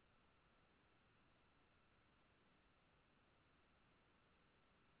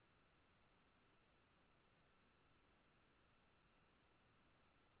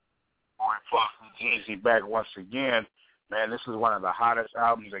 Easy back once again. Man, this is one of the hottest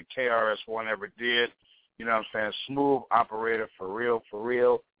albums that KRS-One ever did. You know what I'm saying? Smooth operator for real.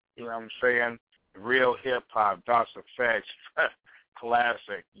 You know what I'm saying? Real hip-hop, DOS effects,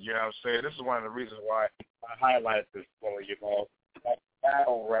 classic. You know what I'm saying? This is one of the reasons why I highlight this for you know. That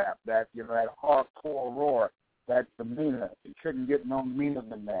battle rap, that, you know, that hardcore roar, that demeanor. You couldn't get no meaner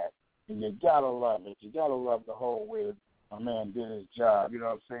than that. And you got to love it. You got to love the whole way my man did his job. You know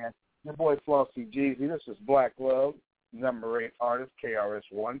what I'm saying? Your boy FLAUXY Jeezy. This is Black Love, number 8 artist,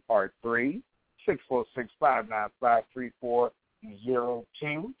 KRS-One, part 3,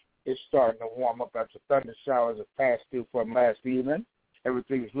 646-595-3402. It's starting to warm up after thunder showers have passed through from last evening.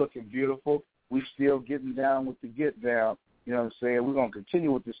 Everything's looking beautiful. We still getting down with the get down. You know what I'm saying? We're going to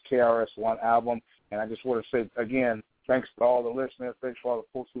continue with this KRS-One album. And I just want to say, again, thanks to all the listeners. Thanks for all the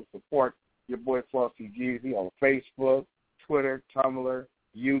folks who support your boy FLAUXY Jeezy on Facebook, Twitter, Tumblr,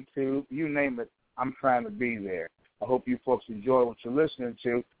 YouTube, you name it, I'm trying to be there. I hope you folks enjoy what you're listening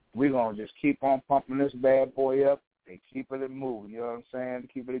to. We're going to just keep on pumping this bad boy up and keep it moving, you know what I'm saying?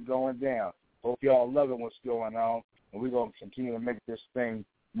 Keep it going down. Hope y'all loving what's going on, and we're going to continue to make this thing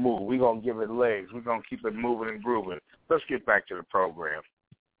move. We're going to give it legs. We're going to keep it moving and grooving. Let's get back to the program.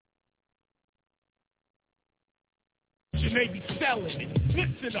 You may be selling it.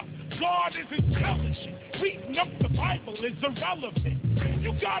 Listen up. God is intelligent. Reading up the Bible is irrelevant.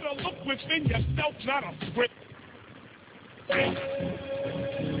 You gotta look within yourself, not a script.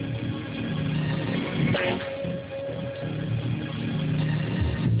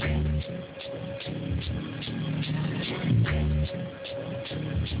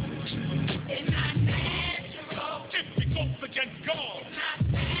 It's not natural. If it goes against God. It's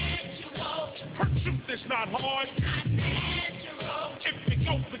not natural. Her truth is not hard. It's not natural. If it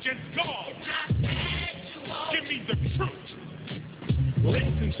goes against God. It's not natural. Give me the truth.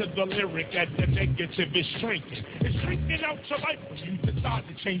 Listen to the lyric as the negative is shrinking. It's shrinking out your life when you decide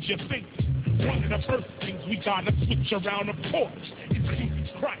to change your thinking. One of the first things we gotta switch around, of course, is Jesus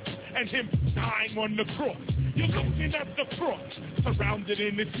Christ and Him dying on the cross. You're looking at the cross, surrounded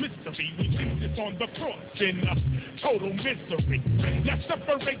in its mystery. We Jesus on the cross in total misery. Now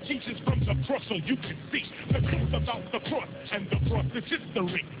separate Jesus from the cross so you can see the truth about the cross, and the cross is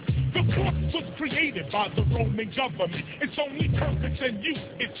history. The cross was created by the Roman government. Its only purpose and use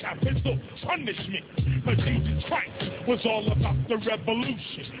is capital punishment. But Jesus Christ was all about the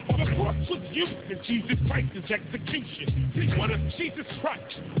revolution. The cross was used in Jesus Christ's execution. See, what if Jesus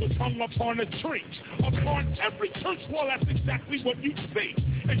Christ was hung upon a tree? Upon every church wall, that's exactly what you see.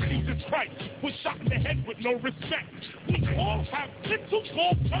 And Jesus Christ was shot in the head with no respect. We all have little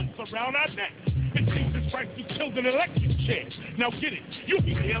gold guns around our neck. And Jesus Christ was killed in an electric chair. Now get it. You'll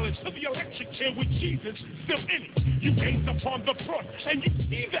be kneeling to the electric chair with Jesus still in it. You gaze upon the cross and you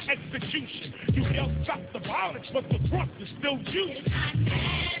see the execution. You yell, stop the violence, but the cross is still used. It's not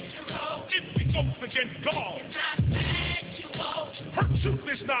natural. If it goes against God. It's not natural. Her truth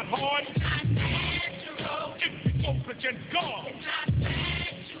is not hard. It's not natural. If it goes against God. It's not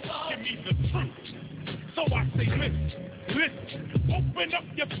natural. Give me the truth. So I say, listen, open up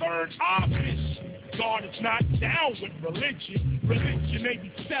your third eye, bitch. God is not down with religion. Religion may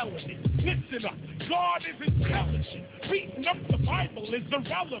be selling it. Listen up, God is intelligent. Beating up the Bible is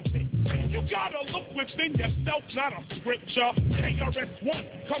irrelevant. You gotta look within yourself, not a scripture. KRS-One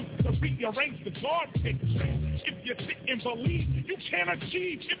comes to rearrange the God picture. If you sit and believe, you can't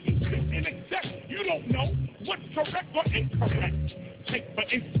achieve. If you sit and accept, you don't know what's correct or incorrect. Take for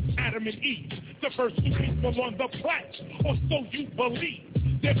instance Adam and Eve, the first two people on the planet, or so you believe.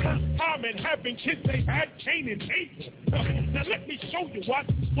 Their first time in having kids, they had Cain and Abel. Now let me show you why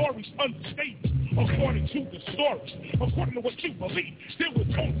the story's unstable. According to the story, according to what you believe, there was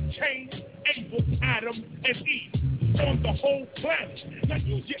only Cain, Abel, Adam, and Eve on the whole planet. Now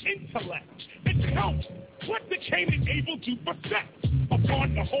use your intellect and count. What did Cain and Abel do for sex?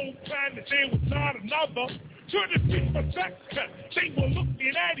 Upon the whole planet there was not another. Should it be for sex? They were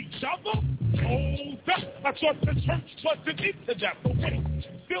looking at each other. Hold up, I thought the church wasn't into that. But wait,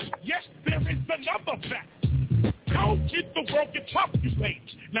 still, yes, there is another fact. How did the world get populated?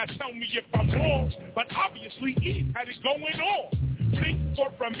 Now tell me if I'm wrong, but obviously Eve had it going on. Think for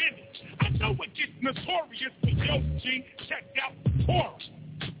a minute. I know it gets notorious, but yo, G, check out the Torah.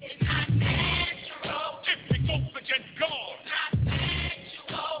 It's not natural. If it goes against God. It's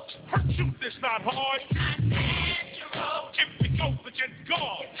not natural. Her truth is not hard. It's not natural. If it goes against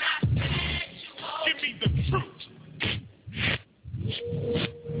God. It's not natural. Give me the truth.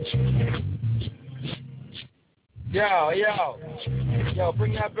 Yo,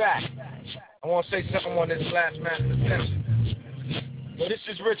 bring that back. I want to say something on this last master session. Yo, this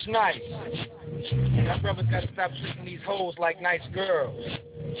is Rich Nice. My brothers got to stop treating these hoes like nice girls,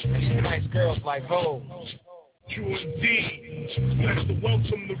 and these nice girls like hoes. True indeed. Let's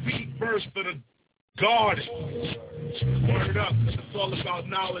welcome the rebirth of the garden. Word up, it's all about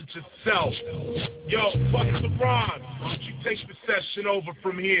knowledge itself. Yo, fuck the rhyme. Why don't you take the session over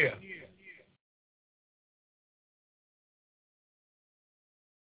from here?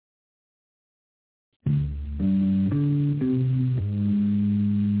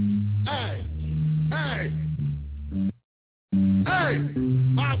 Hey,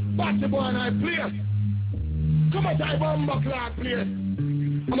 I'm Batty Boy and I play. Come on, I bomba clad play.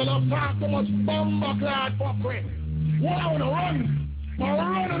 I'm gonna talk so much bomba clad fuckery. What I wanna run? I'm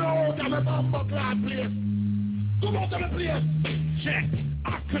running out of the bomba clad place. Come on to the place. Check.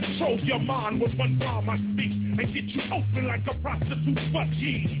 I control your mind with one rhyme I speak and get you open like a prostitute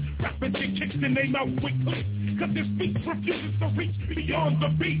budgie. Rapping and kicks the name out quickly, cause this beat refuses to reach beyond the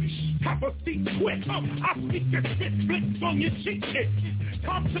beach. Have a seat quick, I speak and spit flicks on your cheek hit.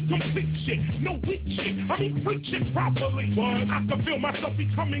 Time to complete shit, no weak shit, I mean preach it properly. I can feel myself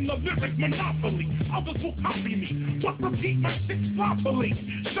becoming a lyric monopoly. Others will copy me, but repeat my shit sloppily.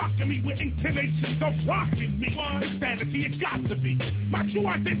 Shocking me with intonations of rocking me. Insanity it got to be. My true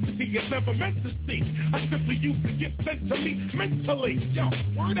identity is never meant to see. I simply use the gift sent to me mentally. Yo,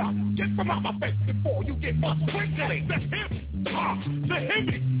 word up, get some out my face before you get bust quickly. The him, the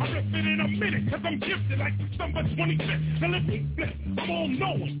himmy. I rip it in a minute, cause I'm gifted like December 25th. Delivery flip, I'm all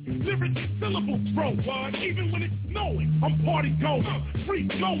knowing. Lyrics and syllables throw, even when it's snowing. I'm party going, free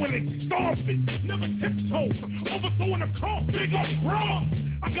flowing and starving. Never tiptoe, overthrowing a car, big up wrong.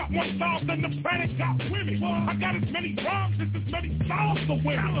 I got 1,000 and the planet got women. I got as many rhymes as many styles to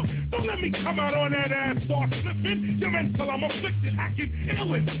women. Don't let me come out on that ass, start flipping. You're mental, I'm afflicted, acting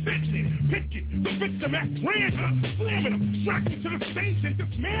ill and bitching. Picking the victim at random, slamming them, striking to the stage and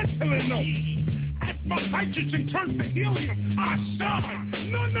dismantling them. As my hydrogen turns to helium, I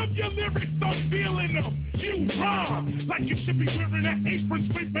shine. None of your lyrics are feeling them. You rhyme like you should be wearing that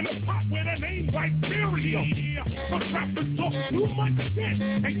apron, sweeping a pot with a name like Miriam. But rappers talk too much shit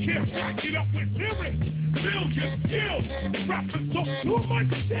and can't back it up with lyrics. Build your skills. Rappers talk too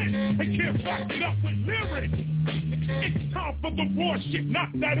much shit and can't back it up with lyrics. It's time for the raw shit, not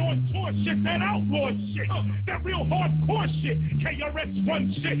that on-tour shit, that outlaw shit. That real hardcore shit,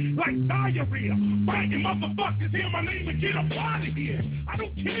 KRS-One shit, like diarrhea. Fighting motherfuckers, hear my name and get up out of here. I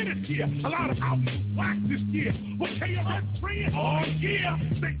don't care this year, a lot of albums whack this year. With KRS-One, oh yeah.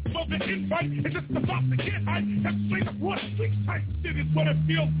 Thanks for the invite, it's just about to get hype. That straight up raw street type shit is what it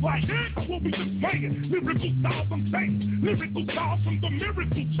feels like. I will be displaying lyrical styles I'm saying. Lyrical styles from the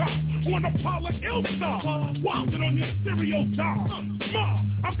miracle child. On a Paula Ill-Star, wildin' on your stereo dial.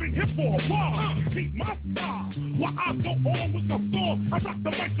 I've been here for a while. Keep my style. While I go on with the song, I rock the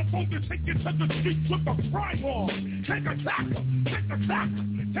microphone to take it to the streets with the cry on. Take a tackle, take a tackle,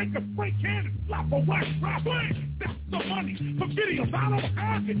 take a spray can and slap a wax rapper. That's the money for videos, I don't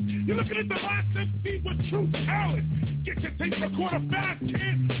have it. You're looking at the last MC with true talent. Get your tape recorder fast,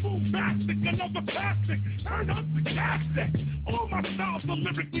 kid. Boom, bombastic, another classic. Turn up the casket. All my styles are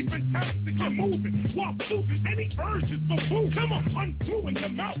lyrically fantastic. I'm moving while moving any urges. So move, come on, undoing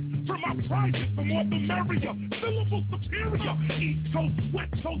them out. From my prizes, the more the merrier. Syllable superior. East Coast,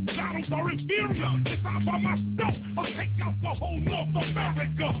 West Coast battles are inferior. If I'm by myself, I'll take out the whole North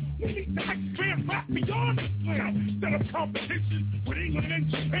America. We need to expand rap beyond this land. Instead of competition with England and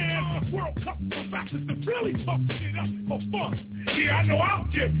Japan. World Cup for rappers to really fuck shit up for fun. Yeah, I know I'll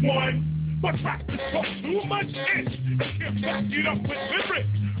get one. But rappers talk too much shit. Can't back it up with lyrics.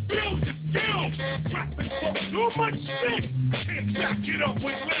 Build your skills. Rappers talk too much shit. Can't back it up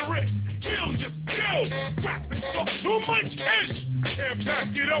with lyrics. Build your skills. Rappers talk too much shit. Can't back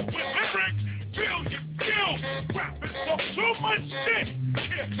it up with lyrics. Build your skills. Rappers talk too much shit.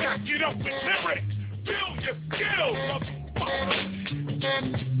 Can't back it up with lyrics. Build your skills, motherfucker.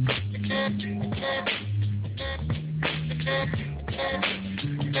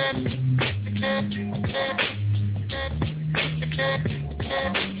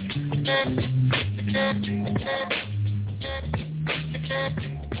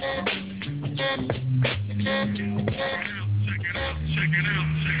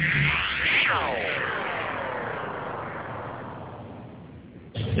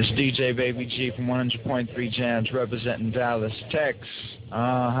 It's DJ Baby G from 100.3 Jams representing Dallas, Texas.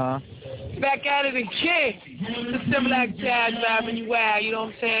 Back at it again. The Similac Jazz driving you out, you know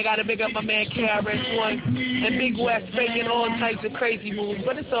what I'm saying? Gotta big up my man KRS-One and Big West making all types of crazy moves,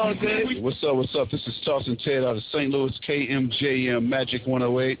 but it's all good. What's up? This is Tossin Ted out of St. Louis, KMJM, Magic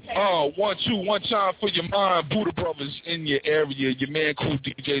 108. Oh, 1, 2, 1 time for your mind. Buddha Brothers in your area. Your man Cool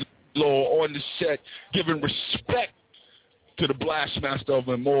DJ Law on the set, giving respect to the Blastmaster of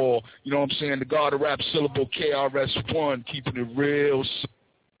them all. You know what I'm saying? The God of Rap Syllable, KRS-One, keeping it real.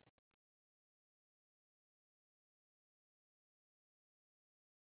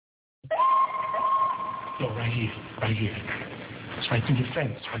 Yo, right here. It's right through the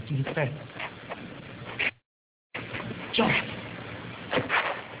fence, Jump.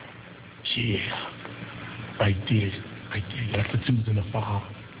 Yeah. Right there. That's the 2s and the 5.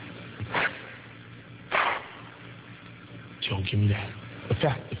 Joe, give me that. The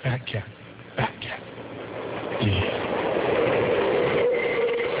fat cat. Yeah.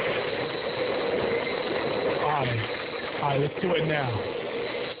 All right, let's do it now.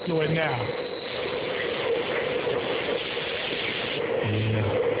 Yeah.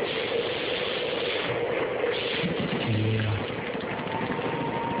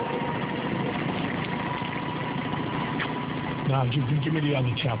 Nah, give me the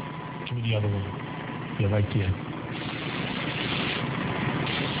other chap. Give me the other one. Yeah, right there.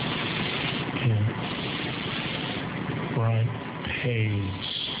 Yeah. Front page.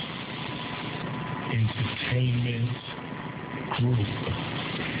 Entertainment Group.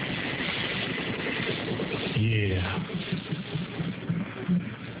 Yeah.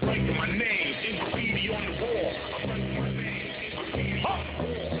 Writing my name in graffiti on the wall.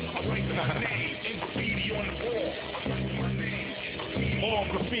 I'm writing my name in graffiti on the wall. All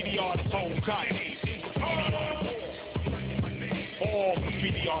graffiti artists hold tight. All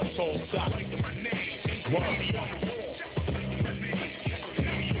graffiti artists hold tight.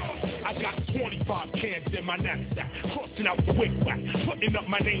 I got 25 cans in my knapsack, crossing out the wig-whack, putting up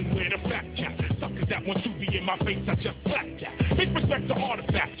my name where the fat cat. Suckers that want to be in my face, I just slapped that. Big respect to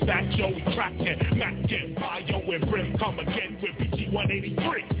artifacts, Fat Joe, Crackhead, Mac again, Bio and Brim, come again with BG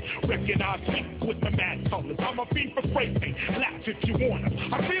 183. Recognize me with the mad colors. I'm a fiend for spray paint, laugh if you wanna.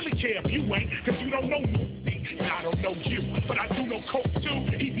 I really care if you ain't, cause you don't know me. I don't know you, but I do know coke too.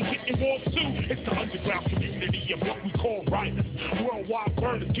 Easy getting warm too. It's the underground community of what we call writers. Worldwide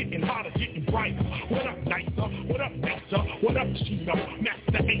burners getting hotter, getting brighter. What up, Nicer? What up, Nicer? What up, Chino?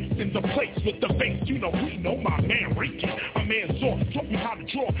 Master Ace in the place with the bass. You know, we know my man Ricky. My man Zor taught me how to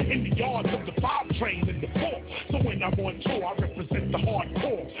draw in the yards of the 5 train in the 4. So when I'm on tour, I represent the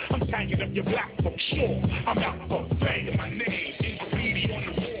hardcore. I'm tagging up your black folk, sure. I'm out for fame. My name in graffiti on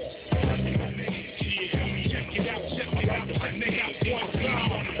the wall.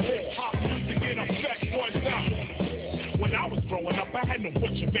 When I was growing up, I had no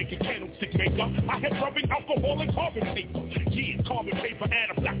butcher maker, candlestick maker. I had rubbing alcohol and carbon paper. Yeah, carbon paper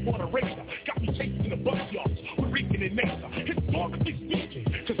and a black water razor. Got me chasing the bus yards with Rican and Mesa. Historically speaking,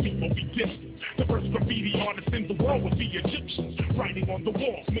 cause people be distant. The first graffiti artists in the world was the Egyptians. Writing on the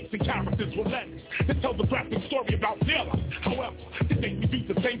walls, mixing characters with letters to tell the graphic story about their life. However, this think we do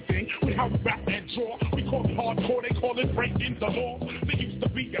the same thing with how we rap and draw. We call it hardcore, they call it breaking the law. There used to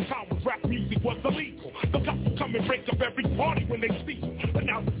be a time when rap music was illegal. The cops come and break up every party when they see you. But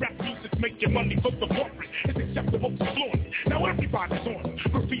now the rap music's making money for the corporate. It's acceptable to fluent. Now everybody's on it.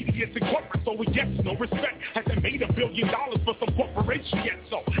 Graffiti is in corporate, so it gets no respect. Hasn't made $1 billion for some corporation yet.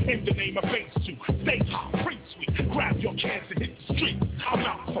 So in the name of phase 2, stay high, pretty sweet. Grab your cans and hit the street. I'm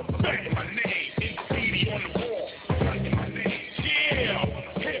out for bang. My name is graffiti on the wall. My name, yeah.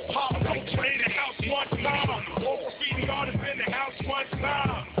 Hip hop culture in the house one time. All graffiti artists in the house one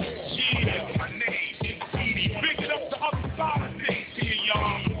time. Yeah. My name is graffiti. Big it up the other side of things here,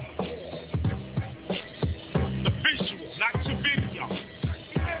 y'all. The visual, not your video.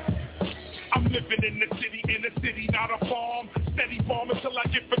 I'm living in the city, not a farm. Steady farm until I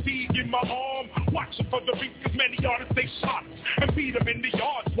get fatigue in my arm. Watching for the beats, cause many artists they shot and beat them in the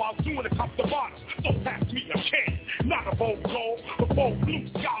yards while doing a top to bottom. So pass me a can, not a bowl gold, but bowl blue,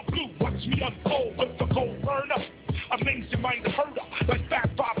 sky blue. Watch me unfold with the gold burn up. Amazing mind to hurt up, like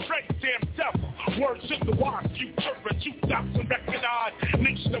Fat Bob Freddy, damn devil. Words of the wise future, and 2000 recognized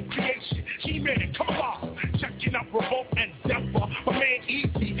nation of creation. He-Man, come alive, checking out Revolt and Denver. My man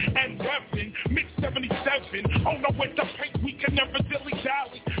Easy and Reverend, mid 77. Oh no, with the paint we can never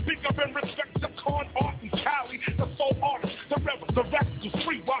dilly-dally. Big up and respect the con art and Cali, the soul artists, the rebels, the rascals,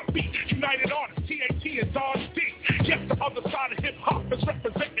 free YB, United Artists, TAT is on D. Yes, the other side of hip-hop is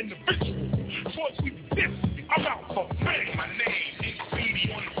representing the visual. Boys, we be this. I'm out for bang. My name is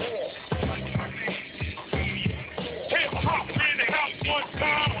graffiti on the wall. My name is graffiti on the wall. Hip-hop in the house one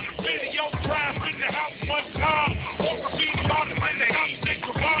time. Video crime in the house one time. All graffiti artists in the house, they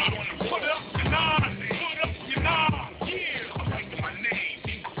come on. Put up your nine. Put up your nine. Yeah. I write my name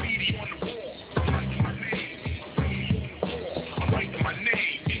is graffiti on the wall. My name is graffiti on the wall. I write my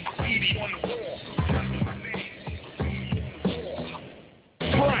name is graffiti on the wall. My name is graffiti on the wall.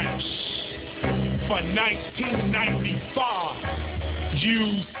 Fresh. For 1995,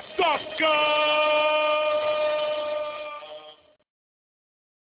 you sucker!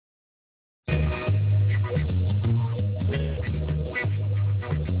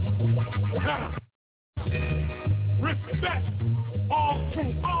 Respect all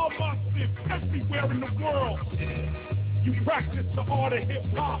crew, all busters everywhere in the world. You practice the art of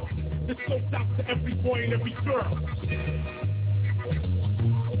hip-hop. This goes out to every boy and every girl.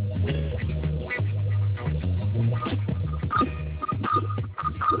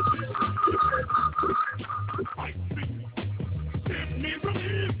 Give me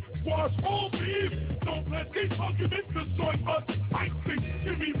relief, wash all beef. Don't let these arguments destroy us. I think,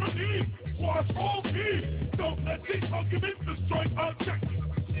 give me relief, wash all beef. Don't let these arguments destroy us.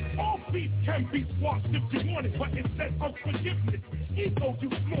 All beef can be squashed if you want it, but instead of forgiveness, ego you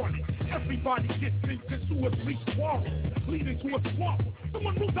flaunt it. Everybody gets into a sleep quarrel, leading to a squabble.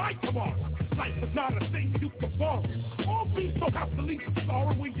 Someone will die tomorrow. Life is not a thing you can borrow. All beef don't have to leave the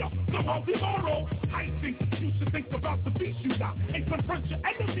sorrow when you somehow tomorrow. I think you should think about the beast you got and confront your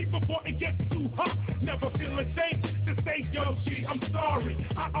enemy before it gets too hot. Never feel ashamed to say, yo, G, I'm sorry.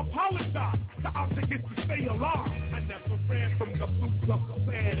 I apologize. The object is to stay alive. I never ran from the Ku Klux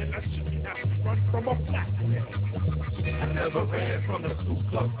Klan, and I shouldn't have to run from a black man. I never ran from the Ku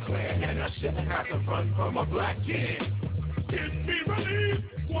Klux Klan, and I shouldn't have to run from a black kid. Give me relief,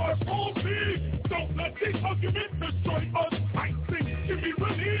 wash all beef. Don't let these arguments destroy us. I think, give me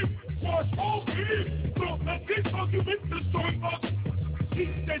relief, wash all beef. Don't let these arguments destroy us. He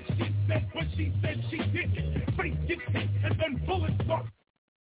said, but she said she didn't. Face gets hit, and then bullets start.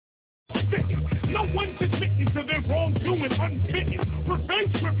 No one's admitting to their wrongdoing, unfitting.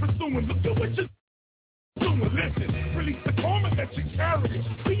 Revenge we're pursuing. Look at what you're doing. Listen, release the karma that you carry.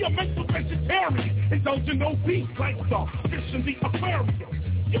 Be a mental vegetarian. Indulge in no beef like the fish in the aquarium.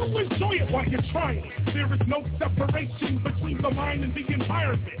 You'll enjoy it while you're trying. There is no separation between the mind and the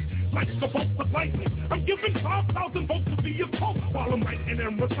environment. Like the bolt of lightning, I'm giving 5,000 volts to the occult while I'm writing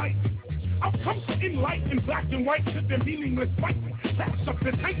and reciting. I've come to enlighten black and white to their meaningless fighting. That's up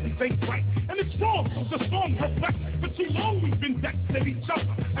the Titans ain't right, and it's wrong, so the song reflects. For too long we've been vexed at each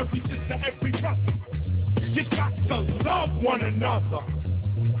other, every sister, every brother. You got to love one another.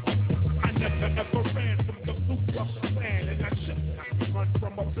 I never ever ran from the Ku Klux Klan, and I shouldn't have to run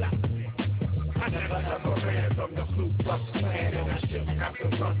from a black man. I never ever ran from the Ku Klux Klan, and I shouldn't have to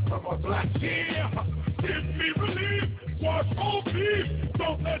run from a black man. Yeah, give me relief, wash all beef.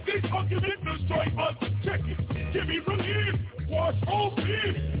 Don't let these arguments destroy us. Check it, give me relief, wash all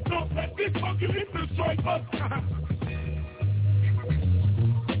beef. Don't let these arguments destroy us.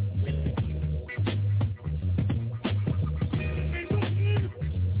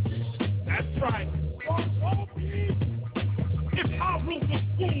 That's right, wash all beef. If our rule the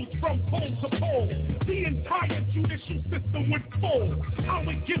schools from pole to pole. The entire judicial system would fall. I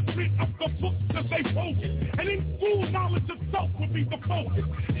would get rid of the books that they voted. And in school, knowledge of self would be the focus.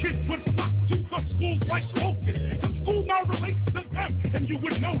 Kids would flock to the schools like focus. The school now relates to them, and you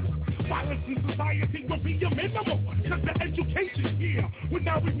would notice violence in society would be a minimal. Because the education here would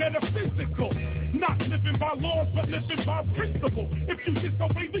now be metaphysical. Not living by laws, but living by principle. If you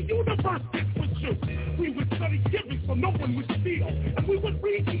disobey the universe, this would you. We would study giving so no one would steal. And we would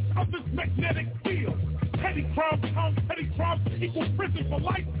read each other's magnetic field. Petty crimes times petty crimes equals prison for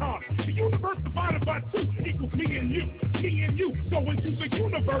lifetime. The universe divided by 2 equals me and you. Me and you go into the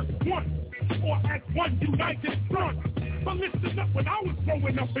universe once, or as one united front. But listen up, when I was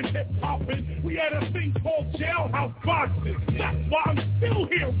growing up in hip-hopping, we had a thing called jailhouse boxing. That's why I'm still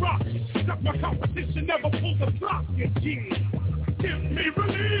here rocking. Cause my competition never pulled the block again. Give me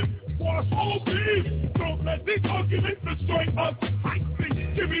relief for us all beef. Don't let this argument destroy us. I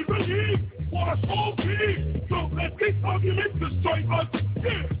think, give me relief for us all beef. Don't let this argument destroy us.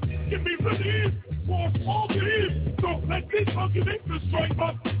 Yeah. Give me relief for us all beef. Don't let this argument destroy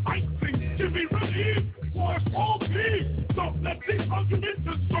us. I think, give me relief for us all beef. Don't let this argument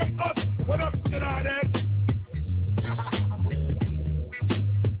destroy us. What up, did I that?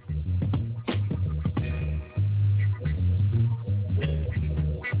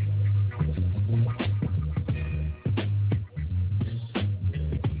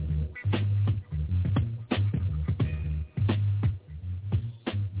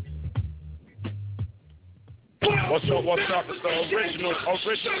 What's up? It's the original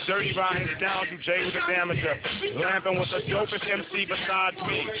Dirty Ryan down to Jay with the Damager. Lamping with the dopest MC besides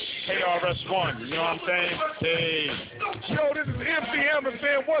me. KRS-One, you know what I'm saying? Hey. Yo, this is MC Hammer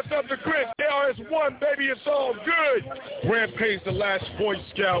saying, what's up to Chris? KRS-One, baby, it's all good. Rampage, the last Boy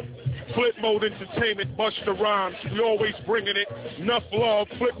Scout. Flip Mode Entertainment, Busta Rhymes. We always bringing it. Enough love,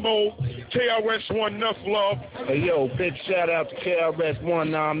 Flip Mode. KRS-One, enough love. Hey, yo, big shout out to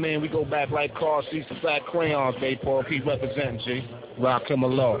KRS-One. Nah, man, we go back like car seats to black crayons, baby. Paul P representing, G. Rock him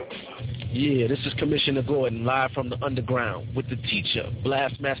alone. Yeah, this is Commissioner Gordon, live from the underground with the teacher,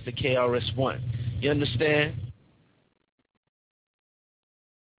 Blastmaster KRS-One. You understand?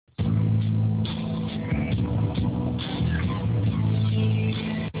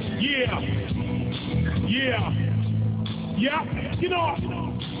 Yeah. You know,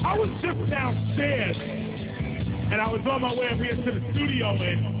 I was just downstairs, and I was on my way up here to the studio,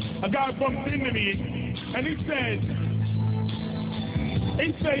 and a guy bumped into me, and he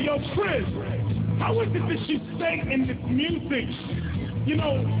said, yo, Chris, how is it that you stay in this music, you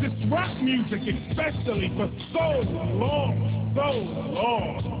know, this rap music especially, for so long?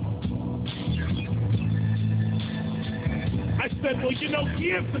 I said, well, you know,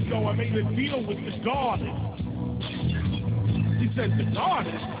 years ago I made a deal with the Garden. He said, the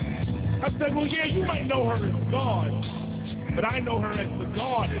Garden? I said, well, yeah, you might know her as God, but I know her as the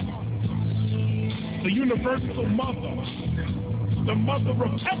Garden, the universal mother, the mother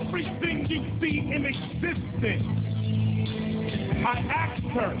of everything you see in existence. I asked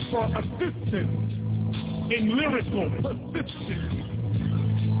her for assistance in lyrical persistence,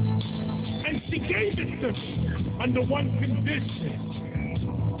 and she gave it to me under one condition.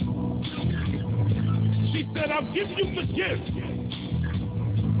 She said, I'll give you the gift,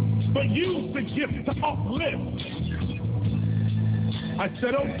 but use the gift to uplift. I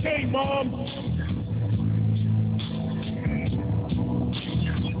said, okay, Mom.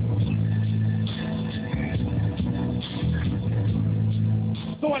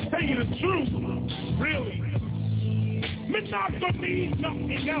 So I tell you the truth, really. Monogamy means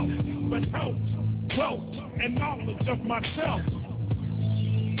nothing else but health, wealth, and knowledge of myself.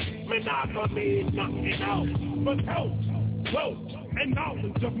 Monogamy means nothing else but health, wealth, and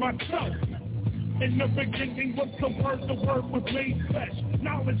knowledge of myself. In the beginning was the word was made flesh.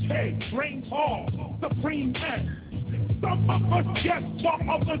 Knowledge head, brain hard, supreme head. Some of us yes,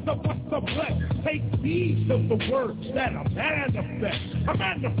 while others of us are blessed. Take heed to the words that are manifest. I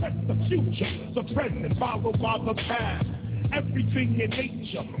manifest the future, the present, followed by the past. Everything in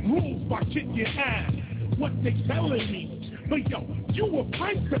nature rules by kicking ass. What they telling me? But yo, you a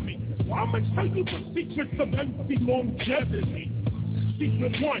friend to me. Well, I'm gonna tell you the secrets of MC longevity.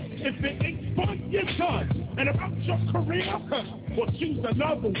 Secret one, if it ain't fun, you're done. And about your career, well, choose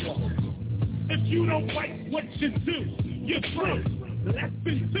another one. If you don't like what you do, you're through.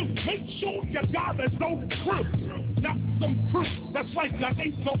 Lesson 2, make sure you got a dope crew. Not some crew that's like an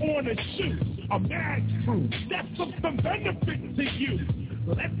anchor on a shoe. A mad crew that's of some benefit to you.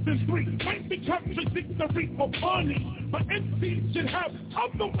 Lesson 3 might be contradictory for money, but MCs should have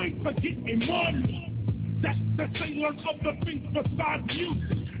other ways of getting money. That's the sailors of the beat beside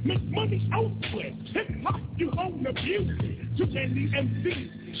music. Make money elsewhere. Hip-hop, you own the music. Too many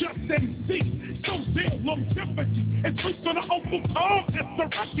MCs, just MC. So their longevity is based on the Uncle Tom at the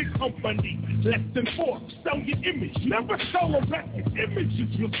record company. Less than 4, sell your image. Never sell a record. Image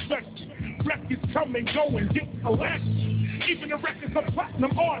is respected. Records come and go and get collected. Even the records of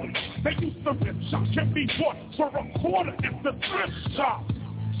platinum artists, they used to rip shop can be bought for a quarter at the thrift shop.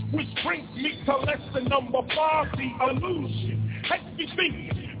 Which brings me to lesson number 5, the illusion.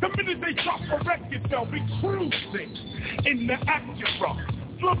 HBC, the minute they drop a record, they'll be cruising in the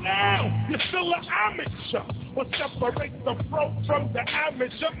Acura. Slow down, you're still an amateur. What separates the pro from the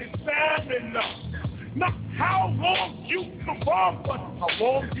amateur is stamina. Not how long you perform, but how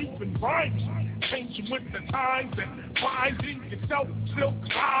long you've been rhyming. Changing with the times and finding yourself still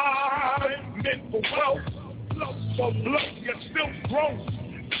climbing for wealth. Love for love, you're still growing.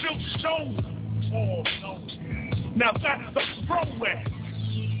 Still shows. Oh no. Now that's the progress.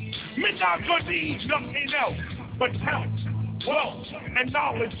 Me not gonna need nothing else but health, wealth, and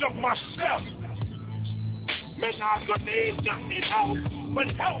knowledge of myself. Me not gonna need nothing else but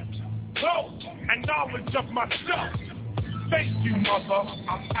health, wealth, and knowledge of myself. Thank you, mother.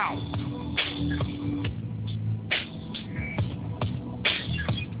 I'm out.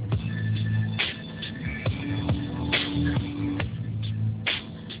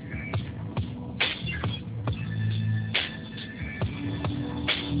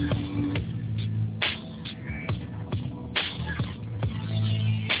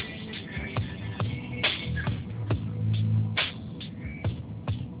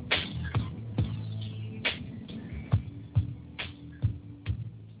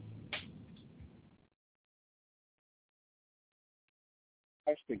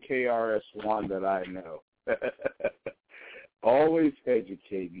 That's the KRS-One that I know. Always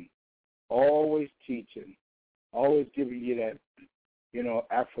educating, always teaching, always giving you that,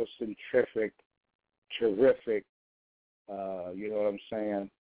 Afrocentric, terrific, you know what I'm saying,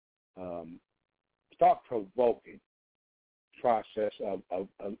 thought-provoking process of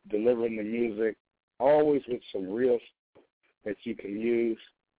delivering the music, always with some real stuff that you can use,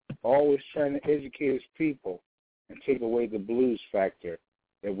 always trying to educate his people and take away the blues factor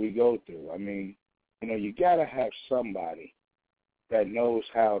that we go through. I mean, you got to have somebody that knows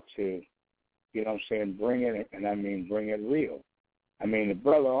how to, bring it, and I mean bring it real. I mean, the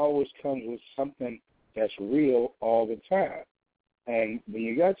brother always comes with something that's real all the time. And when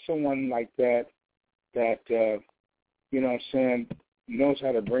you got someone like that, knows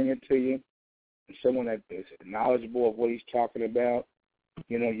how to bring it to you, and someone that is knowledgeable of what he's talking about,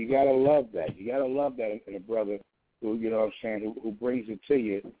 you got to love that. You got to love that in a brother who, who brings it to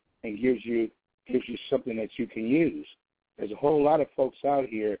you and gives you something that you can use. There's a whole lot of folks out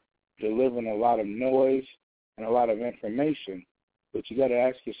here delivering a lot of noise and a lot of information, but you got to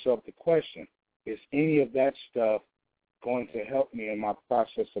ask yourself the question, is any of that stuff going to help me in my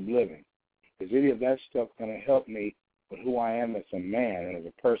process of living? Is any of that stuff going to help me with who I am as a man and as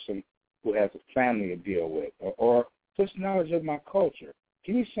a person who has a family to deal with, or just knowledge of my culture?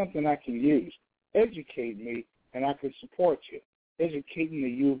 Give me something I can use. Educate me, and I can support you. Educating the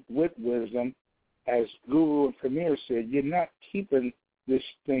youth with wisdom, as Guru and Premier said, you're not keeping this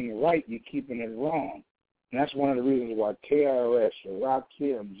thing right, you're keeping it wrong. And that's one of the reasons why KRS,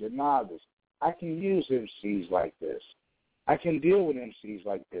 Rakim, Janavis, I can use MCs like this. I can deal with MCs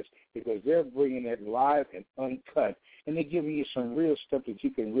like this because they're bringing it live and uncut, and they're giving you some real stuff that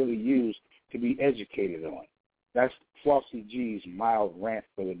you can really use to be educated on. That's FLAUXY G's mild rant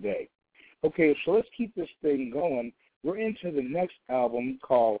for the day. Okay, so let's keep this thing going. We're into the next album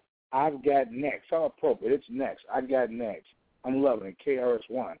called I've Got Next. How appropriate. It's Next. I Got Next. I'm loving it.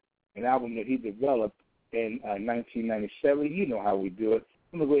 KRS-One, an album that he developed in 1997. You know how we do it.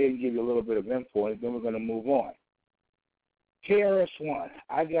 I'm going to go ahead and give you a little bit of info, and then we're going to move on. KRS-One,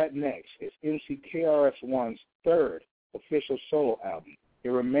 I Got Next. It's MC KRS-One's third official solo album. It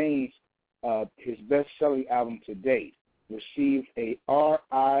remains his best-selling album to date. Received a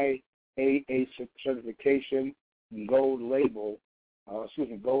RIAA certification, gold level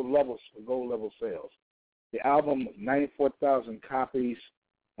sales. The album, 94,000 copies.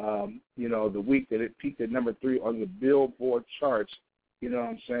 The week that it peaked at number 3 on the Billboard charts. You know what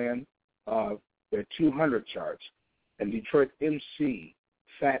I'm saying? The 200 charts. And Detroit MC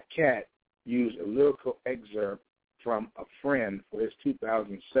Fat Cat used a lyrical excerpt from A Friend for his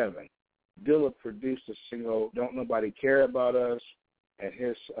 2007. Dilla produced a single, Don't Nobody Care About Us, and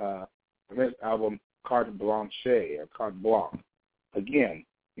his album Carte Blanche, or Carte Blanche. Again,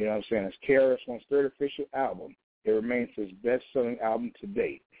 you know what I'm saying, it's KRS-One's third official album. It remains his best-selling album to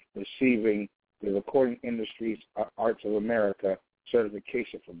date, receiving the Recording Industries Arts of America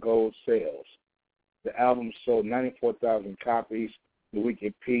certification for gold sales. The album sold 94,000 copies. The week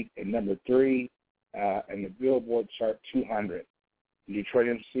it peaked at number 3 in the Billboard Chart 200. Detroit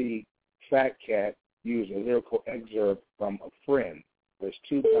MC Fat Cat used a lyrical excerpt from A Friend for his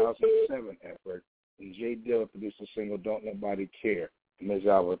 2007 effort, and Jay Dilla produced the single Don't Nobody Care from his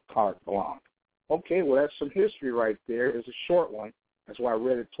album Carte Blanche. Okay, well, that's some history right there. It's a short one. That's why I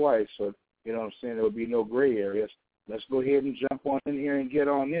read it twice, so, you know what I'm saying, there will be no gray areas. Let's go ahead and jump on in here and get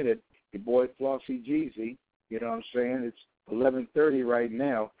on in it. Your boy FLAUXY Jeezy, you know what I'm saying? It's 11:30 right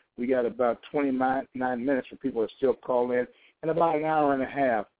now. We got about 29 minutes for people to still call in, and about an hour and a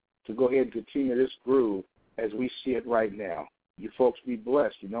half to go ahead and continue this groove as we see it right now. You folks be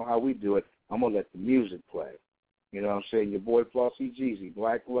blessed. You know how we do it. I'm going to let the music play. You know what I'm saying? Your boy FLAUXY Jeezy,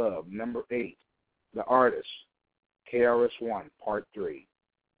 Black Love, number 8. The Artist, KRS-One, Part 3.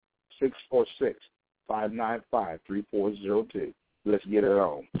 646-595-3402. Let's get it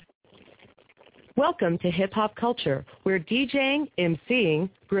on. Welcome to Hip Hop Culture, where DJing, MCing,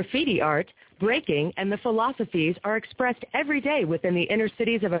 graffiti art, breaking, and the philosophies are expressed every day within the inner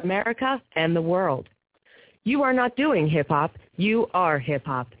cities of America and the world. You are not doing hip-hop, you are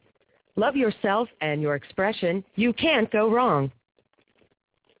hip-hop. Love yourself and your expression. You can't go wrong.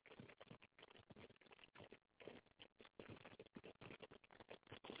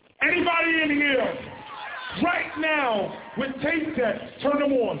 Anybody in here right now with tape decks, turn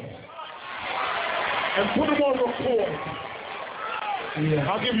them on and put them on record. Yeah,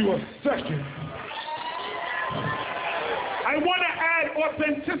 I'll give you a second. I want to add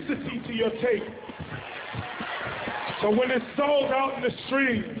authenticity to your tape. So when it's sold out in the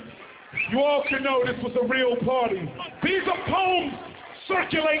street, you all can know this was a real party. These are poems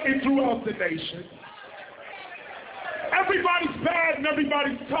circulating throughout the nation. Everybody's bad and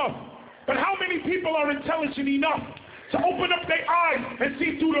everybody's tough. But how many people are intelligent enough to open up their eyes and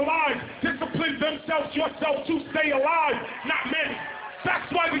see through the lies, discipline themselves, yourself to stay alive? Not many.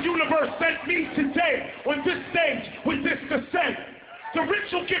 That's why the universe sent me today on this stage with this descent. The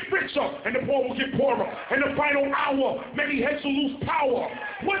rich will get richer, and the poor will get poorer. In the final hour, many heads will lose power.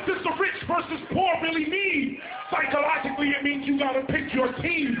 What does the rich versus poor really mean? Psychologically, it means you gotta pick your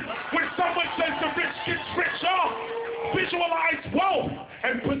team. When someone says the rich gets richer, visualize wealth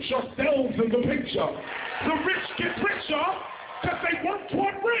and put yourselves in the picture. The rich get richer because they work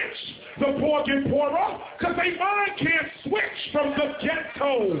toward rich. The poor get poorer because their mind can't switch from the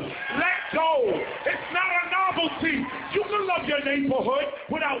ghetto. Let go. It's not a novelty. You can love your neighborhood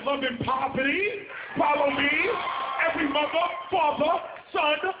without loving poverty. Follow me. Every mother, father,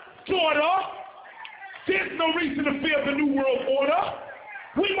 son, daughter. There's no reason to fear the New World Order.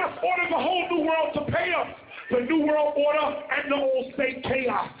 We must order the whole New World to pay us. The New World Order and the old state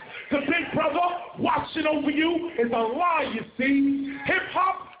chaos. The big brother watching over you is a lie, you see.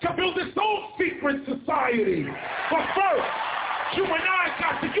 Hip-hop can build its own secret society. But first, you and I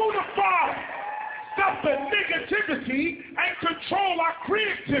got to unify. Stop the negativity and control our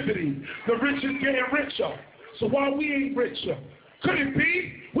creativity. The rich is getting richer. So why we ain't richer? Could it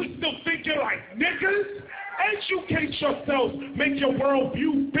be we still thinking like niggas? Educate yourselves. Make your world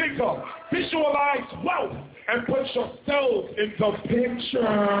view bigger. Visualize wealth and put yourselves in the picture.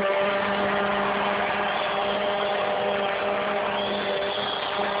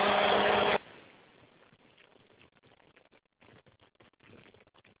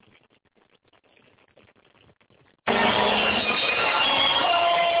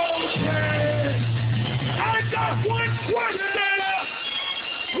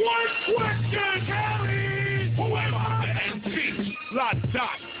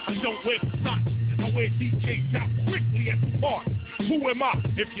 Dot. I don't wear socks. I wear DJs out quickly at the park. Who am I?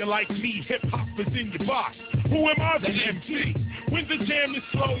 If you're like me, hip-hop is in your box. Who am I? The MC. When the jam is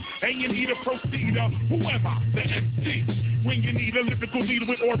slow and you need a proceeder, who am I? The MC. When you need a lyrical leader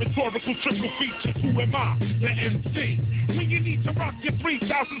with oratorical triple features, who am I? The MC. When you need to rock your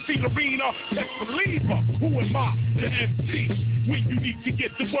 3,000-seat arena, let's believe her. Who am I? The MC. When you need to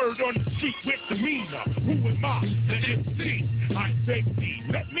get the word on the street with demeanor, who am I? The MC. I beg thee,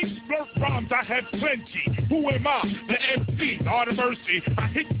 let me splurt rhymes, I have plenty. Who am I? The MC. Lord of mercy, I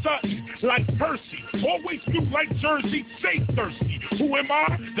hit something like Percy. Always blue like Jersey, stay thirsty. Who am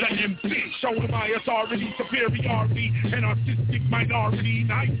I? The MC. Showing my authority, superiority, and artistic minority.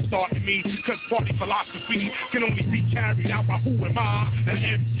 Now you starting me, cause party philosophy can only be carried out by who am I? The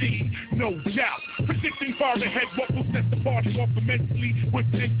MC. No doubt. Predicting far ahead what will set the party off immensely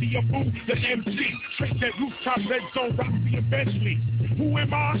with plenty of food. The MC. Straight that rooftop red zone, Roxy and Bentley. Who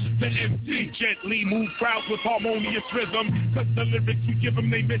am I? The MC. Gently move crowds with harmonious rhythm. Cause the lyrics we give them,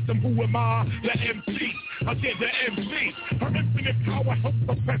 they miss them. Who am I? The MC. Again, the MC. Her infinite power helps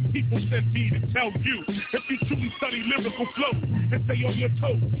oppress people. Send me to tell you. If you truly study lyrical flow and stay on your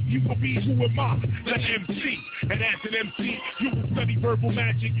toes, you will be who am I? The MC. And as an MC, you will study verbal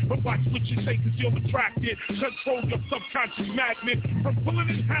magic. But watch what you say cause you'll attract it. Control your subconscious magnet from pulling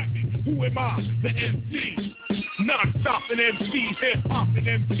and having. Who am I? The MC. Non-stop an MC, hip-hop an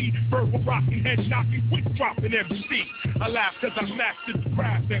MC, verbal rocking, head knocking, quick dropping MC. I laugh cause I mastered the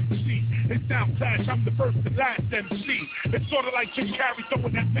craft MC. In sound clash, I'm the first and last MC. It's sort of like Jim Carrey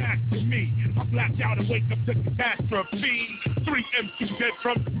throwing that mask to me. I black out and wake up to catastrophe. 3 MCs dead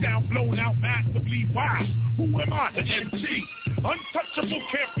from the sound blown out massively. Wow, who am I? The MC. Untouchable,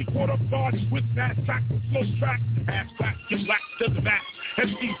 can't be caught off guard with fast tracks and slow tracks. Ass cracks, get black to the max.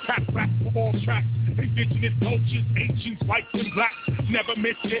 MCs pack rap for all tracks. Indigenous cultures, ancients, whites and blacks. Never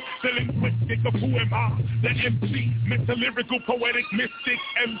miss it. The linguistic of who am I? The MC. Mental, lyrical, poetic, mystic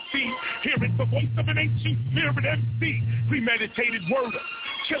MC. Hearing the voice of an ancient spirit MC. Premeditated word.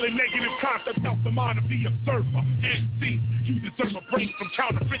 Killing negative concepts out the mind of the observer. MC. You deserve a break from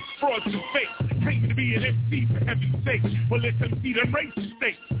counterfeit frauds and fakes. Claiming to be an MC for heaven's sake. Well, it's MC that raised the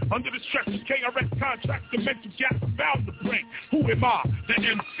stakes. Under the stress of KRS contracts, the mental gap is bound to break. Who am I? The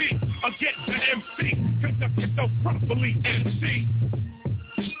MC. Again, the MC. Conduct yourself properly, MC.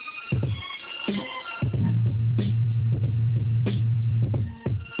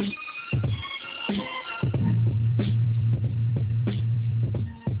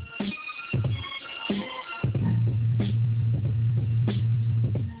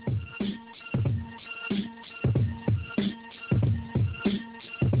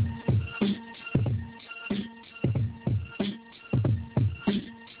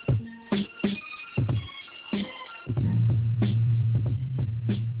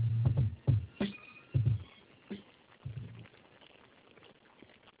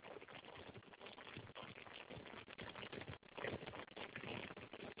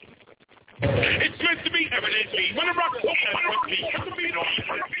 It's meant to be evidently. When the rock is on the beat on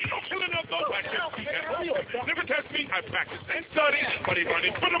killing up those I just see that. Never test me, I practice and study. Money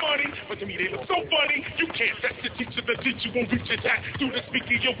running for the money, but to me they look so funny. You can't test the teacher won't reach your tack. Through the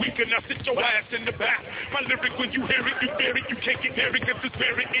speaker, you're weak enough, sit your ass in the back. My lyric, when you hear it, you fear it. You can't get near it, cause it's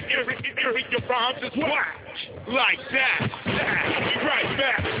very it. Your rhymes is whack. Like that. Be right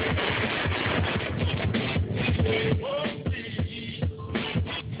back.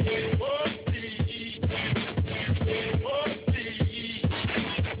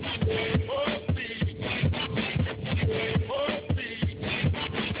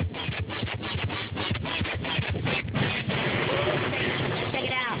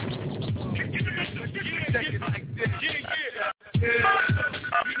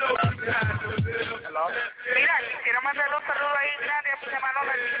 Mira, quisiera mandarle un saludo ahí grande a mis hermanos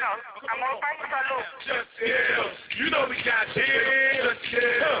latinos. Amor, paz y salud. You know we got it.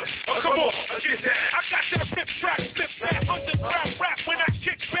 Oh, come on, get that. I got that flip back, underground rap. When I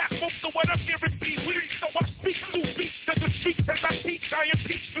kick back, most of what I'm hearing be weak. So I speak through beats to the streets as I teach. I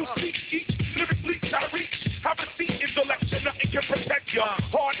impeach through speech each. Lyrically I reach. Have a seat in the lecture, nothing can protect ya.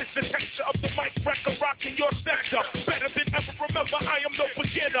 Hard is the texture of the mic, record rocking your sector. Better than ever, remember I am no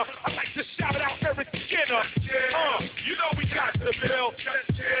beginner. I like to shout out Eric Skinner. You know we got the bill.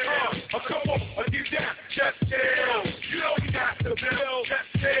 Come on, get down. Just chill. You know we got the bill.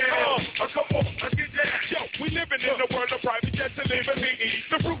 Just chill. Come on, get down. Yo, we living in the world of private jets and liberty.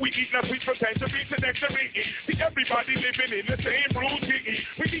 The fruit we eat, now sweet from tangerine to nectarine. See everybody living in the same routine.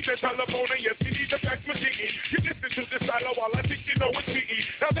 We need a telephone and yes, we need a fax machine. You listen to this dialogue while I think you know it's me.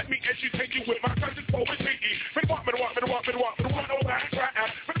 Now let me educate you with my cousin's poetry. Been want no act right. Been want no act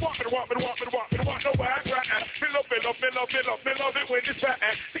right. Me love it when it's fat.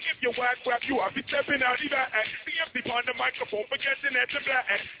 See if you whack rap, you I'll be stepping out the back. See if they find the microphone, forgetting at the black.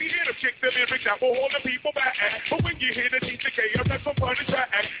 See hear them kick the lyrics that will hold the people back. But when you hear the TEACHA, that's some funny track.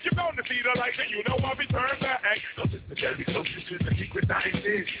 You're bound to see the light and you know I'll be turned back. So this is very close to the secret I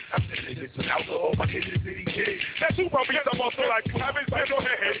exist. I'm sending this without the whole my city kid. That's who probably has a muscle like you have inside your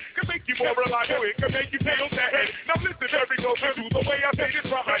head. Can make you more reliable, it can make you feel that. Now listen very close to the way I say this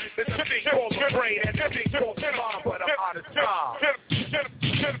right. It's a thing called the brain and that thing called the mind, but I'm out of time.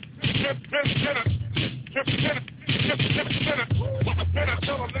 Man, I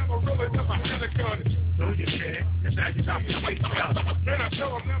tell them never really never had a gun. No, you can't. And now you got me waking up. Man, I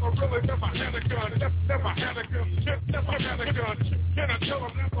tell them never really never had a gun. Never had a gun. Never had a gun. Man, I tell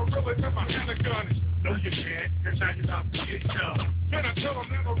them never really never had a gun. No, you can't. And now you got me waking up. Man, I tell them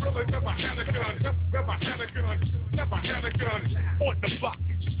never really never had a gun. Never had a gun. Never had a gun. On the block,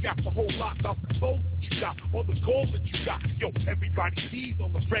 you just got the whole lot of the clothes you got, all the gold that you got. Yo, everybody sees all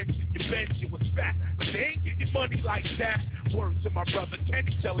the friends in your bench. You was fat, but they ain't getting money like that. Word to my brother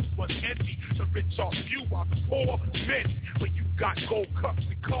Kenny, tell us what's envy. The rich off you while the poor men. When you got gold cups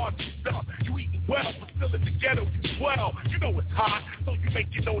and cars and stuff, you eating well, but still in the ghetto, you swell. You know it's hot, so you make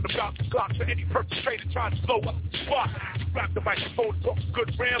it known about the clock for any perpetrator trying to blow up the spot. You grab the microphone, talk a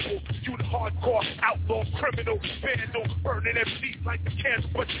good ramble. You the hardcore outlaw criminal, vandal, burning MCs like the candle,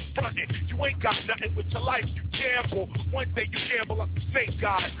 but you frontin'. You ain't got nothing with your life, you gamble. One day you gamble up the snake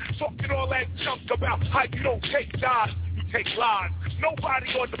guys, talking all that junk about how you don't take dives. Take lives. Nobody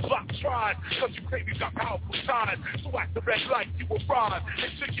on the block tried, cause you claim you got powerful ties. So at the red light you arrive,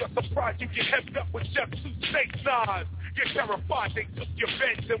 and to your surprise you get hemmed up with Jeff 2 snake knives. You're terrified they took your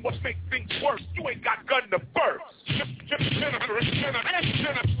beds, and what makes things worse, you ain't got gun to burst.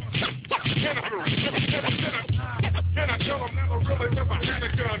 Can I tell them never really never had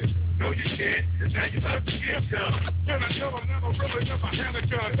a gun? No you can't, cause now you have to get done. Can I tell them never really never had a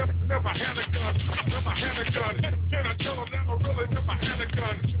gun? Never had a gun, never had a gun. Can I tell them never really never had a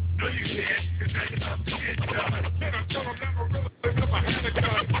gun? No you can't, cause now you have to get done. Can I tell them never really never had a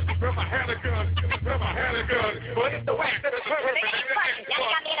gun? Never had a gun, never had a gun. But it's the way that it's perfect. Y'all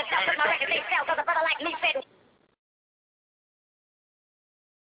got me in a tough with my record, they sell, cause a brother like me said.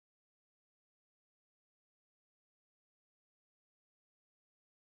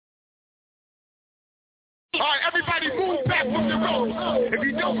 All right, everybody move back from the road. If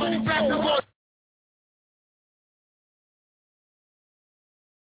you don't move back from the road,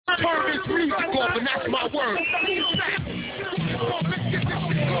 turn this music off, and that's my word. Let's get this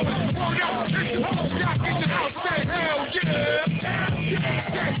shit going. Word up, it's the whole shop in the house, say hell yeah.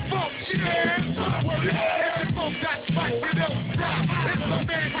 That's funk, yeah. Word up, it's the funk, that's right, you don't stop. It's my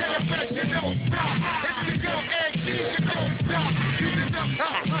man, KFS, you don't stop. It's the girl, AG, you don't stop. You just don't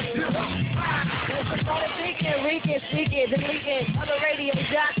stop. Speaking, deleting other radio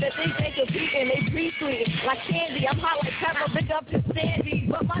jocks that think they competing, they pre-tweeting like candy. I'm hot like pepper, big up to Sandy,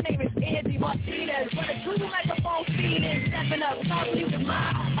 but my name is Andy Martinez. But a true microphone feeding, stepping up, talking you to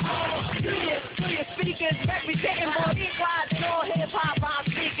my to your speakers, representing more equal than all hip-hop rhyme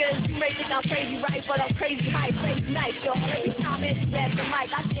speakers. You may think I'm crazy right, but I'm crazy hype, crazy nice, y'all. Every time it's at the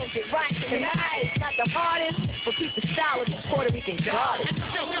mic, I think it right tonight. It's not the hardest, but keep the style of the Puerto Rican goddess.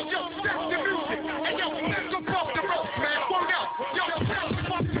 Yo, that's the music. And yo, let's go off the ropes, man. Word up. Yo, let's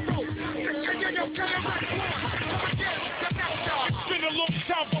go off the ropes. Yo, tell him right It's been a long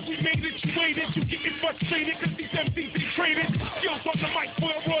time, but we made it. You waited. You getting frustrated because these MCs ain't traded. Skills on the mic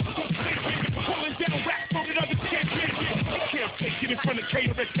for a raw statement. Pulling down rap from another champion. You can't take it in front of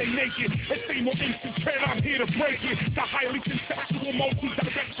caterers, they naked. It's same more instant trend, I'm here to break it. The highly conceptual,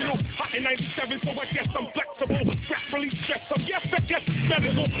 multi-directional. Hot in 97, so I guess I'm flexible. Rap really stress, so yes, I guess it's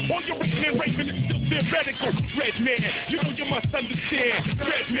medical. All your written and raving is still theoretical. Red man, you know you must understand.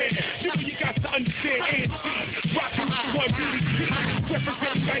 Red man, you know you got to understand. ANC, rockin' with the one beauty.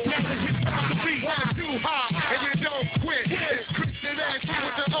 Representing right now is his time to be. One too high, and you don't quit. It's Christian ANC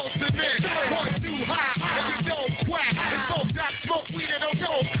with the ultimate. One too high, and you don't quack. It's both that smoke weed and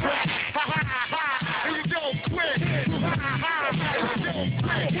don't crack. Ha ha ha, and you don't quit. Ha ha ha, and you don't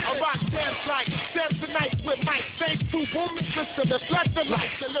quit. I rock dance like tonight with Mike. Thanks to booming system that fled the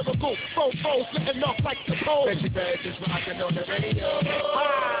lights. The lyrical fofos letting off like the pole. Betty Bad is rocking on the radio.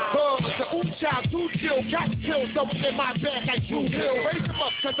 The ooh-child, do-chill, cat kill. Someone in my bag like Drew Hill. Raise them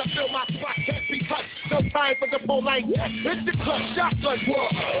up cause I feel my spot can't be touched. No time for the bull like that. It's the clutch, shotgun war.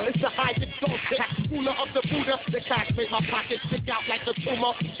 It's the high explosive. Cooler of the Buddha. The cash made my pocket stick out like a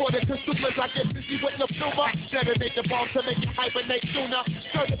tumor. For the consumers I get busy with the plumber. Serenade the bomb to make it hibernate sooner.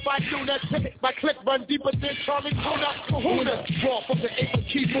 Certified lunatic. My click run deeper than Charlie Tuna. Kahuna. Raw from the ape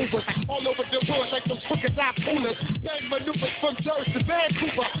key movers. All over the world like those crooked eye coolers. Bang maneuvers from Jersey to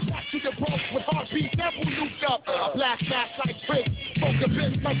Vancouver. Back to the Bronx with heartbeat never looped up. A blast mask like Prince. Smoke a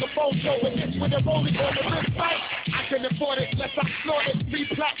bitch like a phone show. And it's with a rolling on the wrist fight. I can afford it, let's explore it. Free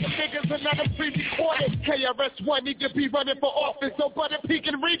platinum niggas and let them pre-recorded. KRS-One need to be running for office. So Butter Peak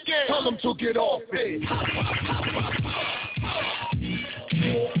and Rican, tell them to get off it.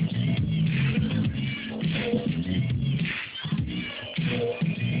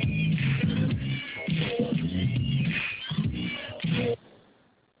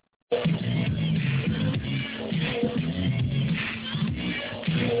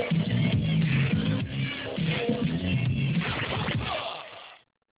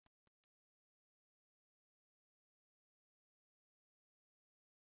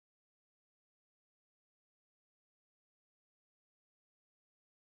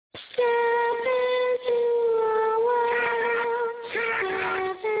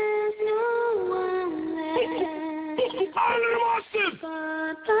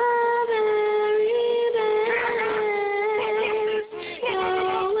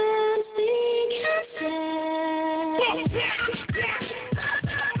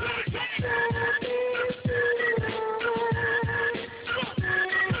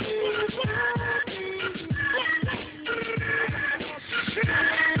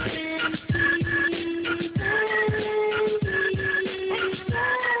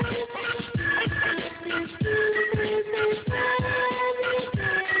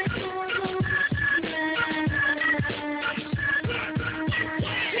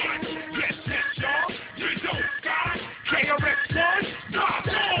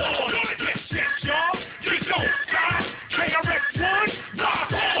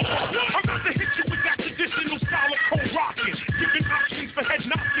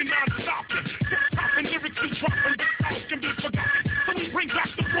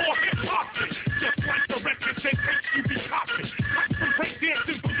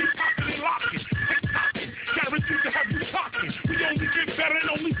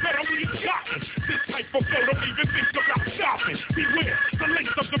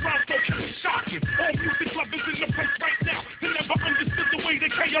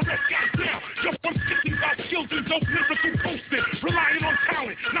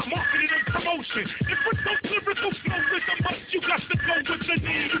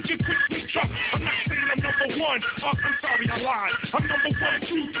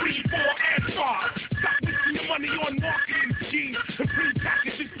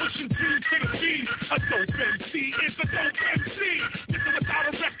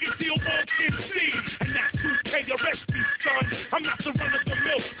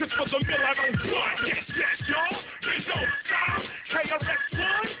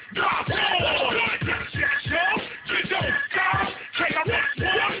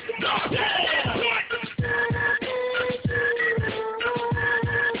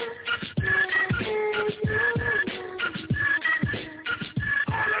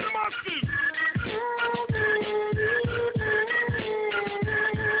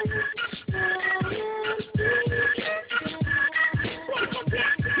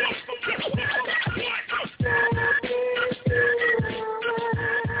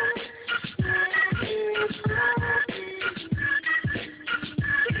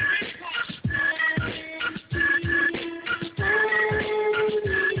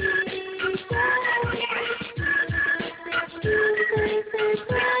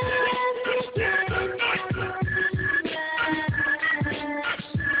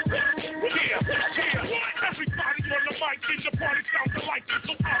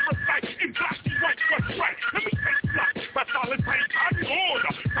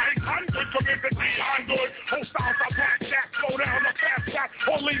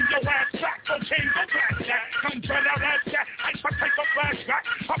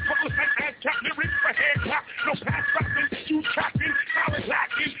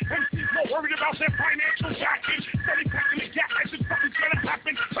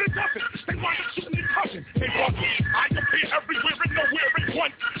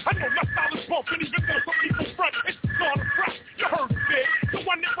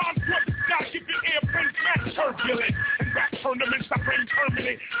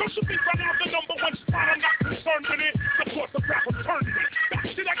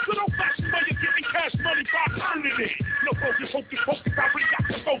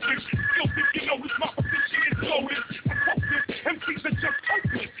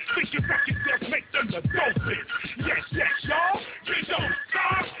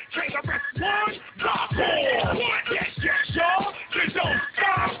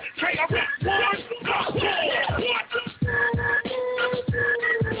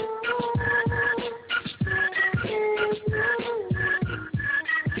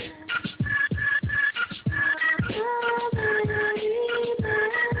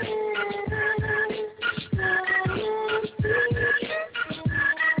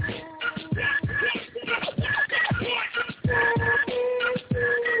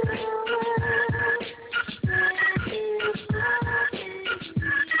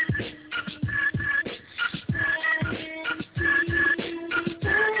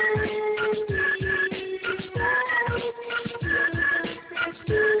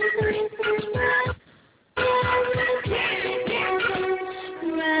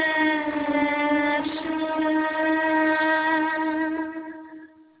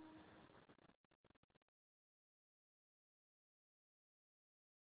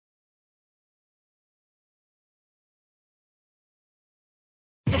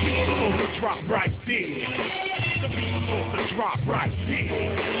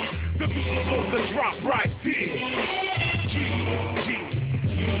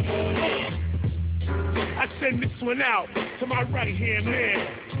 I send this one out to my right-hand man,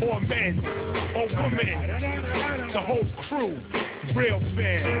 or men, or women, the whole crew, real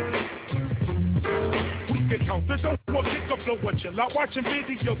fans. We can count the dope, or pick up the what you like, watching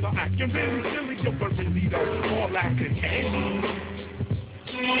videos, or acting really silly, but really though, all acting candy.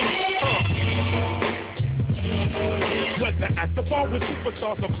 Whether at the bar with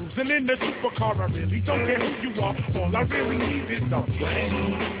superstars or cruising in the supercar, I really don't care who you are. All I really need is a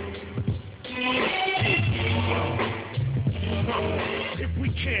friend. If we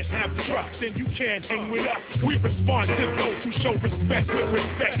can't have trust, then you can't hang with us. We respond to those who show respect with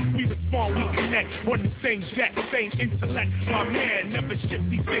respect. We respond, we connect on the same jet, same intellect. My man, never shift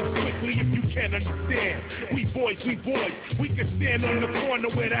these things quickly if you can't understand. We boys, we can stand on the corner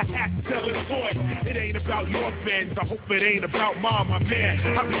where the hats selling toys. It ain't about your fans, I hope it ain't about mine, my man.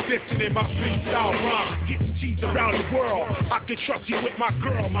 I be dissing in my freestyle rhyme, getting cheese around the world. I can trust you with my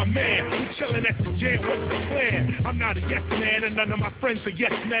girl, my man. We chilling at the jam, what's the plan? I'm not a yes man, and none of my friends are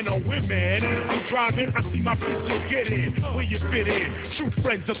yes men or women. I'm driving, I see my pistol get in, where you fit in. True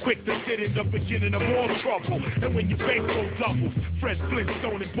friends are quick to sit in the beginning of all trouble. And when you bank those doubles, Fred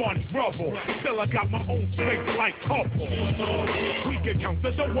Flintstone and Barney Rubble. Still I got my own space like couple. We can count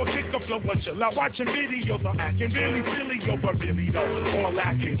the dough or pick up the what you love. Watching videos or acting really silly, yo, but really though, all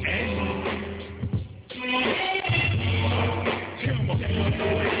acting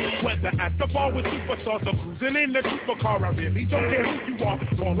whether at the bar with superstars or cruising in the supercar, I really don't care who you are.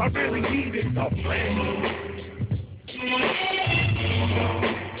 All I really need is a friend.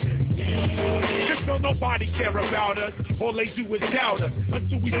 Just don't nobody care about us. All they do is doubt us.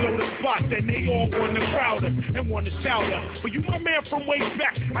 Until we blow the spot, then they all want to crowd us and want to shout us. But you my man from way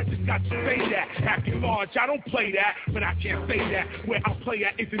back, I just got to say that. Acting large, I don't play that, but I can't say that. Where I play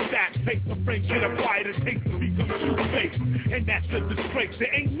at isn't that. Face a friend, get a fire to take to become true face. And that's a disgrace.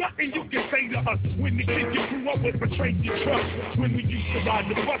 There ain't nothing you can say to us. When the kid you grew up with betrayed your trust. When we used to ride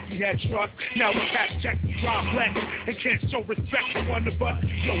the bus, we had trust. Now we cash checks, we drive less, and can't show respect to one of us.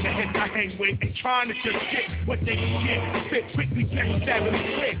 Yo, the heads I hang with ain't trying to just get what they can get. Sit quickly, backstabbing the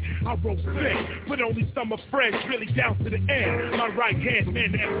quick. I roll sick, but only some of friends really down to the end. My right hand,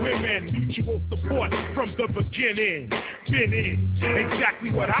 men and women, mutual support from the beginning. Been in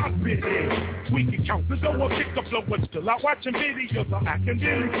exactly what I've been in. We can count the dough or pick up the what's still out watching videos. I'm acting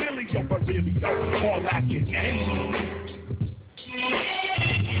really silly, yo, but really though, all acting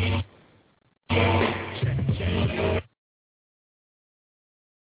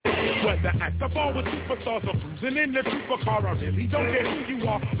whether at the bar with superstars or cruising in the supercar, I really don't care who you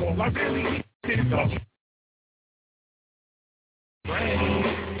are. All I really need is a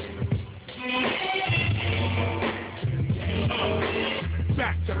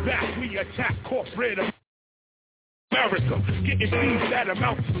back to back, we attack corporate America, getting things that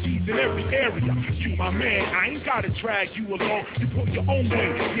amount to G's in every area. You my man, I ain't gotta drag you along. You pull your own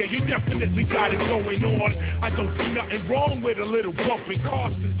way, yeah, you definitely got it going on. I don't see nothing wrong with a little bumping,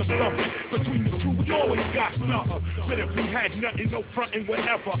 costing some something. Between the two, we always got something. But if we had nothing, no frontin',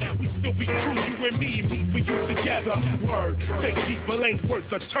 whatever, we still be true, you and me for you together. Word, take people ain't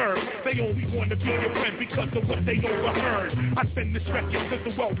worth a term. They only wanna be your friend because of what they overheard. I send this record to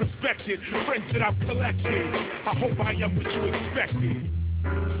the well-respected friends that I've collected. I hope I am what you expected.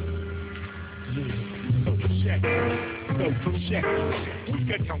 So check. We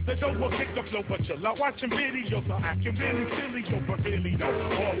can count the dough or pick up the what you love. Watching videos or acting really silly, yo, but really no,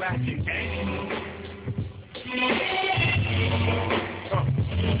 all acting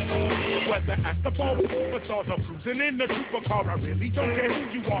whether at the bar with superstars or cruising in the supercar, I really don't care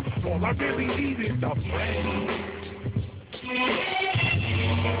who you are. All I really need is a friend.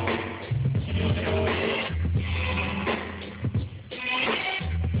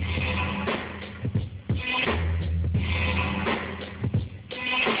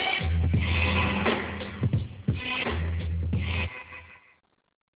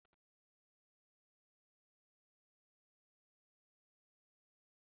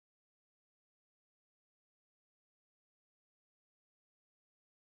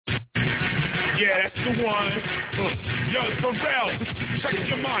 Yeah, that's the one. Yo, for real, check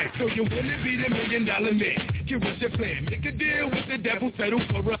your mind. So you wanna be the $1 million man. Here was your plan. Make a deal with the devil, settle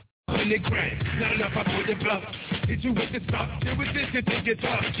for $100 grand. Not enough, I put the bluff. Hit you with the stuff. Here with this, you think it's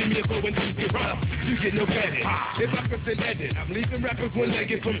tough. Give me a go and do it rough. You get no credit. If I could edit, I'm leaving rappers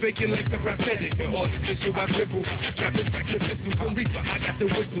one-legged from faking like the prosthetic. Come on, this issue I dribble. Trapping back your pistols from reaper. I got the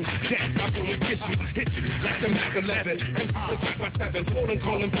whistle. Dance, I go and kiss you. Hit you like the Mac 11. And the track by 7.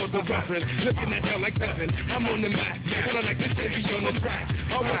 Calling for the reference. Looking at hell like 7. I'm on the map. Feeling like this baby on the track.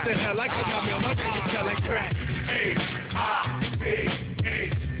 Oh, what the hell? I got my mail. My baby tell like crack. Hey,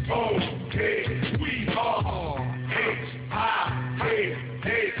 H-O-K. We are H-I-K-H-O-K.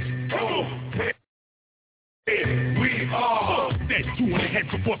 We are that you in the head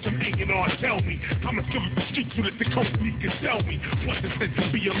before some A&R tell me I'm a silver the street so that the company can sell me. What's the sense of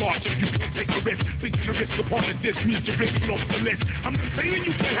being large if you can't take a risk? Thinking the risk upon the diss means you're risking off the list. I'm not saying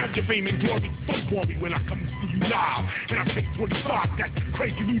you can have your fame and glory. Don't worry when I come to see you live. And I take 25, that's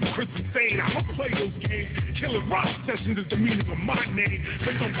crazy, ludicrous, insane. I don't play those games. Killing rock sessions is the meaning of my name.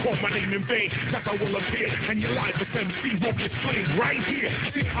 But don't call my name in vain, cause I will appear. And your live as MC won't get played right here.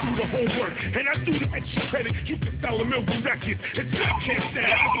 See, I do the homework, and I do the extra credit. You can sell a million records, it's not can't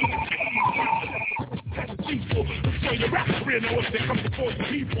stand. That's peaceful. So your rap career now if they come to force the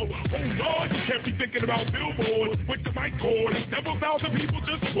people. Oh Lord, you can't be thinking about billboards with the mic cord. Several thousand people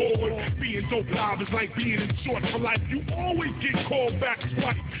just bored. Being dope live is like being in short for life. You always get called back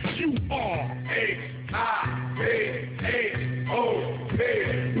twice. You are H-I-K-H-O-K.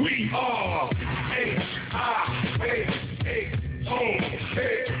 We are H-I-K-H-O-K.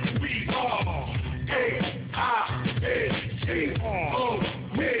 We are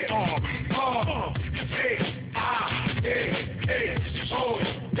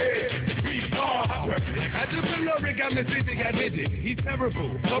I just a lyric, I'm a cynic, I did it. He's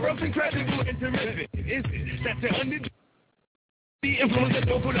terrible, corrupt, incredible, and terrific. Is it that the under the influence of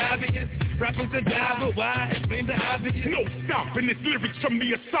local obvious? Rappers that die, but why? Explain the obvious. No stopping this lyrics from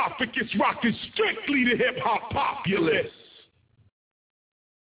the esophagus, rocking strictly the hip-hop populace.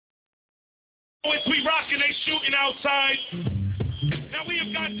 If we rockin', they shooting outside. Now we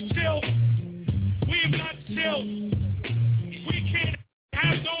have got to chill. We have got to chill. We can't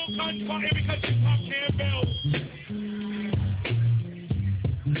have no guns for every country pop can't build.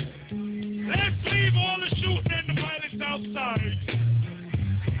 Let's leave all the shooting and the violence outside.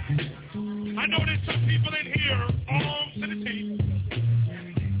 I know there's some people in here armed to the teeth.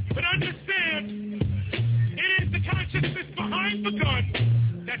 But understand, it is the consciousness behind the gun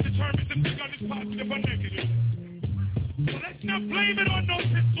that determines if the gun is positive or negative. So let's not blame it on no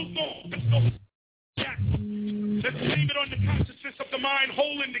pistols, no cat. Let's blame it on the consciousness of the mind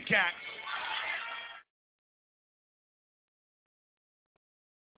holding the cat.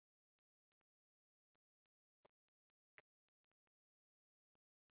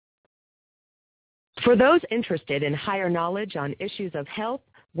 For those interested in higher knowledge on issues of health,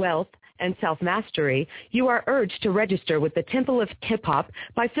 wealth, and self-mastery, you are urged to register with the Temple of Hip-Hop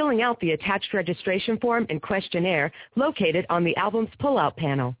by filling out the attached registration form and questionnaire located on the album's pull-out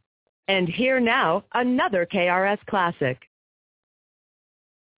panel. And here now, another KRS classic.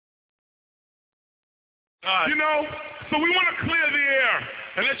 You know, so we want to clear the air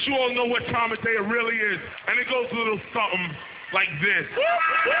and let you all know what time of day it really is. And it goes a little something like this.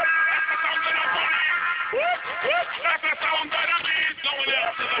 That's the sound that I mean. Going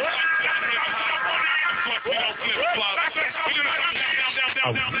out to the we don't flip flop.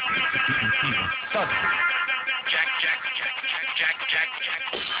 Jack.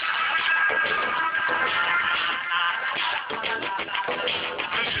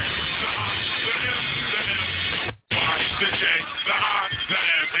 The J, the I, the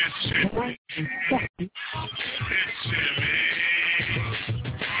M, it's Jimmy. It's Jimmy.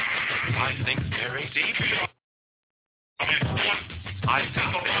 I think very deeply. I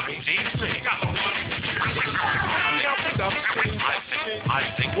think very deeply. I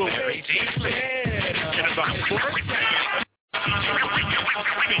think very deeply.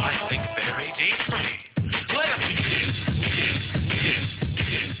 I think very deeply.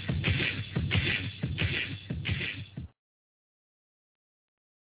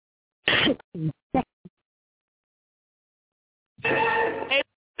 Hey,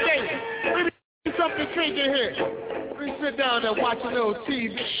 let me do something drink in here. Let me sit down and watch a little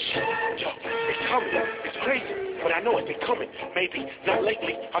TV. Yo, it's coming. It's crazy, but I know it. They're coming. Maybe not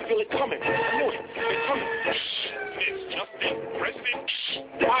lately. I feel it coming. I know it. They're coming. It's just the president.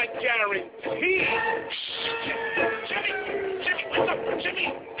 I guarantee. Jimmy, what's up, Jimmy?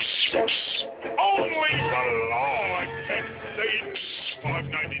 Only the Lord can save.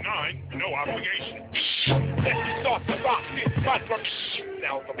 $5.99, no obligation. Then you start the box but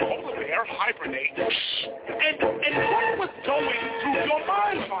now the polar bear hibernate. And what was going through your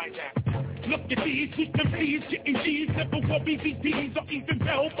mind by that? Look at these with them C's, getting G's, never will be VDs or even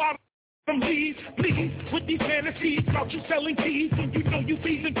bell bottom D's. Please, with these fantasies about you selling keys, and you know you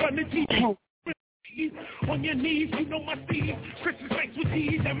fees in front of TV. On your knees, you know my steed. Christmas nights with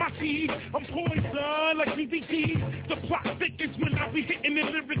D's and my teeth. I'm poison like BBT. The plot thickens when I be hitting the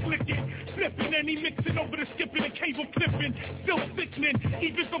lyrics licking. Sniffing and he mixing over the skipping and cable clipping. Still sickening,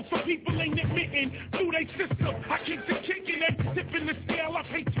 even though some people ain't admitting. Through they system, I keep the kicking and tipping the scale. I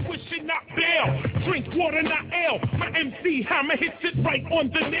pay $2 not bail. Drink water, not ale. My MC hammer hits it right on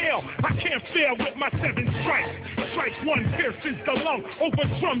the nail. I can't fail with my 7 strikes. Strike 1 pierces the lung. Over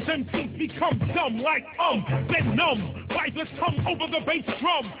drums, MCs become dumb like then numb. Vibrous tongue over the bass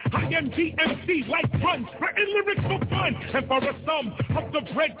drum. I am DMC like run, spreading lyrics for fun. And for a sum of the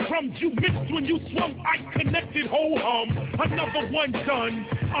breadcrumbs you mixed when you swung, I connected whole hum. Another one done.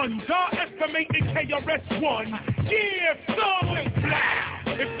 Underestimated KRS-One. Yeah, son,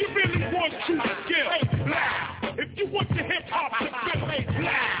 blah. If you really want to skill, blah. If you want the hip hop to feel,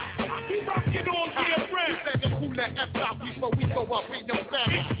 blah. We rock it all year round. You better cool that F out before we go up. We know that.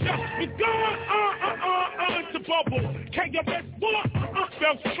 It's just begun, to bubble. KRS-One,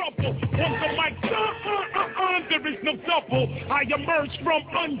 spells trouble. On the mic, there is no double. I emerge from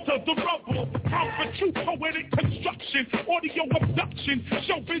under the rubble. Time for true poetic construction, audio abduction,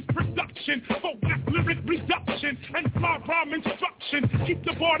 showbiz production, folk rap lyric reduction, and fly rhyme instruction. Keep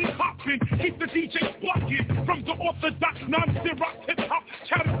the party hopping, keep the DJ plugging. From the orthodox, non-Xerox, hip-hop,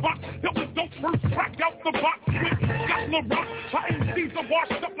 chatterbox, that was the first crack out the box with Scott LaRock. My MCs are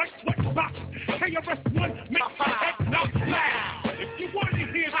washed up like sweat socks. KRS-One makes the heck not loud. If you want to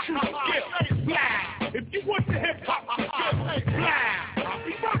hear true skill, blah. If you want the hip-hop skill, blah. I'll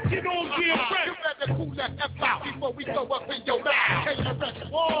be rocking all year round. You better cool that F out before we go up in your mouth.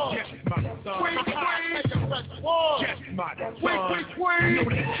 KRS-One. Yes, my son. KRS-One. Yes, my son. No,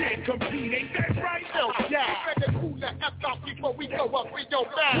 they can't compete, ain't that right? No, yeah. You better cool that F out before we go up in your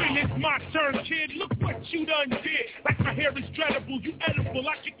mouth. When it's my turn, kid, look what you done did. Like my hair is dreadable, you edible,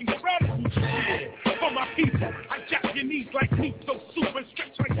 I kick incredible shit. For my people, I jack your knees like meat so super,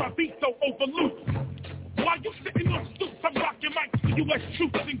 stretch like my beat so over loop. While you sitting on stoops, I'm rocking mics for U.S.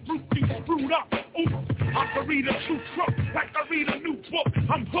 troops and groups you screwed up. Oops, I can read a true truck like I read a new book.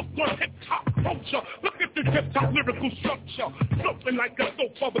 I'm hooked on hip-hop culture. Look at this hip-hop lyrical structure. Floating like a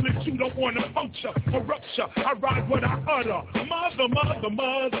soap bubble that you don't want to puncture or rupture. I ride what I utter. Mother.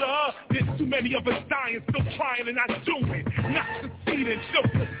 There's too many of us dying, still trying and not doing. Not succeeding, still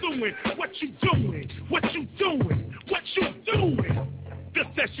pursuing. What you doing? This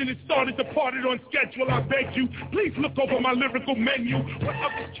session is started, departed on schedule. I beg you, please look over my lyrical menu. What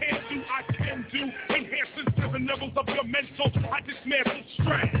others can't do, I can do. Enhances 7 levels of your mental. I dismantle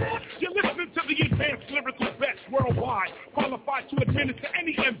stress. You're listening to the advanced lyrical best worldwide, qualified to administer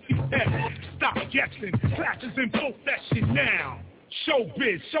any MC test. Stop guessing. Classes in full session now.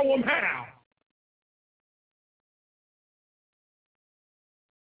 Showbiz, show them how.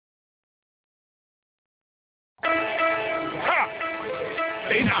 Ha!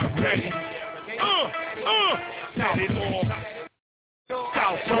 They not ready. Set it off.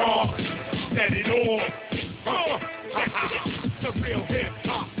 South Bronx, set it off. The real hip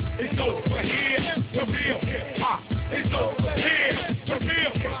hop is over here. The real hip hop is over here. The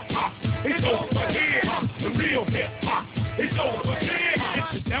real hip hop is over here. The real hip hop is over here.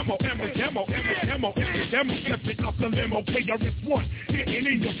 It's the demo, stepping off the limo, KRS-One, hitting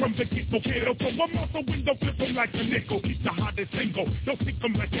in you from the get-go, kiddo. So I'm out the window, flipping like a nickel. Keep the hottest single, don't think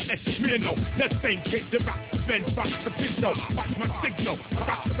I'm like an S-Minnow. That same kid, the rock, Ben, rock the pinto. Watch my signal,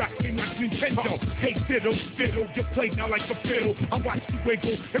 rock the rock, ain't like Nintendo. Hey, fiddle, you play now like a fiddle. I watch you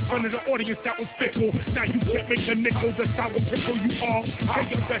wiggle in front of the audience that was fickle. Now you can't make a nickel, the sour pickle you are.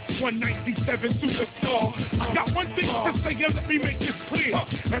 KRS-One 97 superstar. I got one thing to say, and let me make this clear.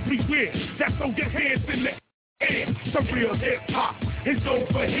 Everywhere, that's on your hands in the air. The real hip-hop is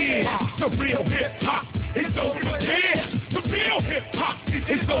over here. The real hip-hop is over here. The real hip-hop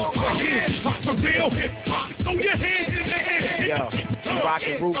is over here. The real hip-hop, throw your hands in the air. Yo, I'm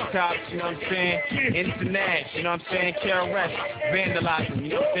rocking rooftops, you know what I'm saying? International, you know what I'm saying? KRS, vandalizing, you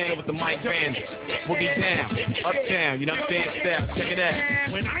know what I'm saying? With the mic bandits. Boogie down, uptown, you know what I'm saying? Step, check it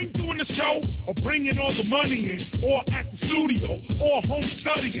out. When I'm doing the show, or bringing all the money in, or at the studio, or home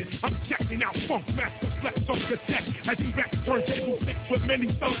studying, I'm checking out Funk Master Flex on cassette. As he racks turntable fix with many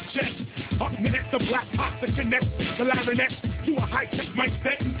subjects. Up next, the black box to connect the clarinet to a high-tech mic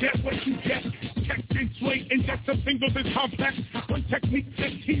set and get what you get. Check and sway, inject the singles is complex. One technique,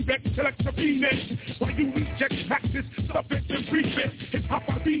 set T-Rex, select the remix. While you reject practice, stuff it and brief it. Hip-hop,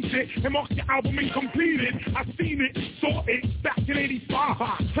 I beat it, and mark your album incompleted. I seen it, saw it, back in 85.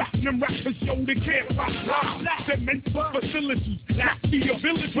 Platinum rappers, yo, they can't rock live. Cement for facilities, lack the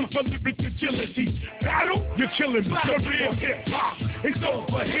ability for lyric agility. Battle, you're killing me. The real hip-hop is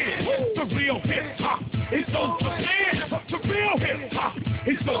over here. The real hip-hop is over here. The real hip-hop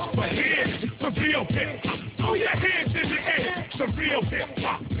is over here. The real hip-hop, throw your hands in the air. The real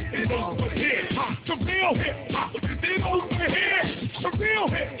hip-hop is over here. The real hip-hop is over here. The real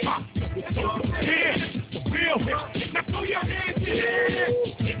hip-hop is over here. The real hip-hop, now throw your hands in the air.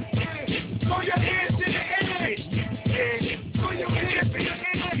 Hey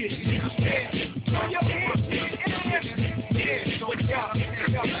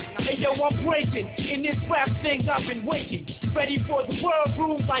yo, I'm breaking. In this rap thing I've been waiting. Ready for the world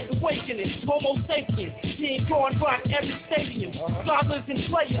rules like awakening. Homo sapien, King Corn rock every stadium. Scholars and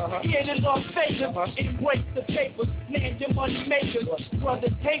players, here in Las Vegas. Embrace the papers, man your money makers.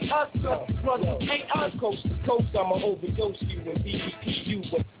 Brothers hate us, brothers hate us. Coast to coast, I'ma overdose you and BDP you.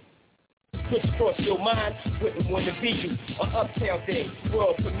 Switch across your mind, wouldn't want to be you. On Uptown Day,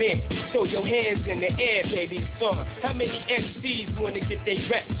 world premiere. Throw your hands in the air, baby, son. How many MCs want to get their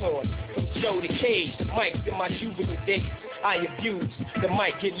reps on? From show to cage, the mic in my juvenile days. I abuse, the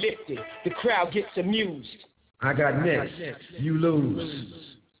mic get lifted, the crowd gets amused. I got next, you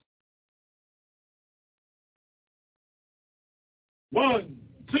lose. 1,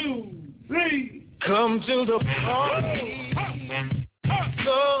 2, 3. Come to the party.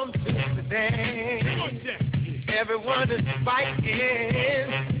 Come to the dance. Everyone is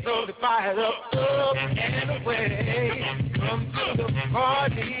fighting, so they fire up and away. Come to the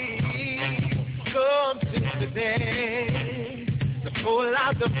party. Come to the dance. Pull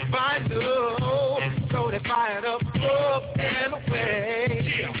out the bundle, so they fire up and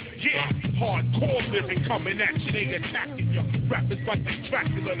away. Yeah. Hardcore living coming at you, they attacking ya. Rappers like the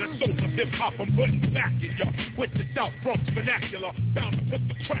Dracula, the soul of hip-hop, I'm putting back in ya. With the South Bronx vernacular, bound to put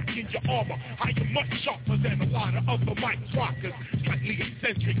the crack in your armor. I am much sharper than a lot of other mic rockers. Slightly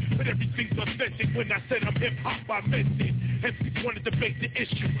eccentric, but everything's authentic. When I said I'm hip-hop, I meant it. MCs want to debate the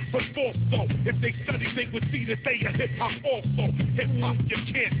issue, but false so. If they study, they would see that they are hip-hop also. Hip-hop, you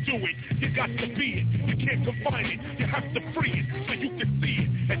can't do it, you got to be it. You can't confine it, you have to free it, so you can see it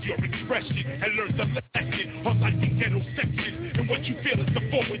as your expression. And learn the lesson, unlike the ghetto section. And what you feel is the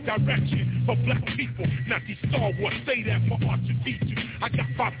forward direction for black people, not these Star Wars. Say that for R2D2. I got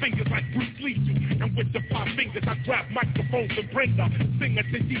 5 fingers like Bruce Lee do. And with the 5 fingers, I grab microphones and bring the singers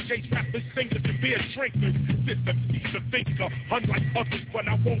and DJs, rappers, singers, and beer drinkers. This MC's a thinker, unlike others, but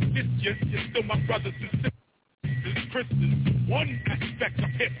I won't diss you. You're still my brothers and sisters. Christians, one aspect of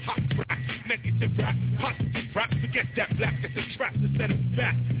hip-hop rap, negative rap, positive rap, forget that black is a trap to set us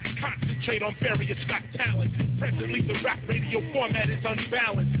back, concentrate on various rap talents. Presently the rap radio format is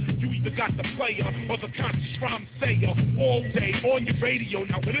unbalanced. You either got the player or the conscious rhyme sayer all day on your radio,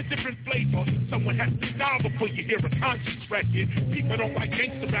 now with a different flavor. Someone has to style before you hear a conscious record. People don't like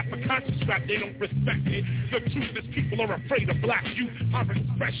gangster rap or conscious rap, they don't respect it. The truth is people are afraid of black youth, our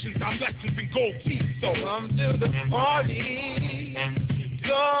expressions, our lessons, and gold teeth. So come to the party,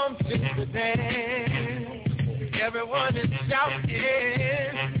 come to the dance. Everyone is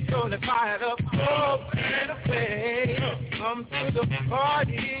shouting, so they fired up and away. Come to the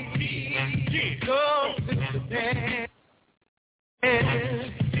party, come to the dance.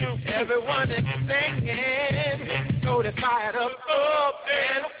 Everyone is singing, so they fired up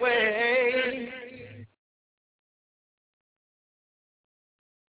and away.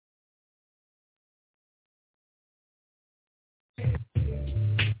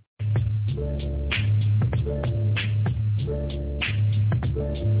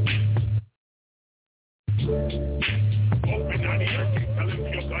 Open on the earth, tell him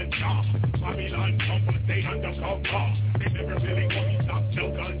pure ganja. Babylon come from stay undercover. They never really want me stop till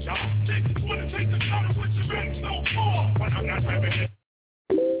ganja. They just wanna take the shot of what you've been so far. But I'm not having it.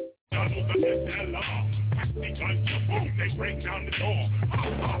 Y'all know the SLR. Pass the ganja, boom, they break down the door.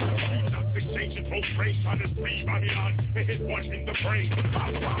 Exchanging both race on the street, Babylon. They hit one in the brain.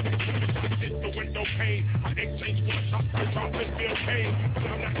 Hit the window pane. I exchange one shot, I drop and feel pain. But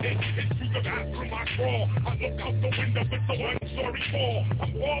I'm not dead, it's through the bathroom I crawl. I look out the window with the 1-story fall.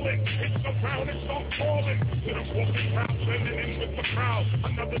 I'm falling, it's the ground, it's all falling. Then I'm walking around, blending in with the crowd.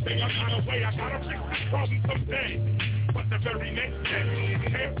 Another thing I got away, I gotta fix this problem someday. But the very next day,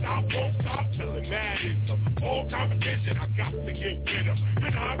 can't stop, won't stop till it matters. All competition, I got to get rid of.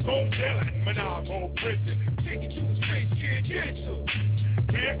 And I go jail and I go prison. Take it to the straight, can't get to.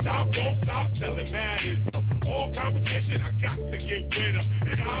 Can't stop, won't stop till it matters. All competition, I got to get rid of.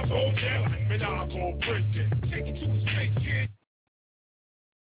 And I go jail and I go prison. Take it to the straight, can't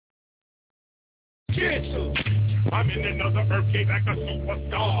get to. I'm in another earthquake like a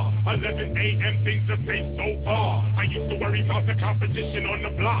superstar. 11 a.m. things have been so far. I used to worry about the competition on the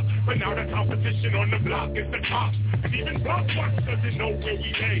block, but now the competition on the block is the cops. And even Blockbox doesn't know where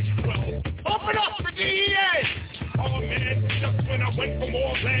we lay. Well, open up for DEA! Oh man, just when I went from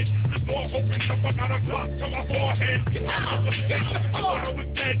all lead, the door opened up, I got a block to my forehead. I thought I was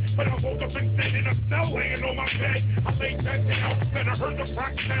dead, but I woke up instead in a cell laying on my bed. I laid back down, then I heard the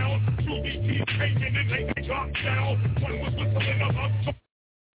crack sound. 2 DTs taking and they got down. One was whistling a love song.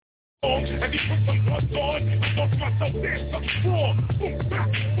 And he put some guns on, I thought to myself, there's something wrong. Boom,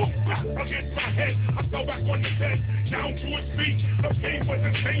 back against my head. I fell back on the bed, down to his feet. The pain was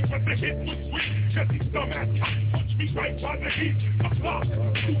insane, but the hit was sweet. Cause these dumbass cops punched me right by the heat. The block,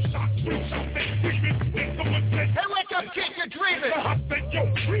 2 shots, they screaming. Then someone said, hey, wake up, kid, you're dreaming. I said, yo,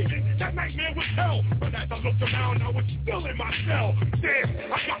 dreaming, that nightmare was hell. But as I looked around, I was still in my cell. Damn,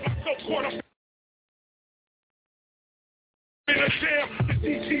 I got myself caught up in a jam. The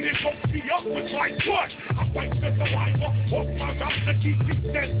DC didn't hook me up with like what? I wiped the saliva off my mouth. The DC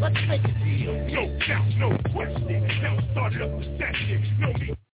said, let's make a deal. No doubt, no question. Now started up the session. No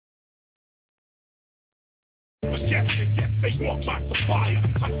need. But yes, they want my supplier.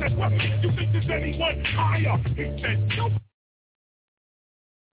 I said, what makes you think there's anyone higher? He said, nope.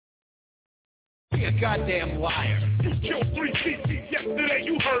 Be a goddamn liar. You killed 3 CCs yesterday,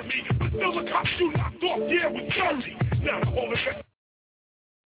 you heard me. But still the cops you knocked off, yeah, was dirty. Now the whole investigation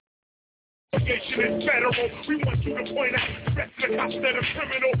is federal. We want you to point out the rest of the cops that are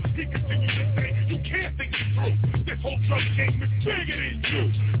criminal. He continued to say, you can't think it through. This whole drug game is bigger than you.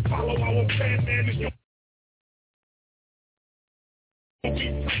 Follow our plan, man, and you'll be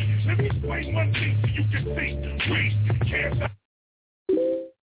free. Let me explain one thing so you can see. We can't.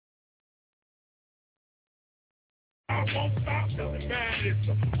 I won't stop till the man is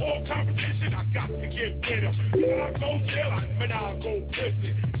all competition. I got to get rid of. I'll go jail, I'll go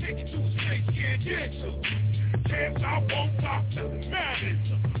prison. Take it to a state, can't get to. Chance I won't stop till the man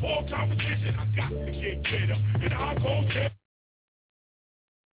is all competition. I got to get rid of. And I'll go jail.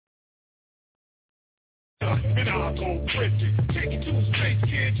 And I'll go prison. Take it to a state,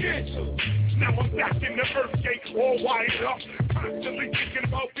 can't get to. Now I'm back in the earth gate, all wired up. Constantly thinking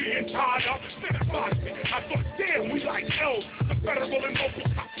about being tied up. Then it bothered me. I thought, damn, we like hell. The federal and local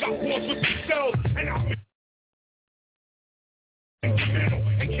cops got wars with themselves. And I'm in the middle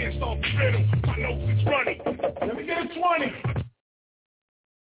and can't solve the riddle. My nose is running. Let me get a 20.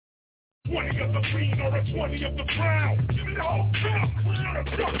 20 of the green or a 20 of the brown. Give me the whole bill. Clear the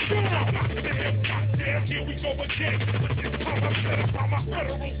truck down. Goddamn, here we go again. But this time I'm set up by my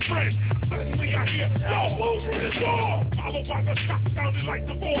federal friend. Suddenly I hear, yo, move to the door. Followed by the shot sounding like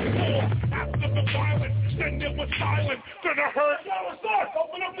the 4-4. After the violence, then there was silence. Then I heard, yo, what's up?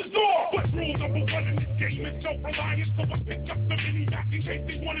 Open up the door. But rule number 1 in this game is self-reliance. So I picked up the mini-Mac in case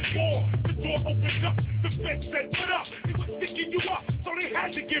they wanted more. The door opened up. The fence said, what up? They were sticking you up, so they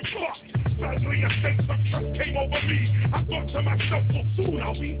had to get fucked. Suddenly a sense of trust came over me. I thought to myself, well, soon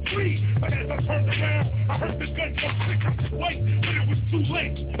I'll be free. But as I turned around, I heard the gun go click. I said, wait, but it was too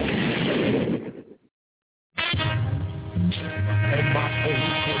late. Am I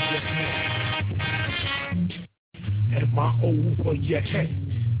over your head? Am I over your head?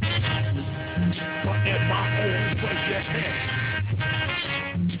 But am I over your head?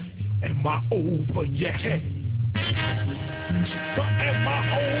 Am I over your head? But am I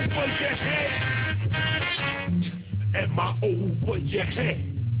over your head? Am I over your head?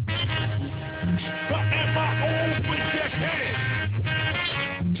 But am I over your head?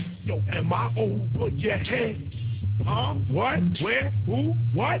 Yo, am I over your head? Huh? What? Where? Who?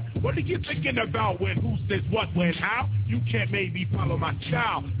 What? What are you thinking about when who says what, when, how? You can't maybe follow my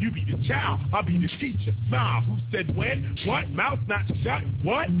style. You be the child, I'll be the teacher. Nah, who said when? What? Mouth not shut?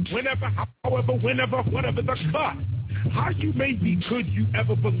 What? Whenever, however, whenever, whatever the cut. How you maybe could you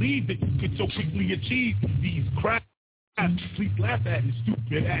ever believe that you could so quickly achieve these crafts? Please laugh at his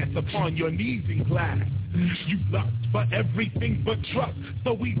stupid ass upon your knees in class. You lust for everything but trust,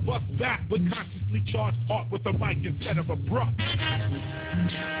 so we bust back with consciously charged heart with a mic instead of a brush.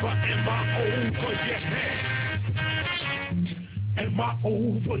 But am I over your head? Am I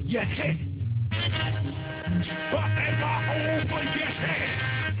over your head? But am I over your head?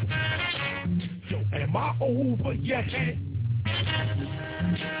 Yo, am I over your head?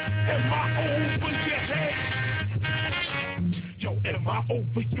 Am I over your head? Yo, am I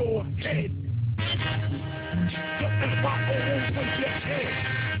over your head? Yo, am I over your head?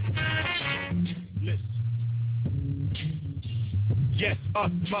 Listen. Yes,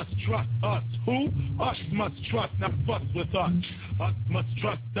 us must trust us. Who? Us must trust, not fuss with us. Us must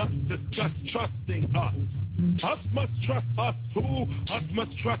trust us, discuss trusting us. Us must trust us. Who? Us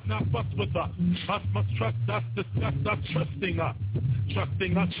must trust, not fuss with us. Us must trust us, discuss us, trusting us.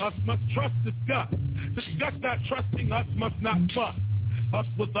 Trusting us, us must trust, discuss. Discuss not trusting us, must not fuss. Us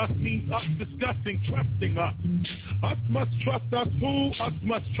with us means us discussing, trusting us. Us must trust us. Who? Us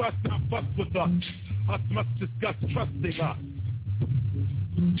must trust, not fuss with us. Us must discuss, trusting us.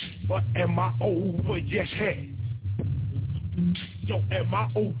 But am I over your head? Yo, am I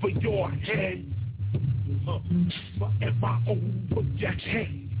over your head? But am I over your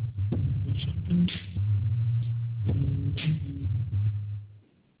head?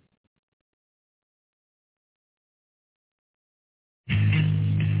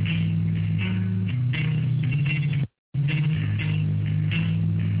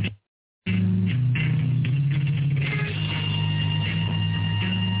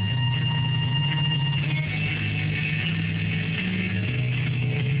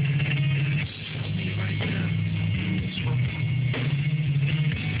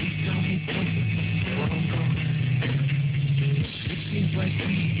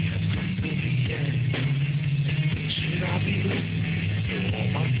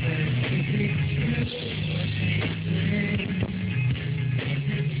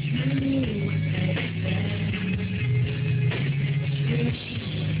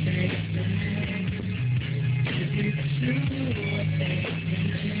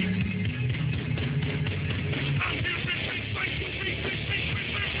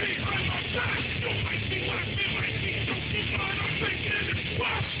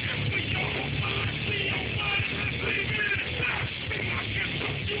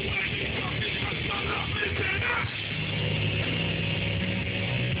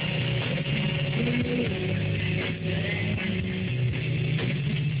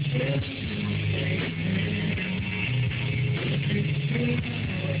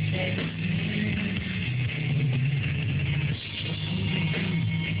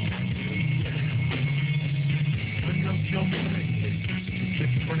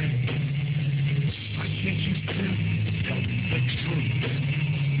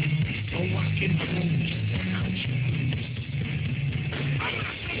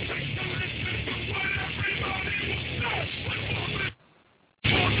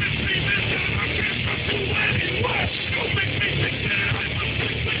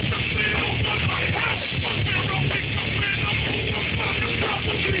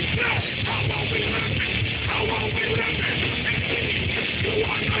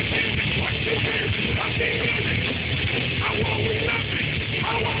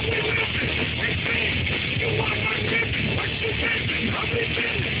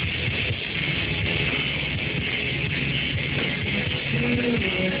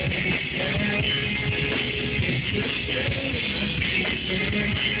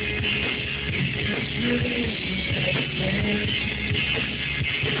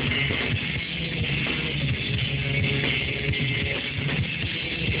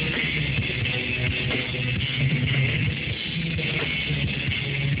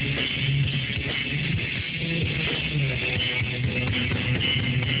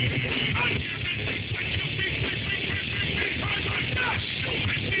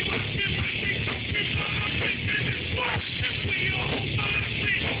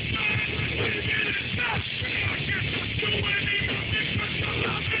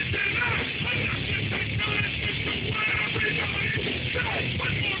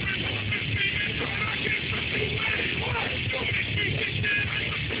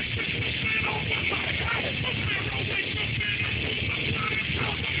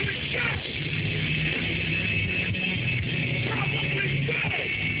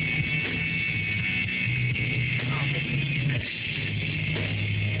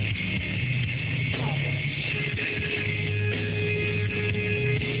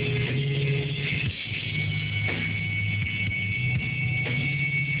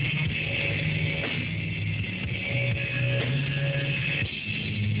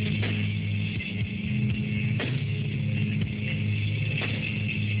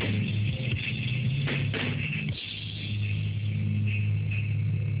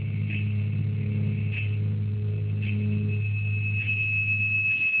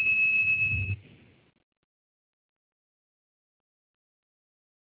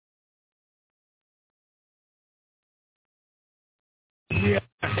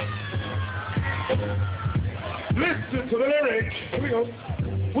 Listen to the lyrics. Here we go.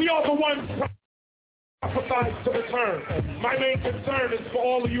 We are the ones prophesied to return. My main concern is for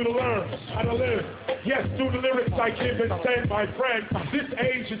all of you to learn how to live. Yes, through the lyrics I give and send, my friend, this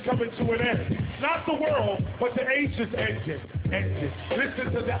age is coming to an end. Not the world, but the age is ending.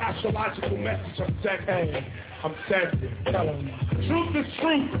 Listen to the astrological message I'm sending. Truth is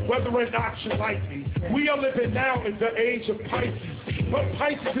truth, whether or not you like me. We are living now in the age of Pisces. But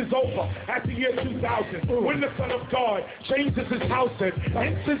Pisces is over at the year 2000, when the Son of God changes his house and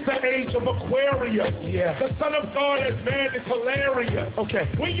enters the age of Aquarius. The Son of God as man is hilarious.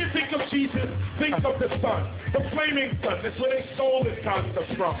 When you think of Jesus, think of the sun, the flaming sun. That's where they stole this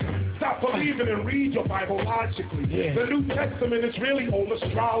concept from. Stop believing and read your Bible logically. The New Testament is really old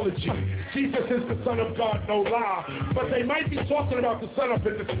astrology. Jesus is the Son of God, no lie. But they might be talking about the sun up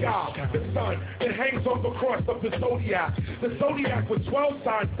in the sky. The sun that hangs on the cross of the zodiac. The zodiac with 12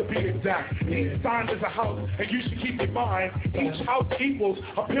 signs to be exact. Each sign is a house, and you should keep in mind, each house equals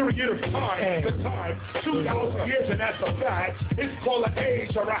a period of time. The time, 2,000 years, and that's a fact. It's called an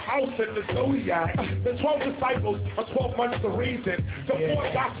age or a house in the zodiac. The 12 disciples are 12 months of reason. The 4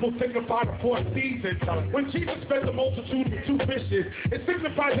 gospels signify the 4 seasons. When Jesus fed the multitude with 2 fishes, it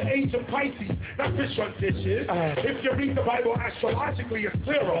signifies the age of Pisces, not fish on dishes. If you read the Bible astrologically, it's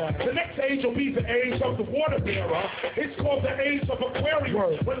clearer. The next age will be the age of the water bearer. It's called the age of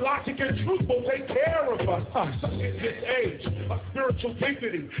Aquarius, when logic and truth will take care of us. So in this age of spiritual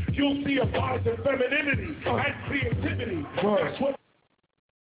dignity, you'll see a rise in femininity and creativity. That's what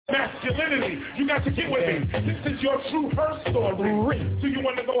masculinity. You got to get with me. This is your true her story. Do you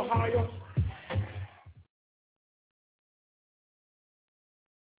want to go higher?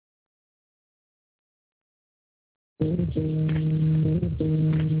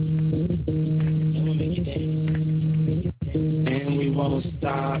 And we won't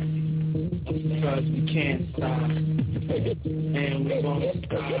stop because we can't stop. And we won't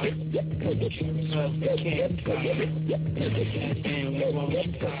stop because we can't stop. And we won't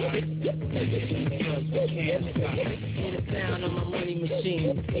stop because we can't stop. Get it down on my money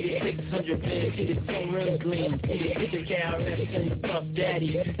machine. 600 bands, see the phone real gleam. See the KRS and the Puff Daddy.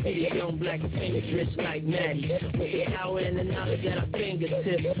 See the young black famous rich like Maddie. With the power and the knowledge at our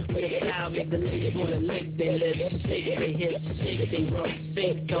fingertips. With the style make the ladies wanna lick their lips. Shake their hips, shake their rump,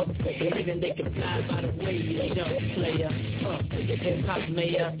 think up. Believing they can fly by the way you jump, player. Hip-hop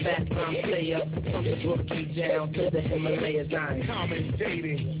mayor, background player. From the Boogie down to the Himalayas. I'm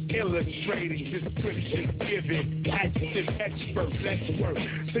commentating, illustrating, description giving, adjective expert, let's work.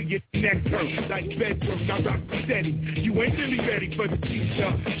 So your neck hurt like bedroom, I rock steady. You ain't really ready for the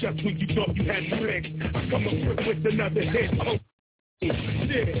teacher. Just when you thought you had tricks, I come up with another hit. Oh,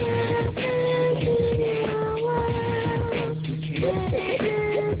 shit.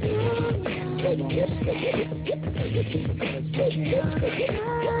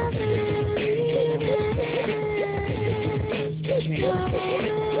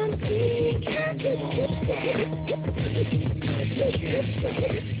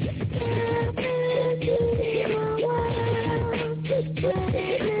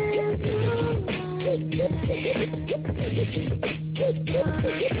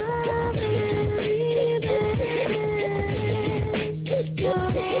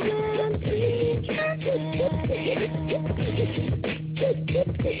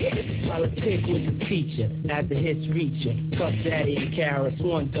 Politics with the teacher, as the hits reach ya. Puff Daddy and Karis,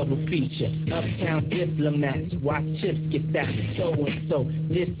 one double feature. Uptown diplomats, watch chips get that. So and so,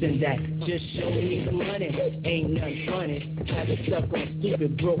 this and that. Just show me the money, ain't nothing funny. Have it stuck on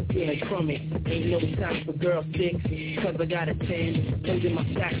stupid, broke, feeling crummy. Ain't no time for girl sticks, cause I got a 10. Those in my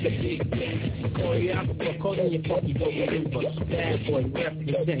sack, the big thing. Choreographer, calling your funky dope maneuver. Bad boy,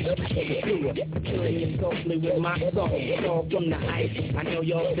 represent, killing you softly with my song. All from the ice, I know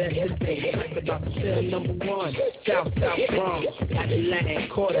y'all best to say. Like about the film #1, South Bronx. At the Latin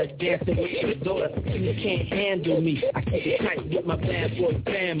Quarter, dancing with your daughter. You can't handle me, I keep it tight with my bad boy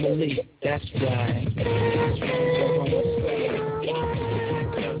family. That's right.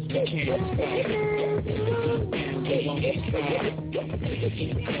 Cause we can't stop. And we won't stop. Cause we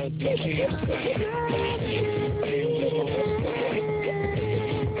can't stop. And we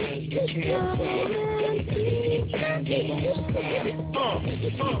won't stop.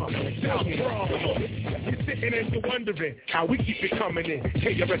 Cause we can't stop. You're sitting and you're wondering how we keep it coming in.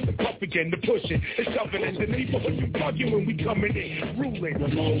 KRS and Puff again, the pushing. It's shoving in the neighborhood. You bugging when we coming in. Ruling. The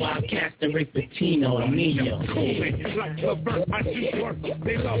more Wildcats than Rick Pitino and Nino. Cooling. Like Levert, I do work.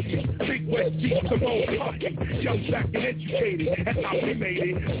 They love you. Big West Beat, Simone Parking. Young, black, and educated. That's how we made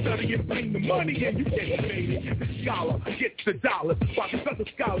it. Study and bring the money and you get made it. The scholar gets the dollars. While the other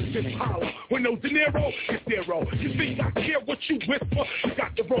scholars just holler. When no dinero, it's zero. You think I care what you whisper? You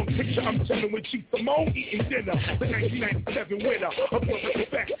got the wrong picture. I'm chilling with Chief Simone eating dinner. The 1997 winner of your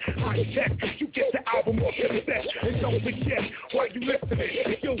respect. High tech, you get the album off your set. And don't forget, while you listening,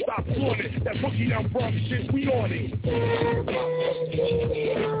 you'll stop doing it. That Boogie Down Bronx shit, we on it.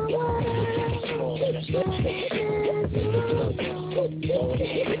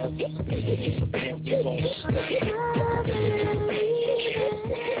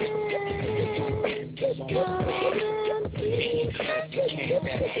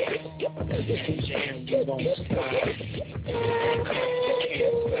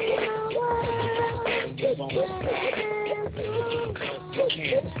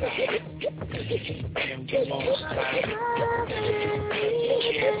 And we won't stop.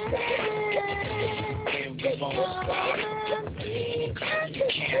 And we won't stop. You can't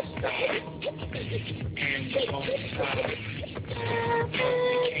stop. And we won't stop.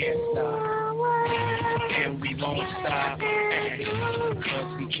 We can't stop. And we won't stop. Cause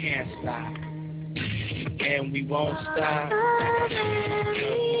we can't stop. And we won't stop. Cause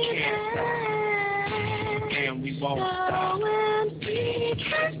we can't stop. And we won't stop.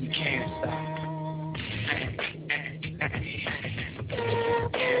 Cause we can't stop.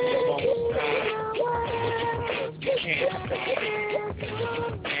 And we won't stop. Cause we can't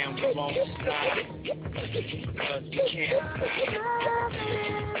stop. And we won't stop. Cause we can't stop.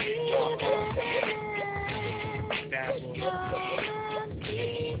 That's what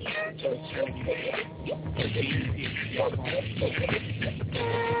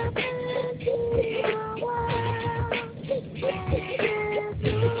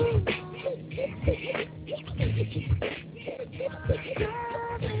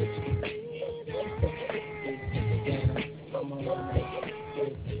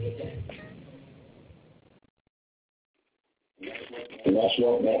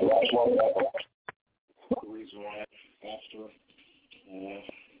The reason why after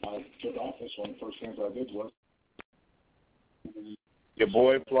I took office, one of the first things I did was your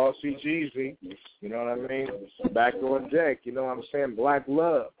boy Flossy Jeezy, you know what I mean? Back on deck, you know what I'm saying? Black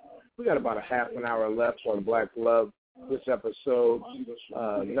Love. We got about a half an hour left on Black Love. This episode,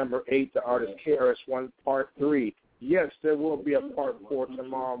 number 8, the artist KRS-One, Part 3. Yes, there will be a Part 4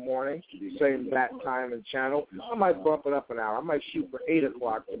 tomorrow morning, same bat time and channel. I might bump it up an hour. I might shoot for 8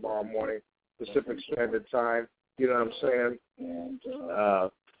 o'clock tomorrow morning, Pacific Standard Time. You know what I'm saying?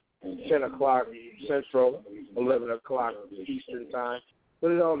 10 o'clock Central, 11 o'clock Eastern Time.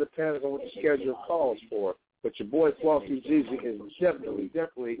 But it all depends on what the schedule calls for. But your boy Flossy Jeezy is definitely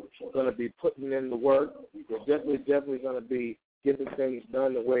going to be putting in the work. We're definitely going to be getting things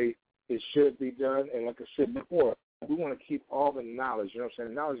done the way it should be done. And like I said before, we want to keep all the knowledge. You know what I'm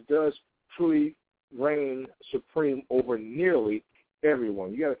saying? Knowledge does truly reign supreme over nearly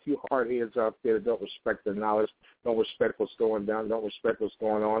everyone. You got a few hardheads out there that don't respect the knowledge, don't respect what's going down, don't respect what's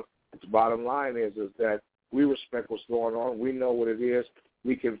going on. But the bottom line is that we respect what's going on. We know what it is.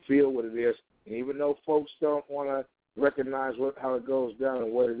 We can feel what it is. And even though folks don't want to recognize how it goes down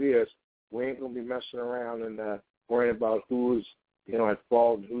and what it is, we ain't going to be messing around and worrying about who's, at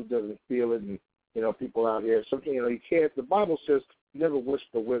fault and who doesn't feel it and, people out here. Something, you can't, the Bible says, never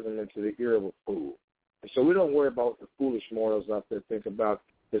whisper wisdom into the ear of a fool. And so we don't worry about what the foolish mortals out there think about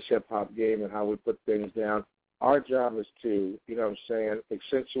this hip-hop game and how we put things down. Our job is to,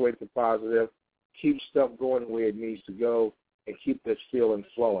 accentuate the positive, keep stuff going the way it needs to go, and keep this feeling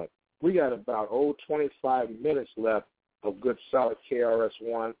flowing. We got about, 25 minutes left of good, solid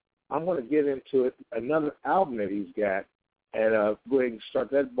KRS-One. I'm going to get into it, another album that he's got, and go ahead and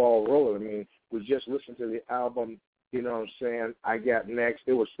start that ball rolling. I mean, we just listened to the album, I Got Next.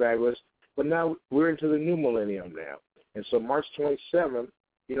 It was fabulous. But now we're into the new millennium now. And so March 27th,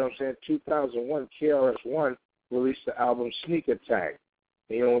 2001, KRS-One released the album Sneak Attack.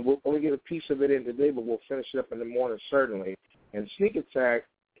 And, we'll only get a piece of it in today, but we'll finish it up in the morning, certainly. And Sneak Attack,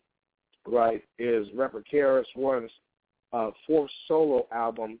 right, is rapper KRS-One's fourth solo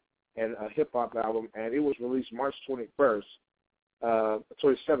album and a hip-hop album, and it was released March 27th,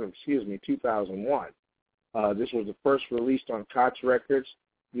 2001. This was the first released on Koch Records.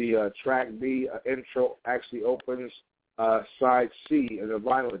 The track B intro actually opens side C in the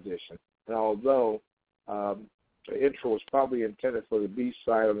vinyl edition. And although the intro was probably intended for the B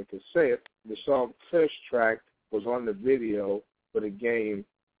side on the cassette, the song Fish track was on the video for the game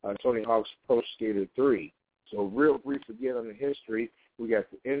Tony Hawk's Pro Skater 3. So real brief again on the history, we got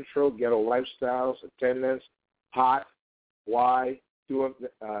the intro, Ghetto Lifestyles, Attendance, Hot, Why, Do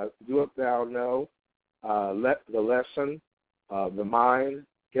It Thou Know, The Lesson, The Mind,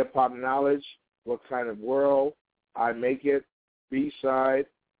 Hip-Hop Knowledge, What Kind of World, I Make It, B-Side,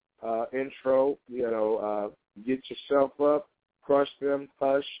 intro, Get Yourself Up, Crush Them,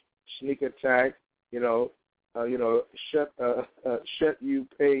 Hush, Sneak Attack, Shut You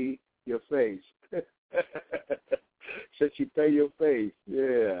Pay Your Face. Shut You Pay Your Face,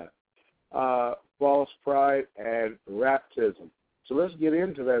 yeah. False Pride, and Raptism. So let's get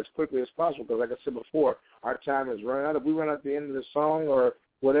into that as quickly as possible because, like I said before, our time is running out. If we run out at the end of the song or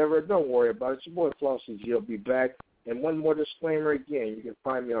whatever, don't worry about it. It's your boy Flossy G. I'll be back. And one more disclaimer again, you can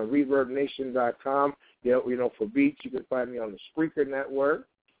find me on ReverbNation.com. For beats, you can find me on the Spreaker Network.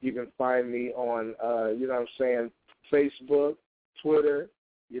 You can find me on, Facebook, Twitter,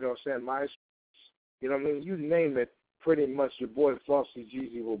 MySpace. You name it, pretty much your boy FLAUXY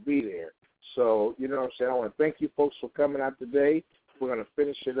Jeezy will be there. So, you know what I'm saying? I want to thank you folks for coming out today. We're going to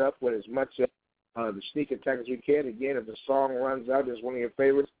finish it up with as much of the sneak attack as we can. Again, if the song runs out as one of your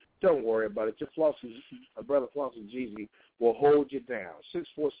favorites, don't worry about it. Your brother FLAUXY Jeezy will hold you down.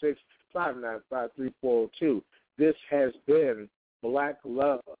 646-595-3402. This has been Black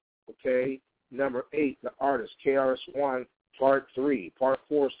Love, okay? Number 8, the artist, KRS-One, Part 3. Part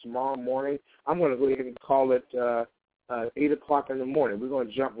 4 is tomorrow morning. I'm going to go ahead and call it 8 o'clock in the morning. We're going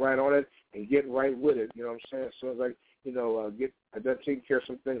to jump right on it and get right with it. You know what I'm saying? As soon as I, get done taking care of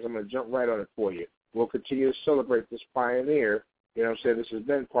some things, I'm going to jump right on it for you. We'll continue to celebrate this pioneer. You know what I'm saying? This has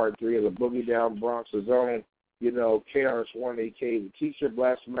been Part 3 of the Boogie Down BRONX'S own, KRS-One, a.k.a. the teacher,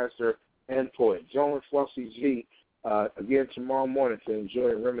 blast master, and poet. Join FLAUXY G again tomorrow morning to enjoy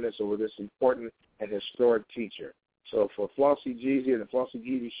and reminisce over this important and historic teacher. So for FLAUXY Jeezy and the FLAUXY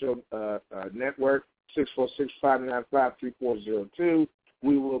Jeezy Show Network, 646-595-3402,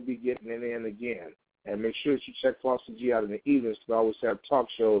 we will be getting it in again. And make sure that you check FLAUXY G out in the evenings because I always have talk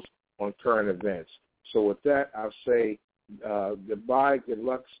shows on current events. So with that, I'll say goodbye, good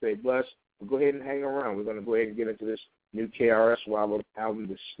luck, stay blessed. We'll go ahead and hang around. We're going to go ahead and get into this new KRS album,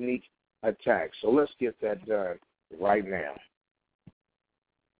 The Sneak Attack. So let's get that done right now.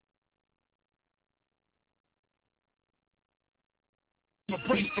 A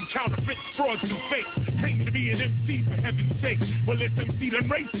break from counterfeit, frauds, and fakes. Claim to be an MC for heaven's sake. Well, it's MC done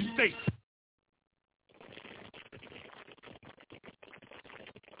racist state.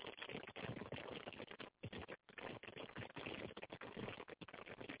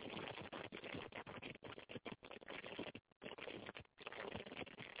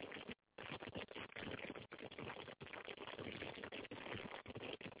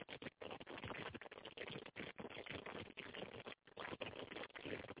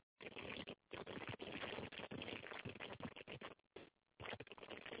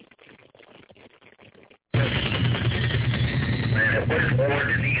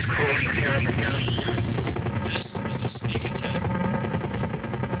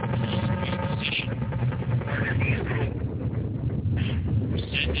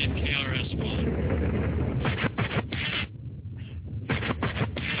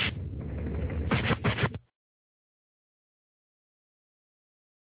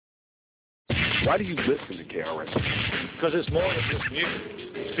 Why do you listen to KRS? Because it's more than just music.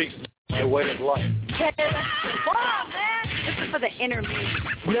 It speaks my way of life. What up, man? This is for the inner me.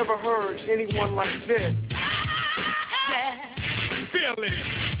 Never heard anyone like this. Feel it.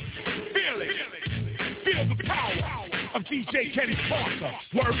 Feel it. Feel the power of DJ Kenny Parker.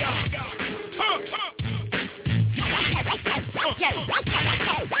 Word up.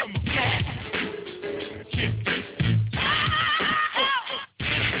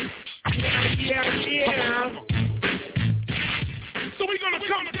 Yeah. So we're gonna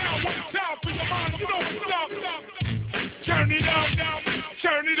come down one time for your mind. You know what's up. Turn it up,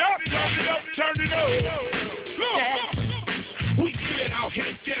 turn it up, turn it up, turn it up. Look. We cleared out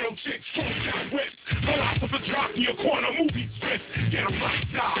here, ghetto chicks, strung out whips. Philosophers drop in your corner, movie scripts. Get them right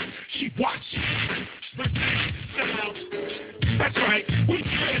down, keep watching. That's right, we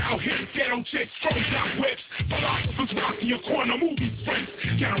cleared out here, ghetto chicks, strung out whips. Philosophers rock in your corner, movie scripts.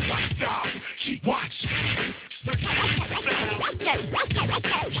 Get them right down, keep watching.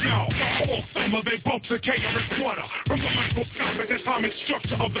 Yo, all summer they bump the KRS water. From the microscopic atomic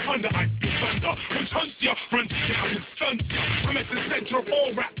structure of the under ice thunder. When tons ya, runs down and stuns ya. I'm at the center of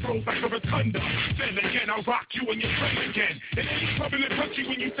all rap pros like a rotunda. Then again, I'll rock you and your friend again. In any club in the country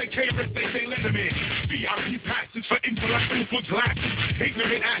when you say KRS, they say let them in. VIP passes for intellectuals with glasses.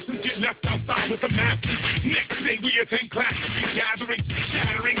 Ignorant asses get left outside with the masses. Next day we attend classes, be gathering,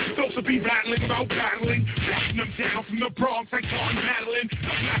 shattering. Those will be rattling about battling. Them down from the Bronx like John Madeline. The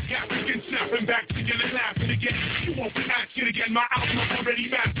black African snapping back together and laughing again. You won't be asking again, my album already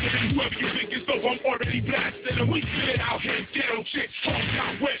mastered. And whoever you think is dope, I'm already blasted. And we spit it out here, ghetto chicks, strong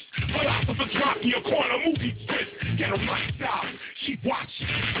out west. Philosophers drop in your corner, movie scripts. Get them right out, keep watching.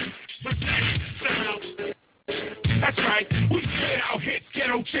 That's right, we spit out hits,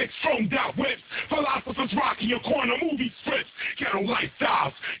 ghetto chicks, strong out whips. Philosophers rock in your corner, movie scripts. Ghetto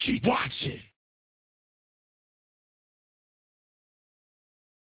lifestyles, keep watching.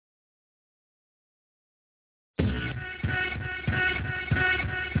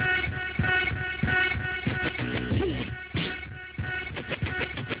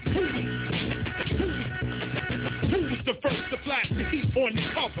 The first to flash the heat on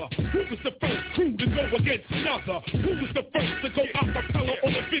one cover? Who was the first crew to go against another? Who was the first to go acapella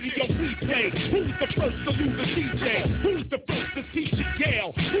on a video replay? Who was the first to lose a DJ? Who was the first to teach a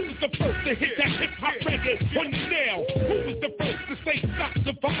Yale? Who was the first to hit that hip-hop reggae on the nail? Who was the first to say stop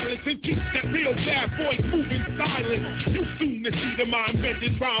the violence and keep that real bad boy moving silent? You soon to see the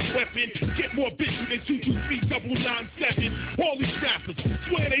mind-bending rhyme weapon get more busy than 223-997. All these rappers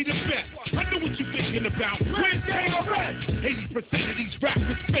swear they the best. I know what you're thinking about. Where's KRS? 80% of these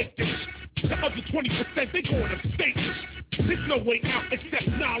rappers fake this. The other 20% they going upstate. There's no way out except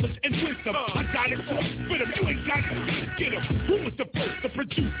knowledge and wisdom. I got it, so spit 'em. You ain't got it, get 'em. Who was the first to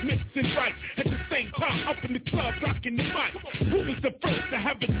produce, mix, and write at the same time up in the club rocking the mic? Who was the first to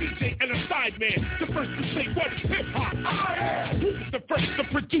have a DJ and a sideman? The first to say what is hip-hop? Who was the first to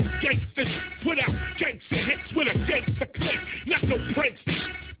produce gangsters? Put out gangster hits with a gangster click. Not no pranks.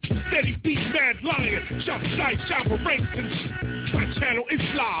 Steady beat, mad lion, shop side, shopper ranks, and my channel is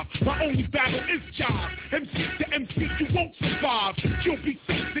live. My only battle is job. MC to MC, you won't survive. You'll be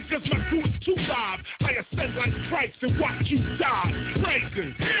safe because my crew is too live. I ascend like Christ and watch you die.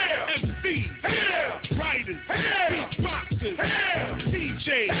 Praising, MC, writers, beatboxers,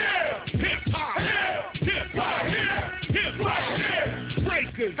 DJs, hip-hop,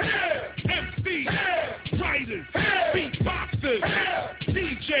 breakers, MC, writers, beatboxers,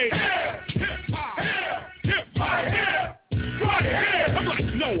 DJs, hip-hop, I'm like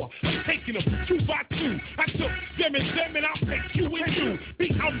Noah, I'm taking them 2 by 2. I took them and I'll take you and you.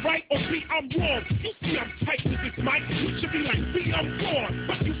 B, I'm right, or B, I'm wrong. You see I'm tight with this mic. You should be like B, I'm gone.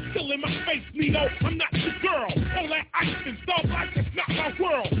 But you still in my face, Nino. I'm not your girl. All that ice and stuff like that's not my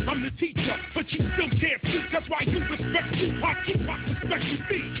world. I'm the teacher, but you still can't speak. That's why you respect Tupac respect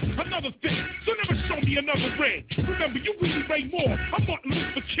me. Another thing, so never show me another ring. Remember, you really Ray Moore. I'm Martin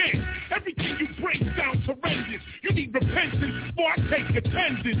Luther King. Everything you bring sounds horrendous. You need repentance before I take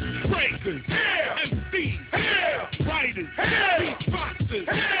attendance. Breakers, MCs, writers, beatboxers,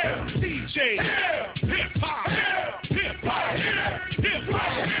 DJs, hip-hop,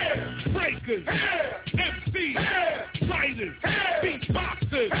 breakers, MCs, writers,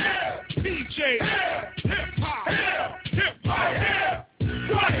 beatboxers, DJs, hip-hop,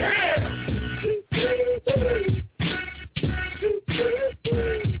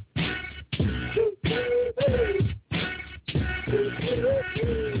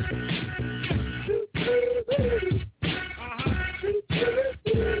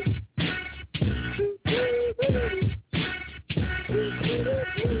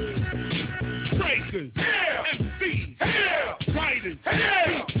 breakers, MCs, writers,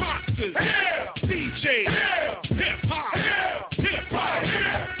 beatboxers, DJs, hip-hop,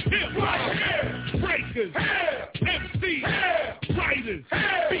 breakers, MCs, writers,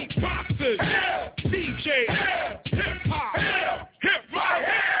 beatboxers, DJs, hip-hop,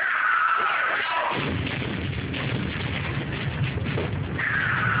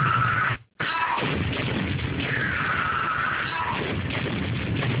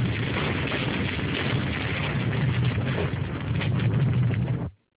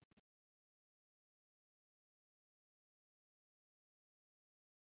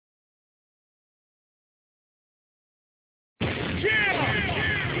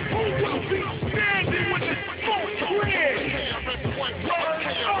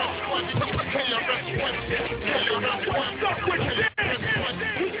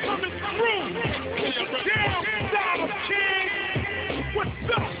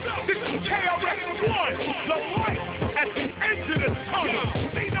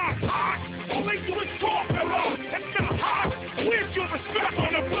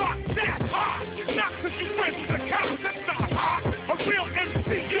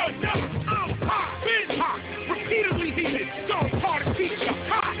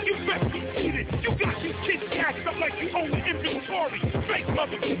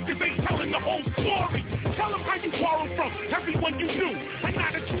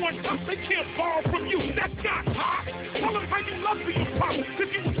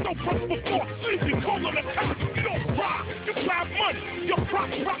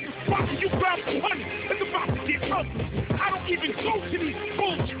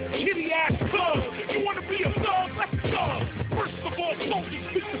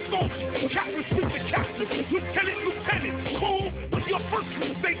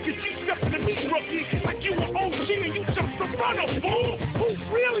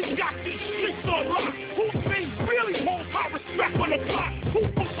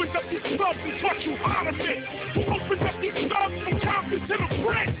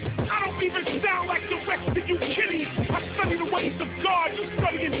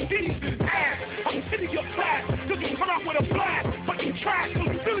 trash,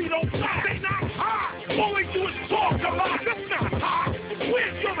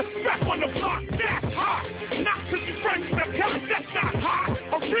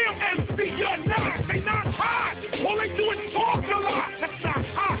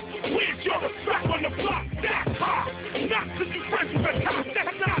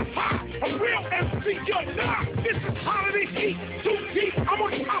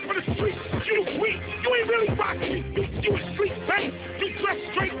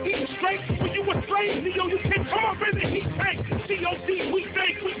 Hey, Neo, you can come up in the heat tank. COD, we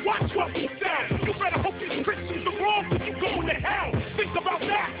think, we watch what we sound. You better hope these Christians are wrong when you going to hell. Think about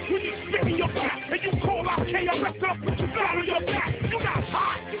that when you spit in your back and you call out KRS up with you flat on your back. You're not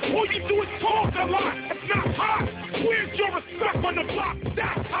hot. All you do is talk a lot. It's not hot. Where's your respect on the block?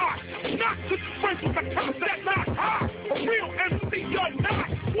 That's hot. Not just friends with the cops. That's not hot. A real MC, you're not.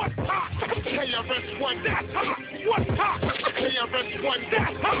 What's hot? KRS-One. That's hot. What's hot? KRS-One.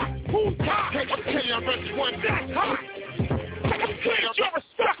 That's hot. Who's hot? KRS-One. That's hot. Where's your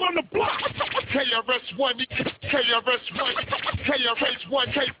respect on the block? KRS-One. KRS-One. KRS-One.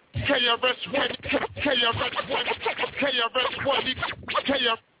 KRS-One. KRS-One. KRS-One.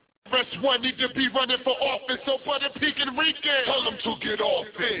 KRS-One need to be running for office, so Butter Peak and Rican, tell them to get off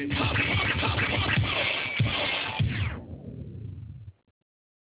it.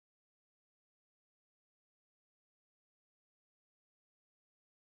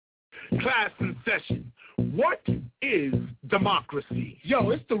 Class in session. What is democracy? Yo,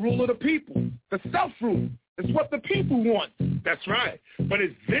 it's the rule of the people. The self-rule. It's what the people want. That's right. But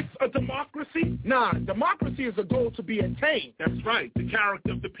is this a democracy? Nah, democracy is a goal to be attained. That's right. The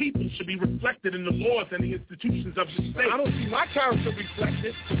character of the people should be reflected in the laws and the institutions of the state. I don't see my character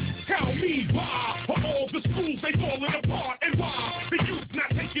reflected. Tell me why are all the schools they falling apart, and why the youth not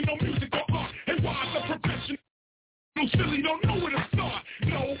taking no music or art, and why the professionals really don't know where to start.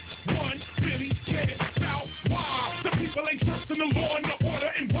 No one really cares about why the people ain't trusting the law and the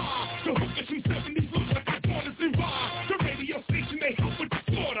order, and why the hookers from 70s look like they're daughters, and why the radio station they help with the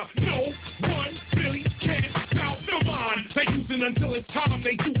slaughter. No one really cares about the line they using until it's time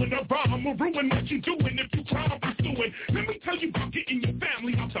they doing a rhyme or ruin what you doing if you crime pursuing. Let me tell you about getting your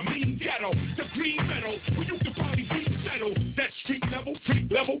family out the mean ghetto, the green meadow, where you can probably be settled. That street level,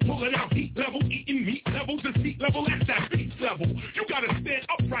 street level, pulling out heat level, eating meat level, the seat level at that beat level. You gotta stand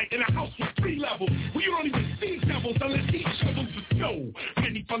upright in a house with 3 levels, where you don't even see devils unless he shovels the snow.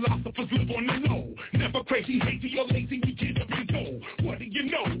 Many philosophers live on the low, never crazy, hazy, or lazy, we get up and go. What do you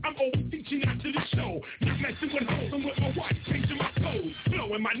know? I'm always teaching after the show, not messing with hoes, I'm with my wife, changing my clothes,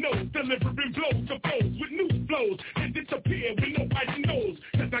 blowing my nose, delivering blows to foes with new flows, and disappear when nobody knows.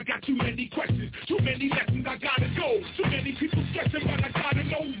 Cause I got too many questions, too many lessons, I gotta go. Too many people stressing, but I gotta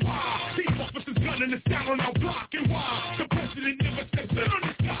know why these officers gunning us down on our block, and why the president never steps in on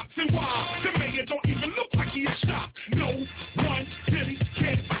the cops, and why the mayor don't even look like he is shocked. No one really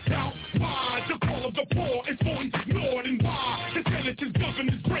cares about why the call of the poor is always ignored, and why the senators,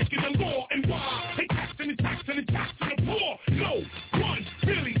 governors breaking the law, and why they taxing and taxing and taxing the poor. No one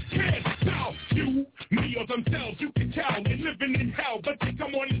really cares about you, me, or themselves. You can tell they're living in hell, but they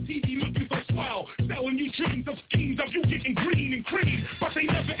come on the TV looking so swell, selling you dreams of schemes of you getting green and cream, but they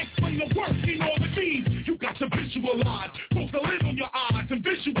never explain the working or the means. You got to visualize, close the lid on your eyes and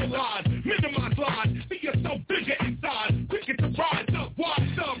visualize, minimize lies, see yourself bigger inside, quicker to rise up,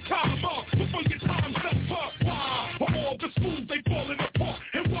 wise up, time up, before your time's up. Why are all the schools they falling apart,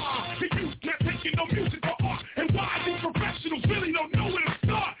 and why the youth not taking no music or art, and why these professionals really don't know where to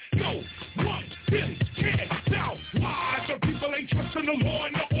start. No one really cares about why the people ain't trusting the law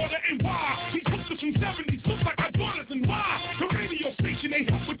and the order, and why these hookers from 70s look like our daughters, and why the radio station they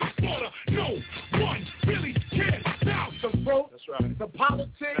help with the slaughter. No one really cares about the vote. That's right. The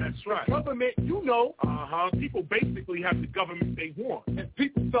politics. That's right. The government, you know. People basically have the government they want. And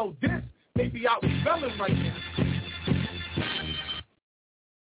people so this, they be out rebelling right now.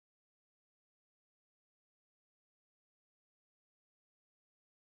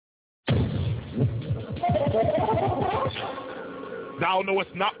 Thou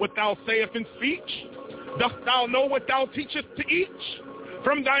knowest not what thou sayest in speech? Dost thou know what thou teachest to each?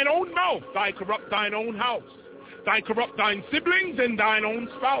 From thine own mouth thy corrupt thine own house, thy corrupt thine siblings and thine own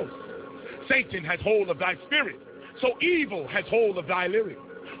spouse. Satan has hold of thy spirit, so evil has hold of thy lyric.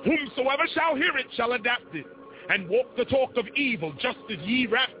 Whomsoever shall hear it shall adapt it, and walk the talk of evil just as ye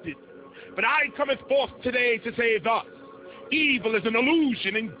rapt it. But I cometh forth today to say thus, evil is an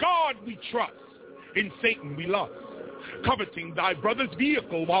illusion, in God we trust, in Satan we lust, coveting thy brother's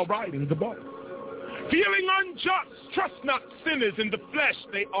vehicle while riding the bus. Feeling unjust, trust not sinners, in the flesh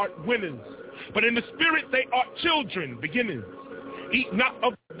they art winners, but in the spirit they art children, beginners. Eat not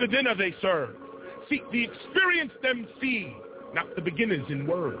of the dinner they serve, seek the experience them see, not the beginners in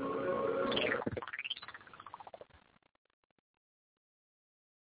word.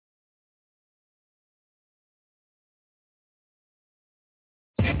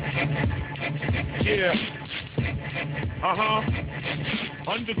 Yeah.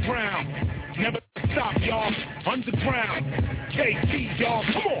 Underground. Never stop, y'all. Underground. KT, y'all.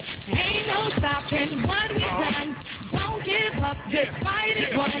 Come on. Ain't no stopping what we done. Don't give up. Just fight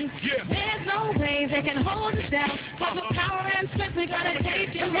it, run. There's no way they can hold us down. Cause the power and strength we gotta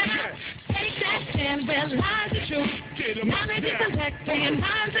take it now. Take that stand, realize the truth. Now they get the next and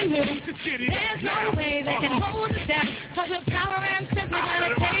times and new. There's no way they can hold us down. Cause the power and strength we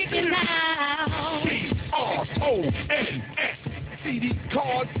gotta take it now. BRONX. See these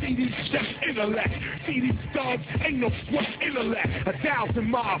cards, see these chefs intellect. See these thugs, ain't no sweat intellect. 1,000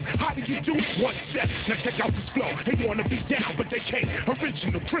 miles, how do you do it? One step, now check out this flow. They wanna be down, but they can't.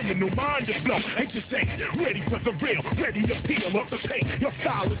 Original criminal minded flow. They just ain't ready for the real, ready to peel up the paint. Your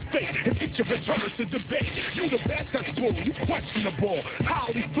style is fake, and get your returns to debate. You the best, that's bull, you questionable,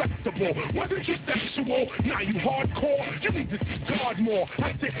 highly flexible. Wasn't you sexual? Now you hardcore, you need to guard more.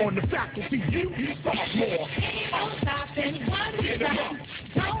 I sit on the faculty, you start more. Don't stop and what we done.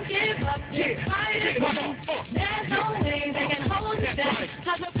 Don't give up, fight it on. There's no way they can hold us down.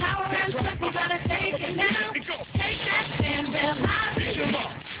 Cause the power and strength we gotta take it now. Take that stand, realize the truth.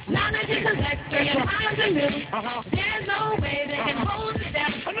 Now they get the next and times are new. There's no way they can hold us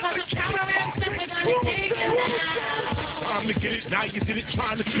down. Cause the power and strength we gotta take it now. Time to get it, now you did it,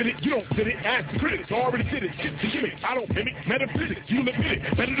 trying to fit it. You don't fit it, ask the critics, already did it. Shit to give it, I don't mimic, metaphysics. You admit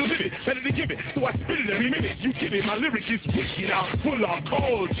it, better to live it, better to give it. So I spit it every minute, you get it. My lyric is wicked out, full of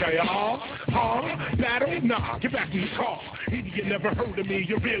culture, y'all. Battle? Nah, get back in the car. Either you never heard of me,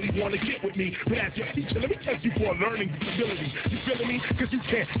 you really want to get with me. But as your teacher, let me test you for a learning disability. You feeling me? Cause you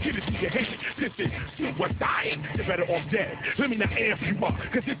can't get it to your head. Listen, suicide, you're better off dead. Let me not amp you up,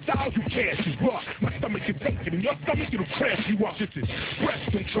 cause it's style you can't do up. My stomach is taken, and your stomach it'll cramp you up. This is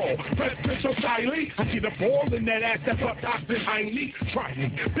breath control. Breath control, silently. I get up all in that ass, that's up, Dr. Hiney. Try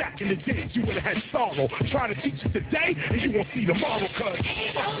me. Back in the days, you would've had sorrow. Try to teach it today, and you won't see tomorrow, cause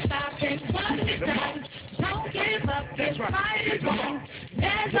don't stop and what we done. Don't give up, this fight is on.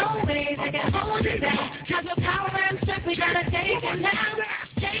 There's no way they can hold it down. Cause the power and strength we gotta take it now.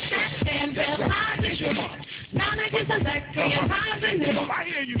 Take that stand, realize the truth. Now they get the next and times are new.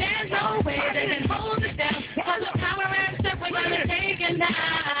 There's no way they can hold it down. Cause the power and strength we gotta take it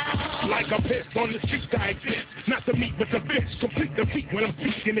now. Like a piss on the street I exist. Not to meet with the bitch. Complete the beat when I'm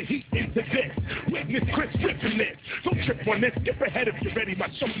speaking the heat into this. Witness Chris ripping this. Don't trip on this. Skip ahead if you're ready. My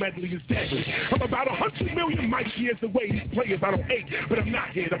show medley is deadly. I'm about 100 million mic years away. These players I don't hate, but I'm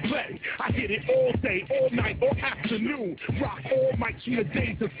not here to play. I hit it all day, all night, all afternoon. Rock all mics from the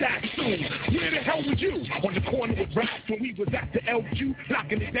days of that soon. Where the hell was you? On the corner with raps when we was at the LQ,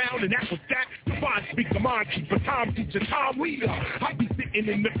 knocking it down, and that was that. Divine speaker, mind keeper, time teacher, time leader. I be sitting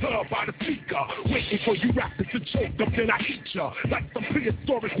in the club by the speaker, waiting for you rappers to choke up, then I eat ya like some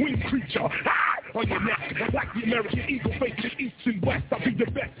prehistoric winged creature. Ah! On your neck, like the American eagle facing east and west. I'll be the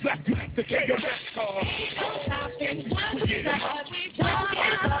best black master KRS. Don't stop and what we done. Don't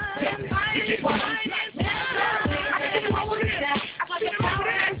give up, this fight is on. There's no way they can hold it down. Cause the power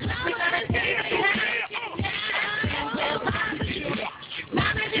and strength we gotta take it now. Now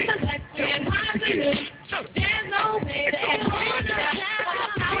they get the next and times are new. There's no way they can hold it down. Cause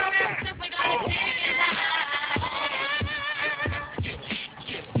the power and strength we gotta take it now.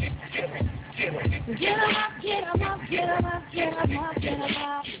 Get 'em up, get 'em up, get 'em up, get 'em up, get 'em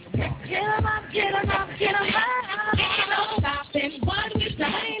up. Get 'em up, get 'em up, get 'em up. Don't stop and what we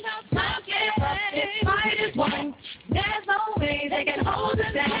done. Don't give up, this fight is won. There's no way they can hold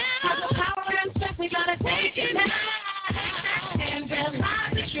us down. Cause the power and strength we gotta take it now. And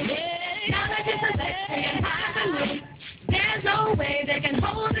realize the truth. Now they get the next and hide the loot. There's no way they can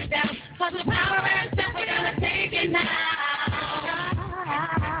hold us down. Cause the power and strength we gotta take it now.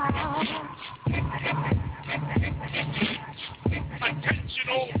 Attention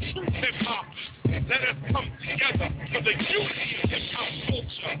all true hip-hop. Let us come together for the unity of hip-hop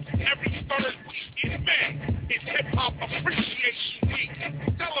culture. Every third week in May is Hip-Hop Appreciation Week.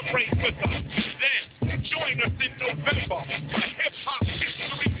 Celebrate with us. Then join us in November for Hip-Hop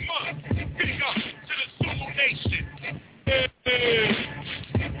History Month. Big up to the Zulu Nation.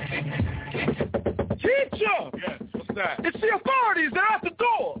 Teacher! Yes, what's that? It's the authorities. They're at the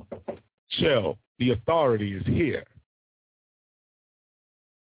door. Chill. The authority is here.